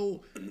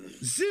so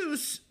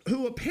Zeus,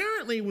 who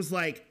apparently was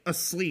like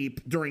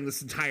asleep during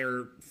this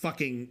entire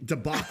fucking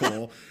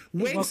debacle,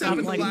 wakes up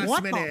at the last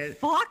what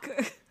minute. The fuck?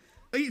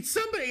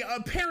 Somebody,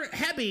 a parent,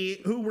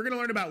 Hebe, who we're going to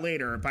learn about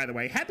later, by the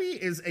way. Hebe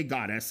is a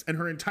goddess, and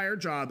her entire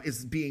job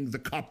is being the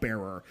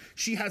cupbearer.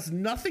 She has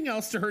nothing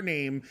else to her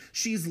name.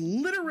 She's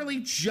literally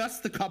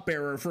just the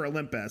cupbearer for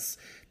Olympus.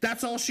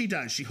 That's all she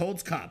does. She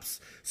holds cups.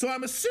 So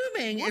I'm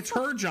assuming it's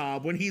her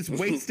job when he's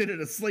wasted and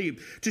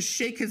asleep to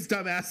shake his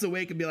dumb ass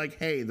awake and be like,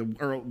 hey,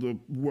 the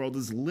world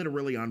is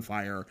literally on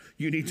fire.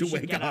 You need to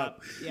wake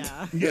up.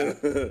 Yeah. Yeah.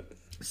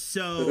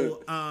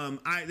 So,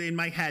 in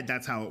my head,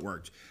 that's how it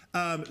worked.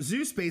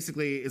 Zeus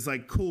basically is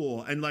like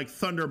cool and like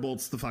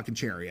thunderbolts the fucking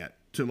chariot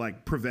to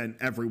like prevent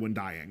everyone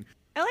dying.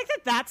 I like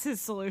that that's his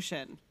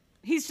solution.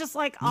 He's just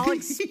like, I'll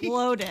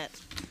explode it.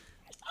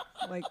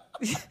 Like,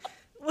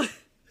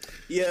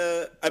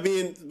 Yeah, I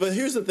mean, but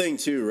here's the thing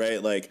too,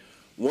 right? Like,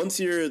 once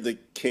you're the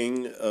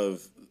king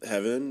of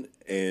heaven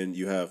and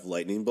you have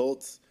lightning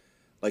bolts,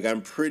 like,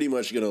 I'm pretty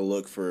much gonna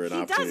look for an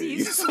opportunity.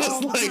 Does use them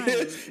all the time.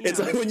 It's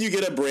like when you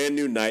get a brand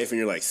new knife and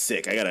you're like,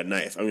 sick, I got a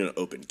knife. I'm gonna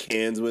open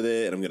cans with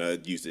it and I'm gonna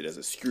use it as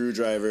a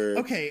screwdriver.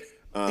 Okay.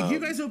 You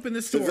guys open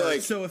this door,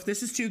 like- so if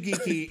this is too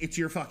geeky, it's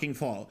your fucking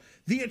fault.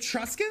 The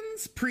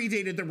Etruscans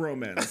predated the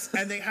Romans,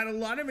 and they had a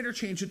lot of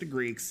interchange with the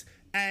Greeks,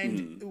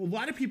 and a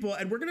lot of people,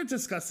 and we're going to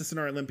discuss this in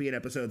our Olympian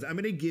episodes, I'm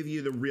going to give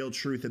you the real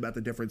truth about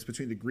the difference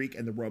between the Greek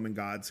and the Roman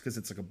gods, because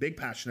it's like a big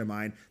passion of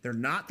mine. They're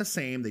not the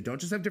same. They don't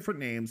just have different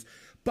names,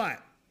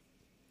 but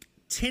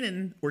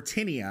Tinnen, or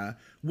Tinia,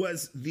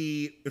 was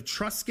the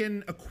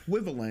Etruscan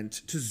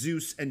equivalent to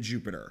Zeus and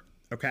Jupiter,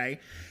 okay?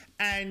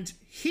 And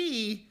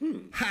he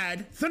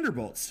had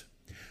thunderbolts.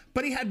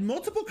 But he had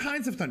multiple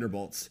kinds of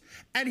thunderbolts,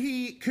 and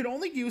he could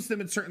only use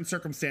them in certain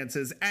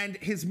circumstances. And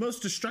his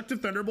most destructive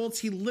thunderbolts,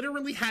 he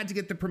literally had to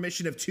get the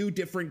permission of 2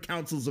 different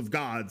councils of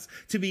gods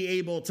to be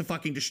able to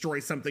fucking destroy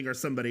something or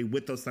somebody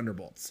with those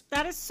thunderbolts.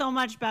 that is so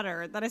much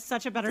better. That is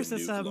such a better The nuke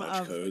system launch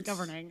of codes.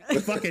 governing.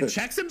 Fucking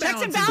checks and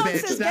Checks and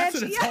balances,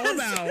 balances, bitch. bitch. That's what it's all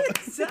about.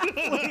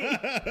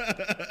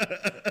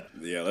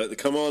 Exactly. Yeah,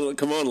 come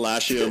on,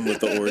 lash him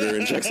with the order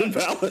and checks and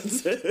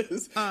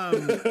balances.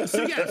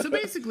 So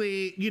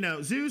basically,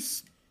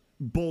 Zeus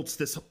bolts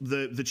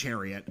the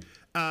chariot.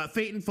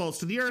 Phaeton falls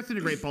to the earth in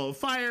a great ball of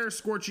fire,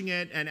 scorching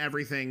it and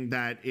everything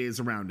that is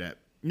around it.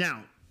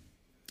 Now,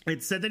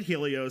 it's said that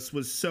Helios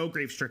was so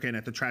grief-stricken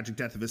at the tragic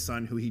death of his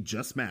son, who he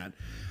just met,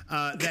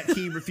 that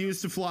he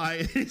refused to fly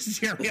in his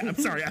chariot. I'm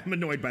sorry, I'm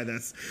annoyed by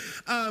this.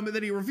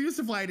 That he refused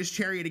to fly in his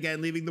chariot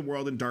again, leaving the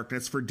world in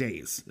darkness for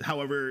days.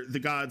 However, the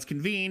gods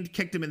convened,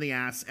 kicked him in the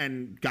ass,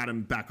 and got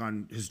him back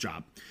on his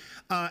job.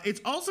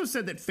 It's also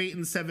said that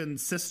Phaeton's 7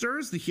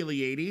 sisters, the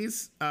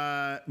Heliades,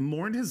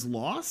 mourned his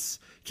loss,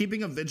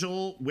 keeping a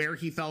vigil where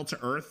he fell to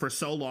earth for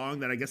so long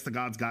that I guess the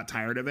gods got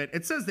tired of it.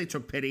 It says they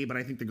took pity, but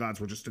I think the gods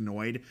were just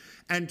annoyed,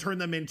 and turned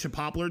them into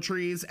poplar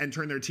trees and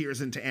turned their tears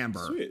into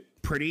amber. Sweet.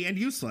 Pretty and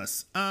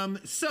useless.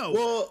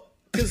 Well,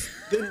 because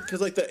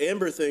like the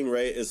amber thing,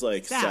 right, is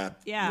like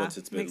sap. Yeah, once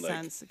it's been makes like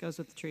sense. It goes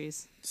with the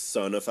trees.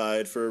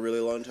 sunified for a really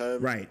long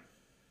time. Right.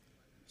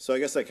 So I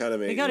guess that kind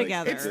of makes go like,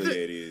 together. It's the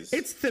 80s.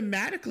 It's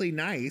thematically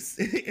nice.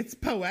 It's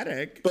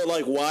poetic. But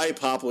like, why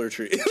poplar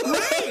tree?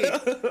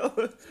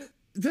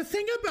 The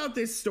thing about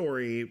this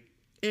story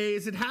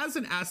is it has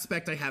an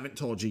aspect I haven't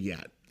told you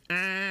yet.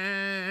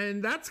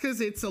 And that's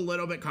because it's a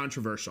little bit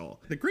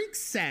controversial. The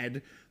Greeks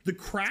said the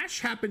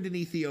crash happened in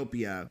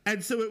Ethiopia,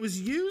 and so it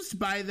was used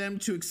by them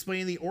to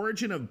explain the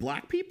origin of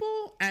black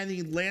people and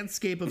the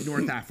landscape of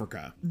North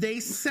Africa. They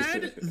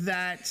said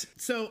that,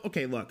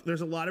 look,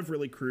 there's a lot of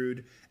really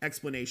crude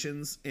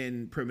explanations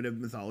in primitive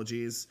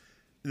mythologies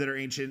that are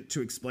ancient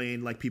to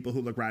explain like people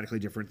who look radically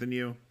different than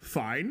you.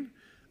 Fine.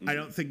 I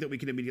don't think that we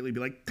can immediately be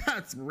like,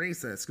 that's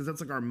racist, because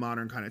that's like our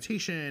modern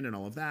connotation and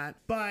all of that.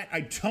 But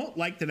I don't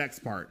like the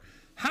next part.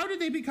 How did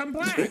they become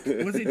black?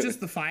 Was it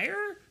just the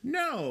fire?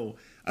 No.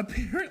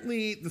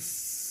 Apparently, the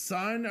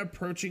sun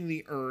approaching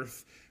the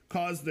earth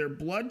caused their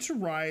blood to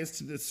rise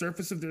to the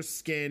surface of their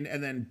skin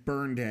and then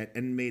burned it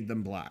and made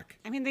them black.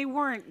 I mean, they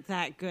weren't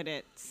that good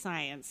at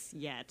science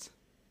yet.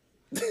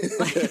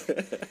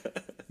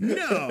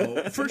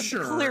 No, for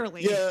sure.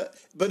 Clearly. Yeah,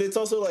 but it's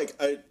also like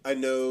I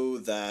know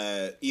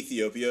that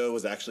Ethiopia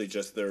was actually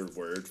just their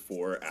word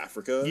for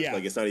Africa. Yeah.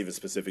 Like it's not even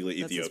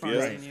specifically That's as far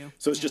Ethiopia. as I knew.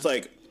 So it's just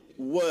like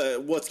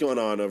what's going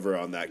on over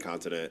on that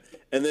continent.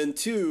 And then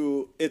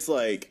 2, it's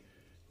like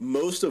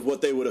most of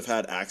what they would have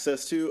had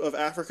access to of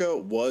Africa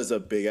was a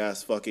big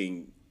ass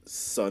fucking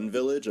sun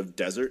village of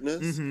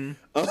desertness.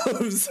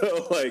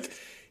 So like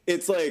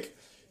it's like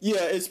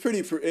yeah,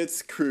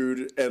 it's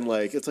crude and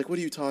like it's like what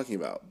are you talking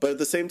about? But at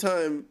the same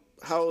time,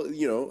 how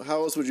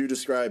else would you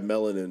describe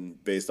melanin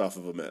based off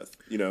of a myth?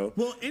 Well,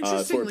 for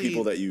interestingly,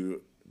 people that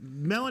you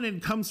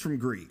melanin comes from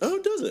Greek. oh,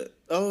 does it?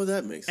 Oh,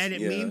 that makes And it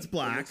yeah, means that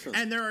black. makes sense.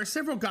 And there are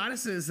several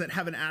goddesses that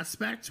have an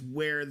aspect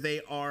where they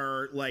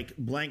are like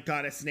blank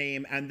goddess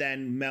name and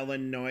then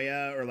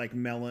melanoia or like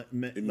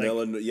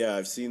Yeah,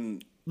 I've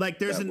seen. like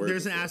there's that an word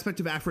there's an before. aspect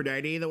of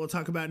Aphrodite that we'll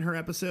talk about in her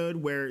episode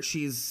where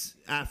she's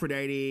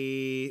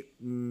Aphrodite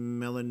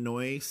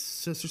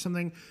melanoisis or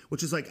something,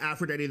 which is like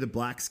Aphrodite the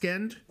black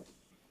skinned.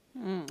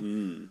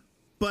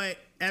 But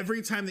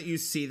every time that you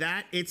see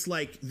that, it's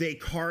like they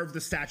carve the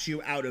statue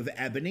out of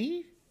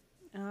ebony.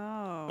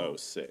 Oh,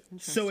 sick.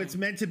 So it's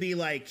meant to be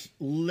like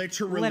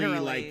literally.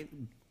 like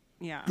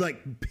yeah.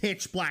 like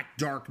pitch black,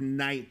 dark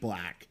night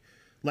black,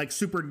 like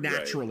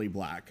supernaturally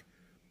black.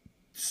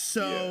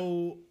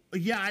 So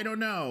yeah, I don't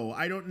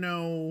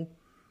know.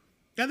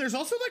 And there's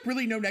also like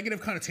really no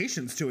negative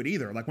connotations to it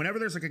either. Like whenever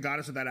there's like a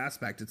goddess with that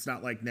aspect, it's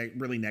not like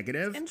really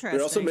negative. Interesting.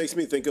 It also makes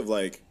me think of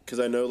like, because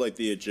I know like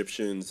the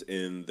Egyptians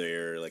in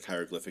their like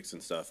hieroglyphics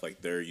and stuff,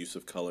 like their use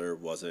of color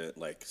wasn't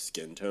like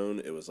skin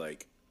tone; it was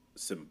like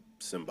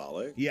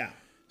symbolic. Yeah.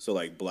 So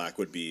like black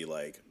would be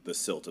like the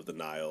silt of the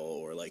Nile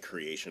or like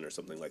creation or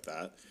something like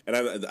that. And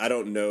I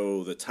don't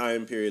know the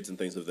time periods and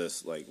things of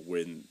this, like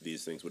when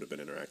these things would have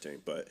been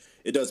interacting, but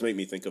it does make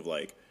me think of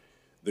like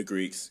the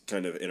Greeks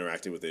kind of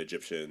interacting with the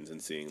Egyptians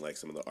and seeing like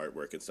some of the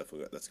artwork and stuff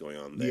that's going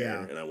on there.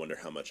 Yeah. And I wonder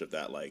how much of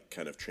that like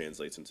kind of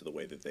translates into the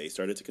way that they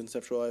started to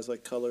conceptualize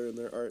like color in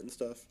their art and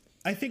stuff.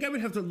 I think I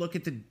would have to look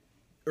at the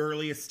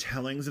earliest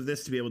tellings of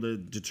this to be able to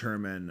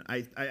determine.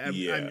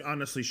 I'm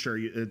honestly sure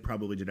it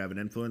probably did have an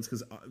influence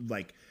because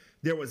like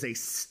there was a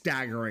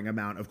staggering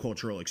amount of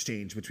cultural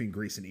exchange between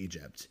Greece and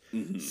Egypt.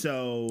 Mm-hmm.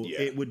 So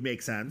it would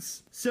make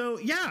sense. So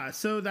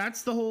so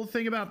that's the whole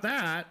thing about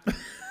that.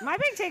 My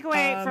big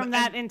takeaway from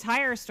that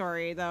entire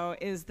story, though,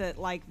 is that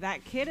like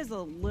that kid is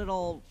a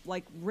little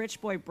like rich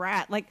boy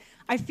brat. Like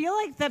I feel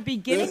like the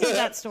beginning of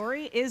that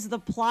story is the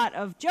plot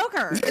of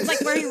Joker. It's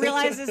like where he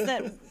realizes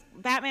that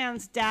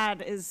Batman's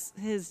dad is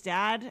his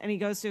dad, and he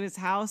goes to his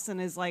house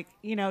and is like,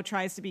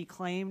 tries to be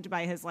claimed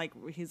by his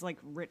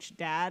rich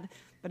dad.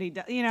 But he,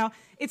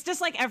 it's just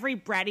like every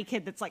bratty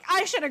kid that's like,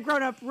 I should have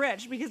grown up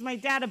rich because my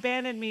dad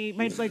abandoned me.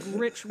 My like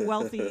rich,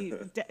 wealthy,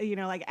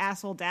 like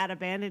asshole dad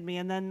abandoned me,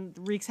 and then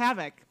wreaks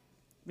havoc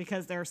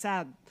because they're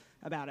sad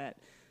about it.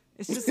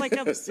 It's just like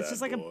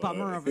a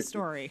bummer of a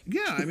story.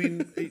 Yeah, I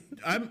mean,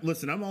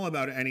 I'm all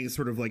about any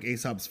sort of like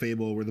Aesop's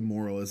fable where the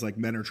moral is like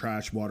men are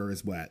trash, water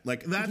is wet.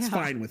 Like that's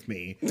fine with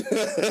me.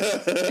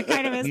 It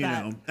kind of is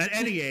that. At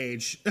any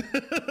age.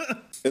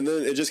 And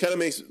then it just kind of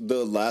makes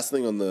the last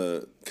thing on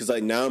the, because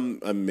like now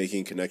I'm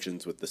making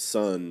connections with the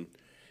sun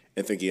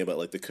and thinking about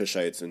like the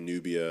Kushites and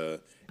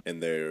Nubia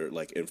and their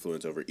like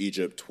influence over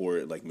Egypt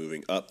toward like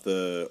moving up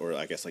or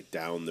I guess like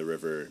down the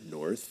river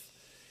north.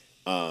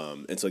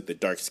 And so like the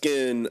dark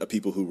skin of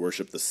people who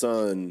worship the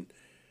sun,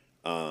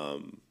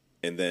 and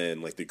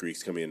then like the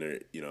Greeks coming in,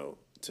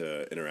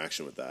 to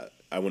interaction with that.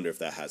 I wonder if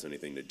that has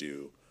anything to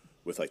do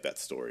with like that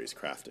story's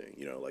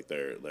crafting. Like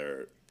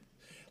they're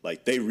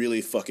like they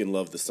really fucking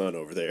love the sun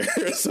over there,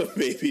 so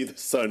maybe the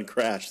sun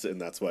crashed,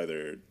 and that's why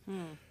they're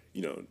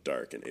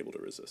dark and able to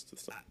resist the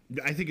sun.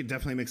 I think it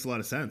definitely makes a lot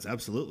of sense.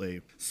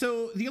 Absolutely.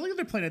 So the only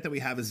other planet that we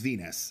have is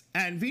Venus,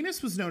 and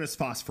Venus was known as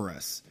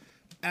Phosphorus.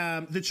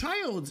 The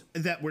child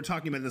that we're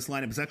talking about in this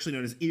lineup is actually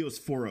known as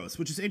Eosphoros,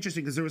 which is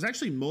interesting because there was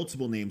actually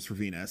multiple names for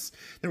Venus.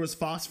 There was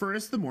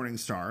Phosphorus, the morning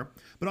star,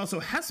 but also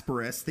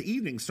Hesperus, the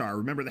evening star.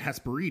 Remember the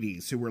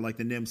Hesperides, who were like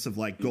the nymphs of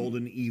like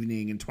golden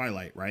evening and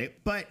twilight, right?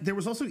 But there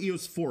was also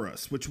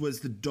Eosphoros, which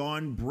was the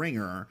dawn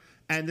bringer.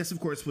 And this,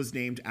 of course, was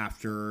named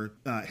after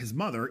his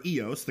mother,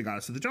 Eos, the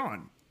goddess of the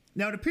dawn.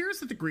 Now, it appears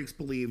that the Greeks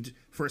believed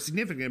for a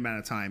significant amount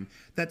of time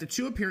that the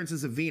two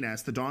appearances of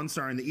Venus, the dawn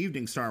star and the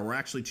evening star, were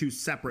actually two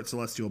separate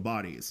celestial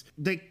bodies.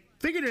 They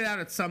figured it out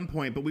at some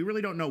point, but we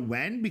really don't know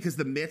when because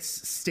the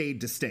myths stayed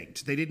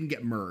distinct. They didn't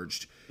get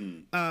merged.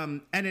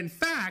 And in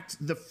fact,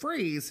 the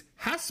phrase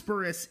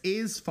Hesperus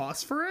is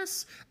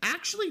phosphorus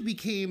actually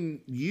became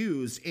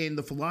used in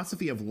the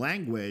philosophy of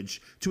language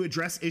to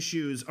address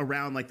issues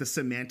around like the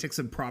semantics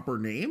of proper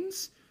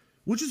names,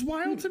 which is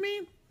wild to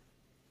me.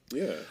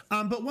 Yeah.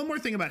 But one more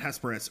thing about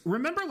Hesperus.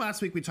 Remember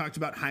last week we talked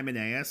about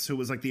Hymenaeus, who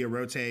was like the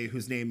erote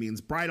whose name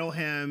means bridal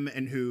hymn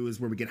and who is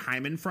where we get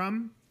hymen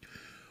from?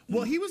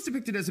 Well, he was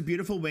depicted as a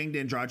beautiful winged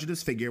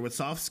androgynous figure with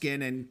soft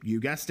skin and, you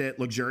guessed it,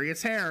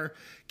 luxurious hair,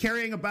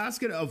 carrying a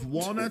basket of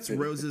walnuts,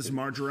 roses,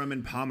 marjoram,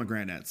 and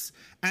pomegranates.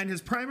 And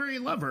his primary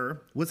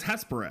lover was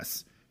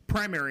Hesperus.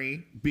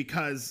 Primary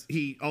because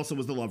he also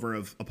was the lover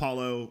of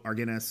Apollo,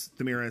 Arginus,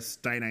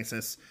 Thamyris,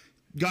 Dionysus.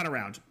 Got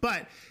around.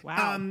 But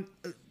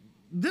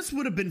this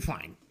would have been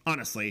fine,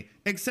 honestly,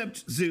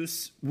 except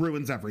Zeus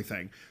ruins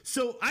everything.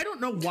 So I don't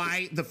know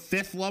why the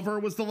fifth lover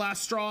was the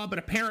last straw, but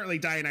apparently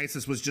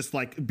Dionysus was just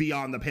like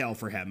beyond the pale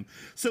for him.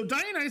 So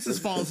Dionysus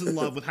falls in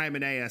love with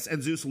Hymenaeus,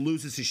 and Zeus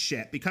loses his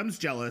shit, becomes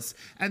jealous,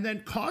 and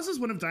then causes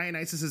one of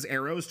Dionysus's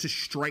arrows to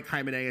strike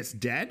Hymenaeus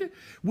dead,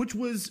 which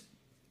was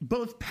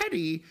both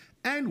petty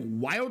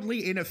and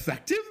wildly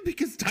ineffective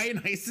because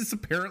Dionysus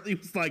apparently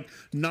was like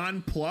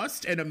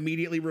nonplussed and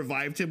immediately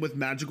revived him with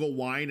magical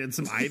wine and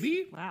some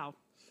ivy. Wow.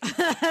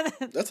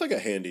 That's like a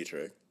handy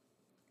trick.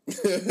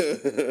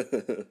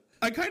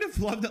 I kind of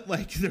love that,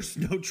 like, there's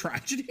no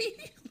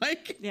tragedy.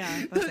 Like, the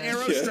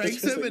arrow Yeah.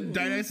 strikes him, and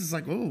Dionysus is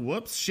like, oh,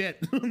 whoops,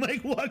 shit.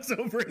 Like, walks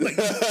over and, like,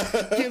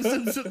 gives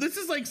him some. This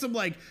is like some,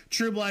 like,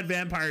 True Blood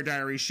Vampire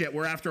Diary shit,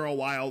 where after a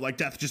while, like,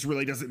 death just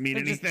really doesn't mean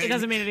anything. It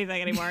doesn't mean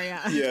anything anymore,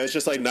 yeah. Yeah, it's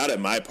just like, not at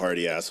my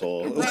party,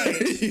 asshole.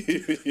 Right.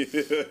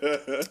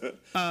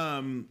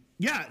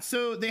 Yeah,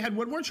 so they had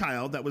one more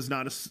child that was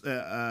not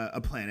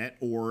a planet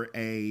or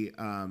a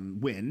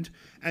wind,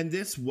 and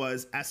this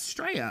was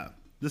Astraea,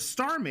 the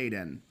Star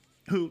Maiden,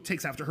 who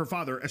takes after her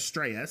father,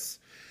 Astraeus.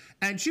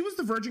 And she was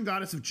the virgin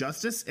goddess of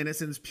justice,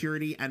 innocence,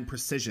 purity, and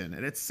precision.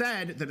 And it's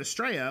said that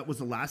Estrella was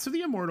the last of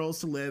the immortals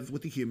to live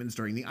with the humans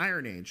during the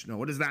Iron Age. Now,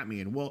 what does that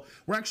mean? Well,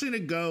 we're actually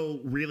going to go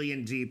really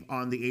in deep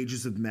on the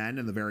ages of men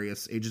and the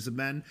various ages of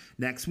men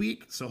next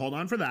week. So hold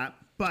on for that.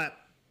 But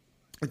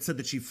it said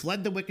that she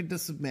fled the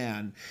wickedness of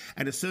man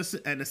and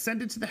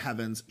ascended to the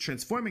heavens,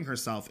 transforming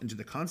herself into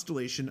the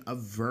constellation of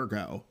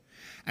Virgo.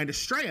 And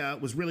Estrella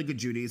was really good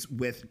Judy's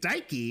with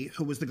Dike,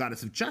 who was the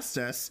goddess of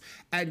justice,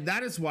 and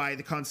that is why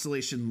the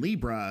constellation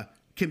Libra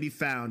can be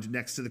found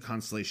next to the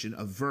constellation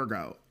of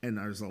Virgo. And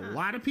there's a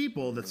lot of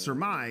people that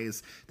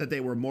surmise that they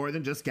were more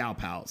than just gal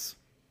pals.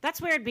 That's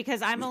weird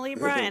because I'm a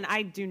Libra and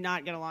I do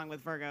not get along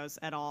with Virgos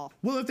at all.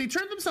 Well, if they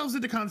turned themselves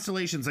into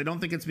constellations, I don't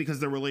think it's because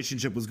their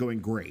relationship was going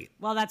great.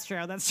 Well, that's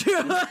true. That's true.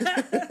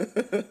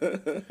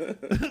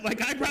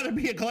 Like, I'd rather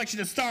be a collection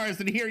of stars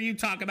than hear you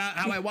talk about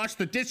how I washed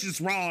the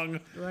dishes wrong.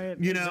 Right.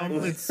 You know,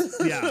 it's,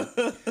 yeah.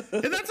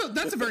 And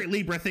that's a very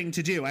Libra thing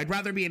to do. I'd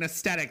rather be an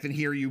aesthetic than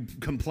hear you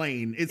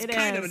complain. It's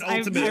kind of an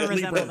ultimate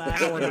Libra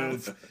power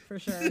move. For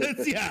sure.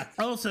 Yeah.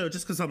 Also,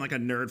 just because I'm like a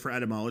nerd for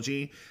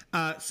etymology,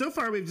 so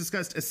far we've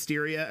discussed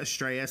Asteria,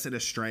 Astraeus, and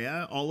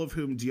Astraea, all of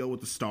whom deal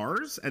with the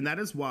stars, and that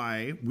is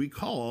why we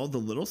call the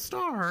little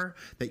star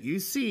that you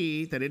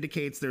see that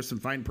indicates there's some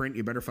fine print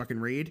you better fucking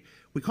read,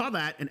 we call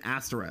that an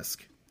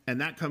asterisk. And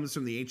that comes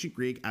from the ancient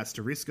Greek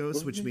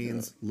asteriskos, which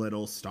means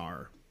little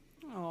star.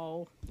 Oh.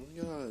 Oh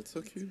my god, it's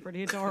so cute.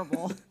 Pretty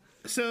adorable.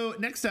 So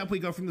next up, we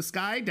go from the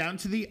sky down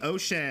to the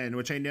ocean,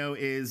 which I know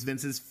is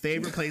Vince's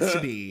favorite place to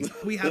be.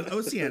 We have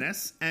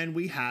Oceanus and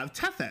we have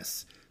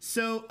Tethys.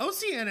 So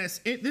Oceanus,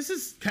 this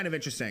is kind of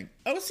interesting.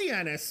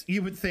 Oceanus,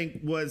 you would think,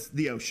 was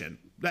the ocean.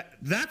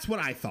 That's what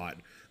I thought.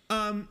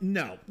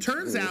 No.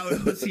 Turns out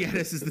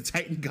Oceanus is the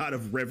Titan god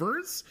of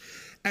rivers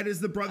and is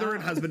the brother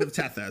and husband of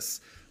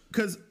Tethys.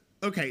 Because,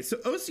 okay, so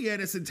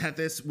Oceanus and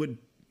Tethys would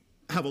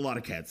have a lot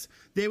of kids.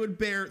 They would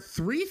bear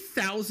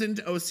 3,000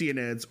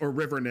 Oceanids or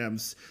river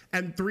nymphs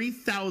and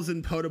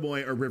 3,000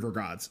 Potamoi or river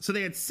gods. So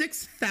they had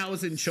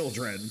 6,000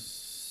 children.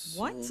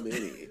 What? So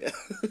many.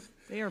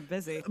 They are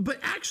busy. But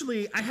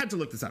actually, I had to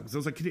look this up because I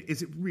was like,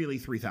 is it really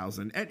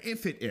 3,000? And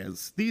if it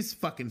is, these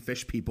fucking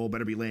fish people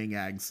better be laying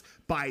eggs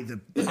by the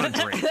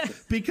hundred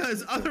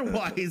because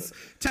otherwise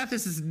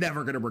Tethys is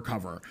never going to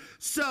recover.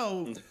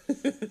 So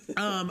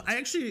I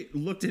actually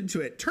looked into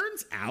it.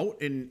 Turns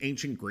out in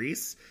ancient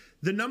Greece,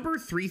 the number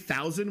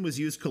 3,000 was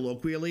used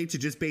colloquially to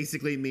just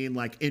basically mean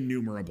like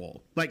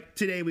innumerable. Like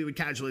today we would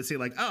casually say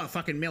like, oh,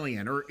 fucking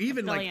million, or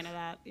even a billion like of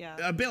that, yeah.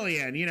 a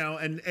billion, you know,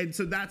 and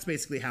so that's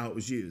basically how it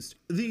was used.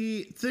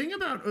 The thing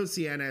about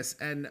Oceanus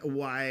and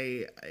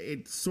why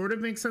it sort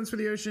of makes sense for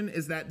the ocean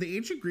is that the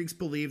ancient Greeks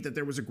believed that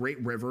there was a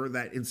great river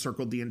that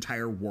encircled the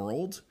entire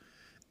world.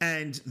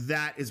 And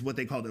that is what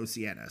they called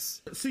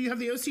Oceanus. So you have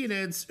the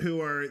Oceanids, who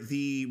are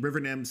the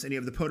river nymphs, and you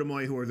have the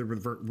Potamoi, who are the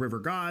river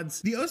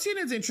gods. The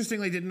Oceanids,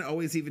 interestingly, didn't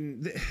always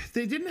even...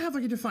 They didn't have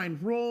like a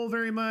defined role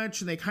very much,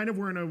 and they kind of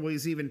weren't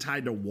always even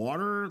tied to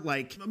water.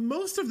 Like,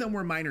 most of them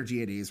were minor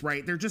deities,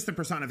 right? They're just the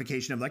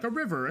personification of like a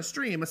river, a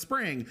stream, a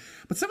spring.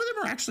 But some of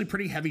them are actually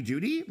pretty heavy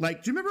duty.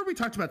 Like, do you remember we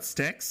talked about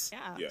Styx?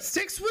 Yeah.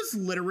 Styx was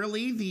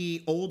literally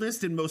the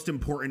oldest and most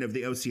important of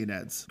the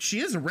Oceanids. She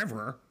is a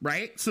river,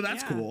 right? So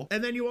that's cool.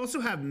 And then you also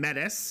have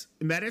Metis.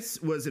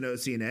 Metis was an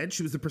Oceanid.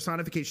 She was the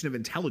personification of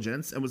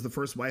intelligence and was the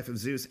first wife of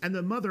Zeus and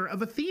the mother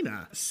of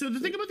Athena. So the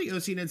thing about the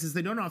Oceanids is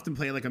they don't often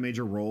play like a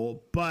major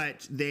role,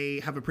 but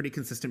they have a pretty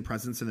consistent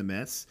presence in the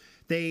myths.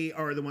 They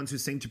are the ones who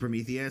sing to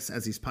Prometheus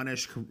as he's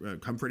punished,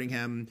 comforting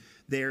him.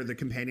 They're the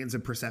companions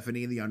of Persephone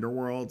in the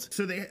underworld.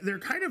 So they're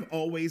kind of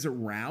always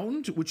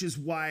around, which is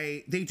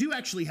why they do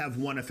actually have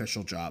one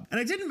official job. And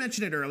I didn't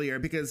mention it earlier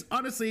because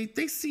honestly,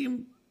 they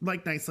seem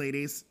like nice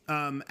ladies.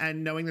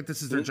 And knowing that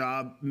this is their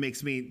job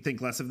makes me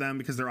think less of them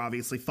because they're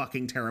obviously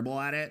fucking terrible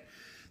at it.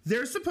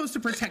 They're supposed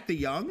to protect the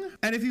young.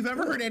 And if you've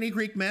ever heard any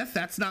Greek myth,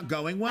 that's not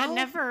going well. That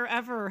never,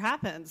 ever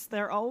happens.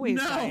 They're always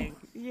dying.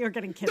 You're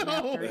getting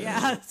kidnapped. No.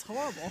 Yeah, it's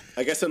horrible.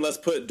 I guess unless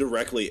put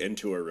directly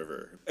into a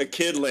river. A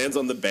kid lands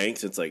on the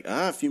banks, it's like,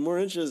 a few more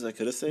inches, I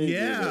could have saved you.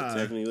 But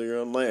technically you're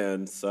on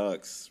land.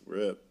 Sucks.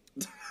 Rip.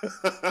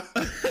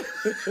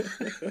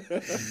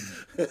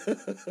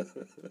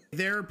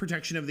 Their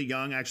protection of the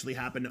young actually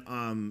happened.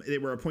 They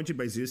were appointed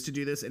by Zeus to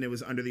do this, and it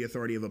was under the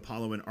authority of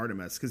Apollo and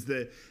Artemis, because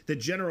the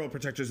general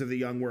protectors of the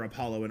young were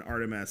Apollo and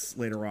Artemis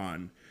later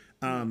on.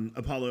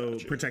 Apollo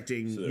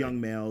protecting young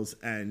males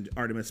and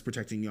Artemis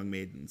protecting young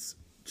maidens.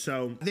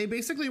 So they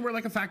basically were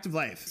like a fact of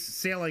life.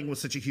 Sailing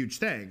was such a huge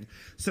thing.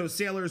 So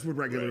sailors would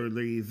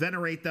regularly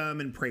venerate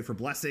them and pray for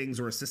blessings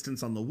or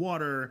assistance on the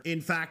water.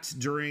 In fact,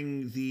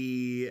 during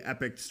the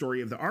epic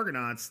story of the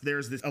Argonauts,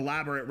 there's this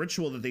elaborate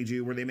ritual that they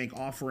do where they make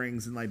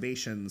offerings and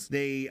libations.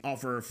 They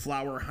offer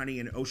flour, honey,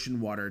 and ocean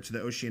water to the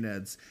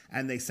Oceanids,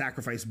 and they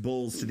sacrifice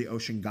bulls to the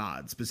ocean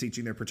gods,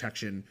 beseeching their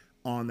protection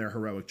on their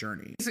heroic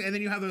journey. And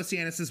then you have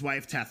Oceanus'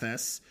 wife,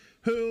 Tethys,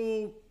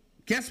 who...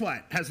 guess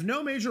what? Has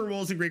no major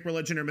roles in Greek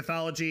religion or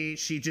mythology.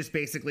 She just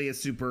basically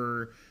is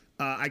super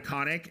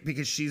iconic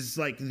because she's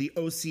like the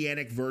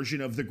oceanic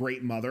version of the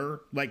Great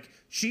Mother. Like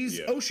she's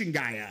Ocean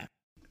Gaia.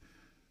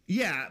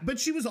 Yeah, but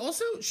she was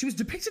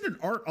depicted in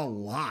art a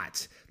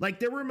lot. Like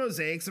there were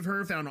mosaics of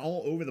her found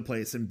all over the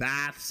place in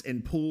baths,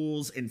 in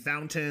pools, in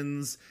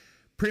fountains,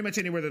 pretty much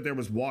anywhere that there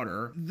was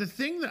water. The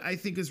thing that I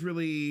think is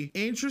really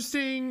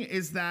interesting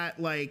is that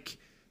like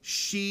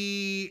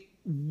she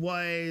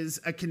was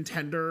a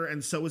contender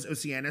and so was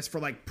Oceanus for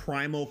like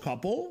primal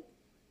couple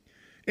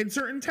in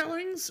certain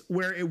tellings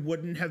where it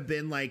wouldn't have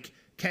been like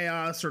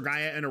Chaos or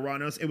Gaia and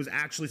Uranus. It was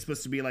actually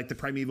supposed to be like the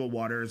primeval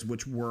waters,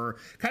 which were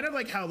kind of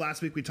like how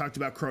last week we talked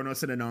about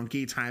Kronos and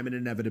Ananke, time and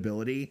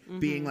inevitability,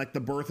 being like the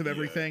birth of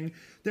everything.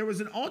 There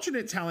was an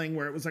alternate telling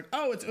where it was like,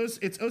 oh,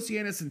 it's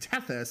Oceanus and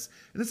Tethys.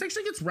 And this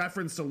actually gets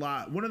referenced a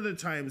lot. One of the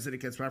times that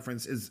it gets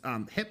referenced is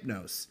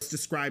Hypnos. It's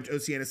described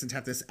Oceanus and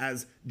Tethys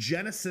as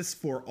Genesis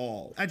for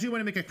all. I do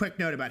want to make a quick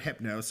note about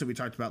Hypnos, so we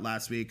talked about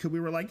last week, because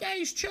we were like, yeah,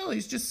 he's chill,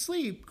 he's just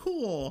sleep,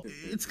 cool.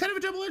 It's kind of a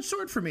double-edged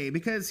sword for me,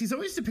 because he's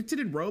always depicted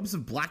in robes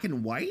of black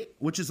and white,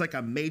 which is like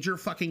a major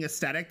fucking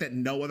aesthetic that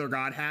no other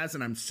god has,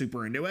 and I'm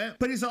super into it.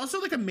 But he's also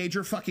like a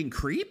major fucking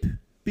creep,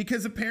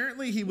 because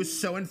apparently he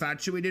was so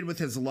infatuated with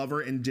his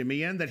lover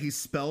Endymion that he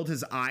spelled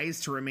his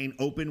eyes to remain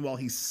open while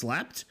he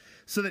slept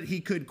so that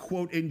he could,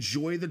 quote,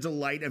 enjoy the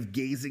delight of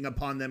gazing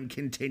upon them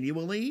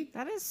continually.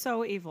 That is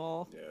so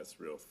evil. Yeah, it's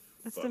real.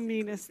 That's the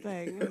meanest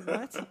thing.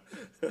 What?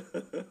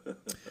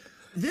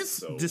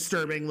 This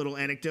disturbing little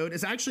anecdote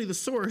is actually the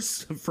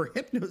source for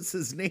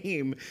Hypnos'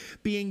 name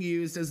being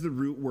used as the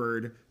root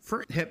word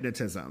for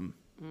hypnotism.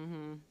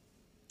 Mm-hmm.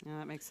 Yeah,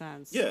 that makes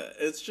sense. Yeah,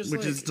 it's just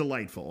which is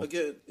delightful.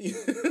 Again,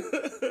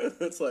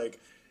 it's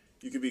like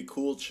you could be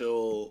cool,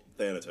 chill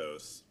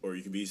Thanatos, or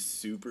you could be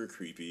super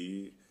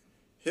creepy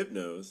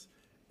Hypnos,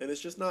 and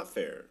it's just not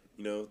fair.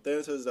 You know,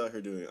 Thanatos is out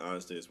here doing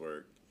honest day's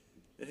work,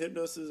 and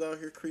Hypnos is out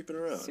here creeping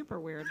around.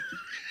 Super weird.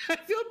 I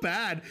feel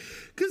bad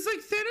because like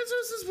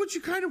Thanatos is what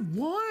you kind of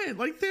want.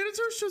 Like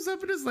Thanatos shows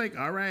up and is like,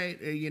 all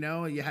right, you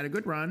know, you had a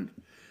good run.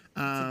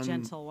 It's a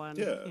gentle one.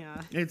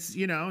 Yeah. It's,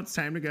 you know, it's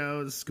time to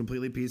go. It's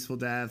completely peaceful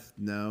death.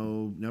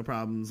 No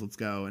problems. Let's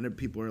go. And then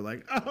people are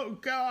like, oh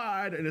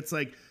God. And it's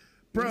like,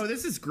 bro,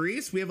 this is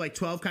Greece. We have like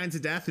 12 kinds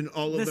of death and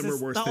all of them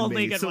are worse than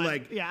me. So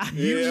like,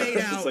 you made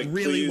out like,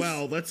 really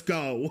well. Let's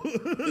go.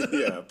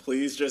 Yeah,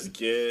 please just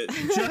get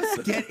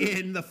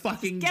in the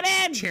fucking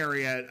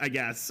chariot, I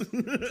guess.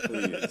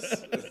 Please.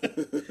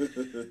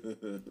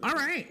 All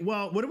right.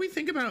 Well, what do we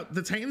think about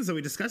the Titans that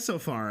we discussed so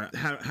far?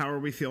 How are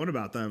we feeling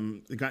about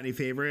them? Got any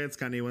favorites?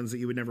 Got any ones that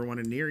you would never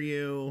want to near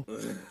you?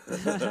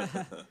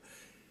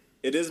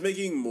 It is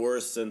making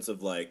more sense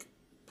of like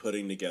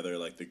putting together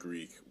like the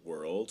Greek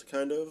world,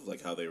 kind of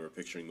like how they were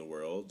picturing the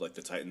world. Like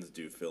the Titans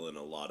do fill in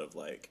a lot of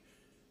like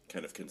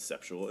kind of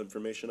conceptual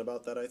information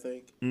about that. I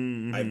think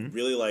I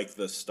really like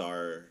the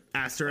star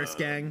Asterisk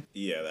gang.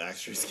 Yeah, the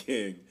Asterisk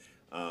gang.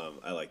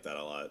 I like that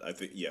a lot. I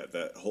think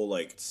that whole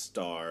like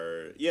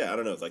star. Yeah, I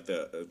don't know, like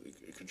the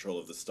control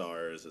of the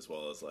stars as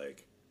well as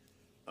like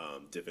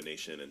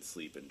divination and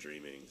sleep and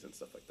dreamings and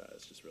stuff like that.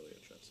 It's just really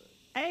interesting.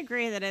 I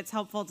agree that it's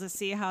helpful to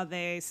see how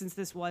they, since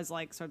this was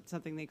like sort of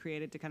something they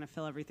created to kind of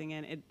fill everything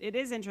in, it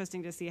is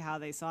interesting to see how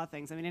they saw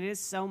things. I mean, it is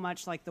so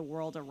much like the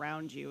world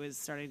around you is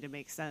starting to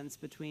make sense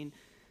between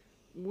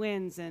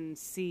winds and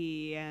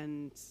sea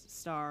and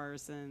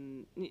stars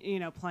and, you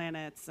know,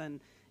 planets. And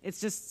it's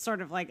just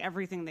sort of like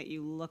everything that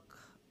you look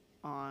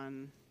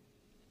on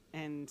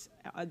and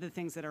the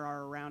things that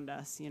are around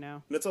us, you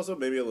know? And it's also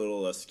maybe a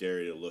little less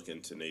scary to look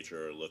into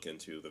nature or look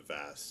into the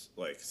vast,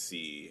 like,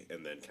 sea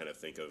and then kind of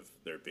think of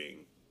there being,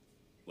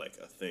 like,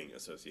 a thing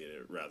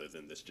associated rather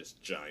than this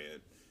just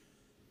giant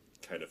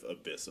kind of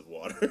abyss of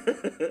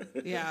water.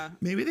 Yeah.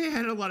 Maybe they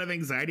had a lot of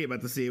anxiety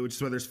about the sea, which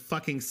is why there's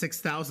fucking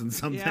 6,000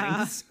 some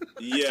things.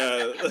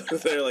 Yeah.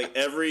 They're like,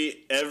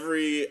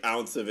 every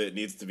ounce of it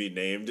needs to be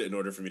named in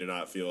order for me to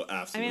not feel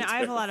absolutely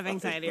I have a lot of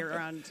anxiety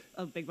around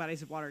big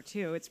bodies of water,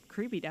 too. It's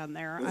creepy down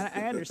there.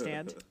 I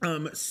understand.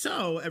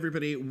 So,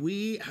 everybody,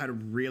 we had a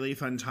really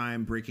fun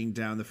time breaking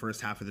down the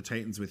first half of the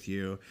Titans with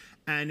you.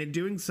 And in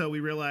doing so, we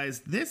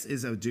realized this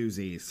is a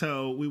doozy.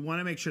 So we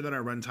want to make sure that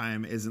our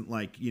runtime isn't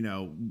like, you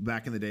know,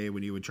 back in the day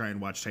when you would try and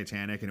watch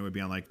Titanic and it would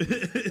be on like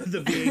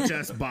the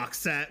VHS box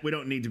set. We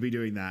don't need to be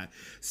doing that.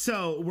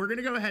 So we're going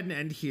to go ahead and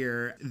end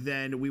here.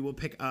 Then we will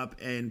pick up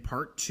in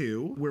part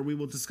 2 where we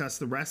will discuss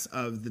the rest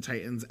of the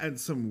Titans and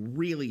some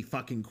really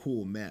fucking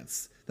cool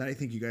myths that I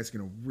think you guys are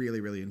going to really,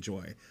 really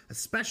enjoy,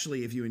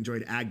 especially if you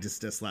enjoyed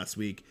Agdistis last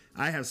week.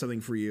 I have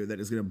something for you that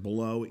is going to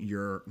blow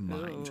your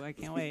mind. Oh, I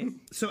can't wait.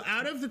 So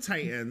out of the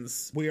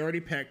Titans, we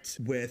already picked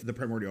with the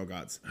primordial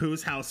gods.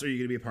 Whose house are you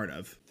going to be a part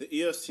of? The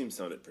Eos team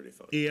sounded pretty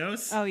fun.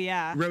 Eos? Oh,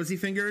 yeah. Rosy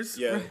Fingers?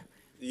 Yeah.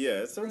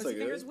 Yeah, it sounds Rosy like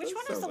Fingers. it. Which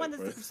one is the one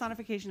that's the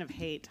personification of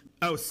hate?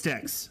 Oh,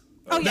 Styx.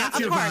 Oh yeah, That's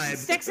of your course. vibe.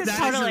 Styx is That is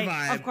your totally,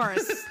 vibe. of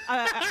course.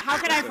 How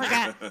could I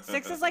forget?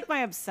 Styx is like my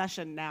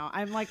obsession now.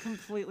 I'm like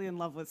completely in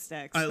love with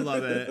Styx. I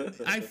love it.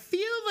 I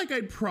feel like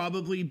I'd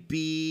probably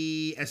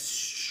be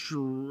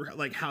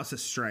like House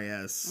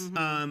Astraeus.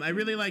 I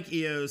really like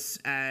Eos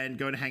and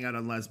go to hang out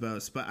on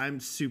Lesbos, but I'm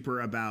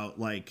super about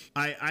like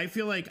I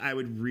feel like I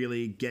would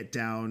really get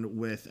down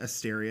with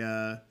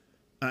Asteria.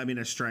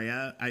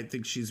 Estrella. I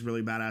think she's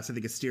really badass. I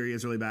think Asteria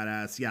is really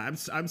badass. Yeah, I'm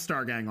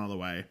Stargang all the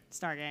way.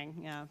 Stargang,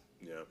 yeah.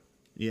 Yeah.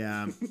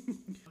 Yeah.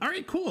 All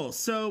right, cool.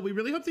 So we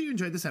really hope that you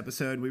enjoyed this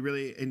episode. We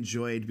really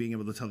enjoyed being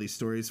able to tell these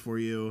stories for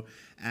you.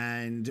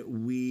 And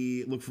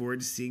we look forward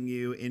to seeing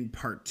you in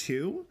part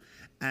 2.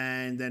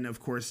 And then, of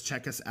course,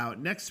 check us out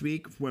next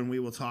week when we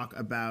will talk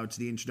about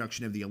the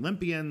introduction of the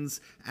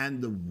Olympians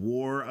and the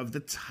War of the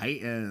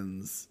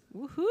Titans.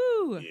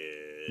 Woohoo!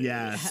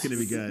 Yeah, it's going to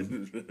be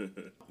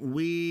good.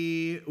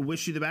 We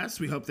wish you the best.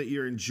 We hope that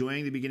you're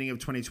enjoying the beginning of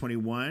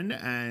 2021,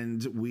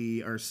 and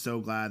we are so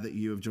glad that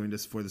you have joined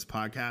us for this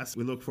podcast.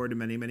 We look forward to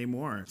many, many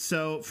more.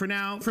 So for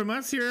now, from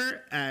us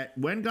here at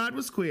When God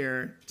Was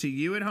Queer, to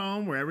you at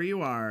home, wherever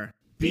you are,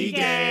 be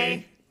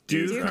gay,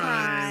 do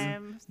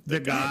crime. The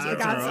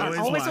gods are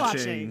always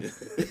watching.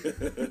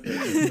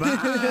 Bye.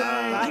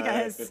 Bye,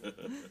 guys.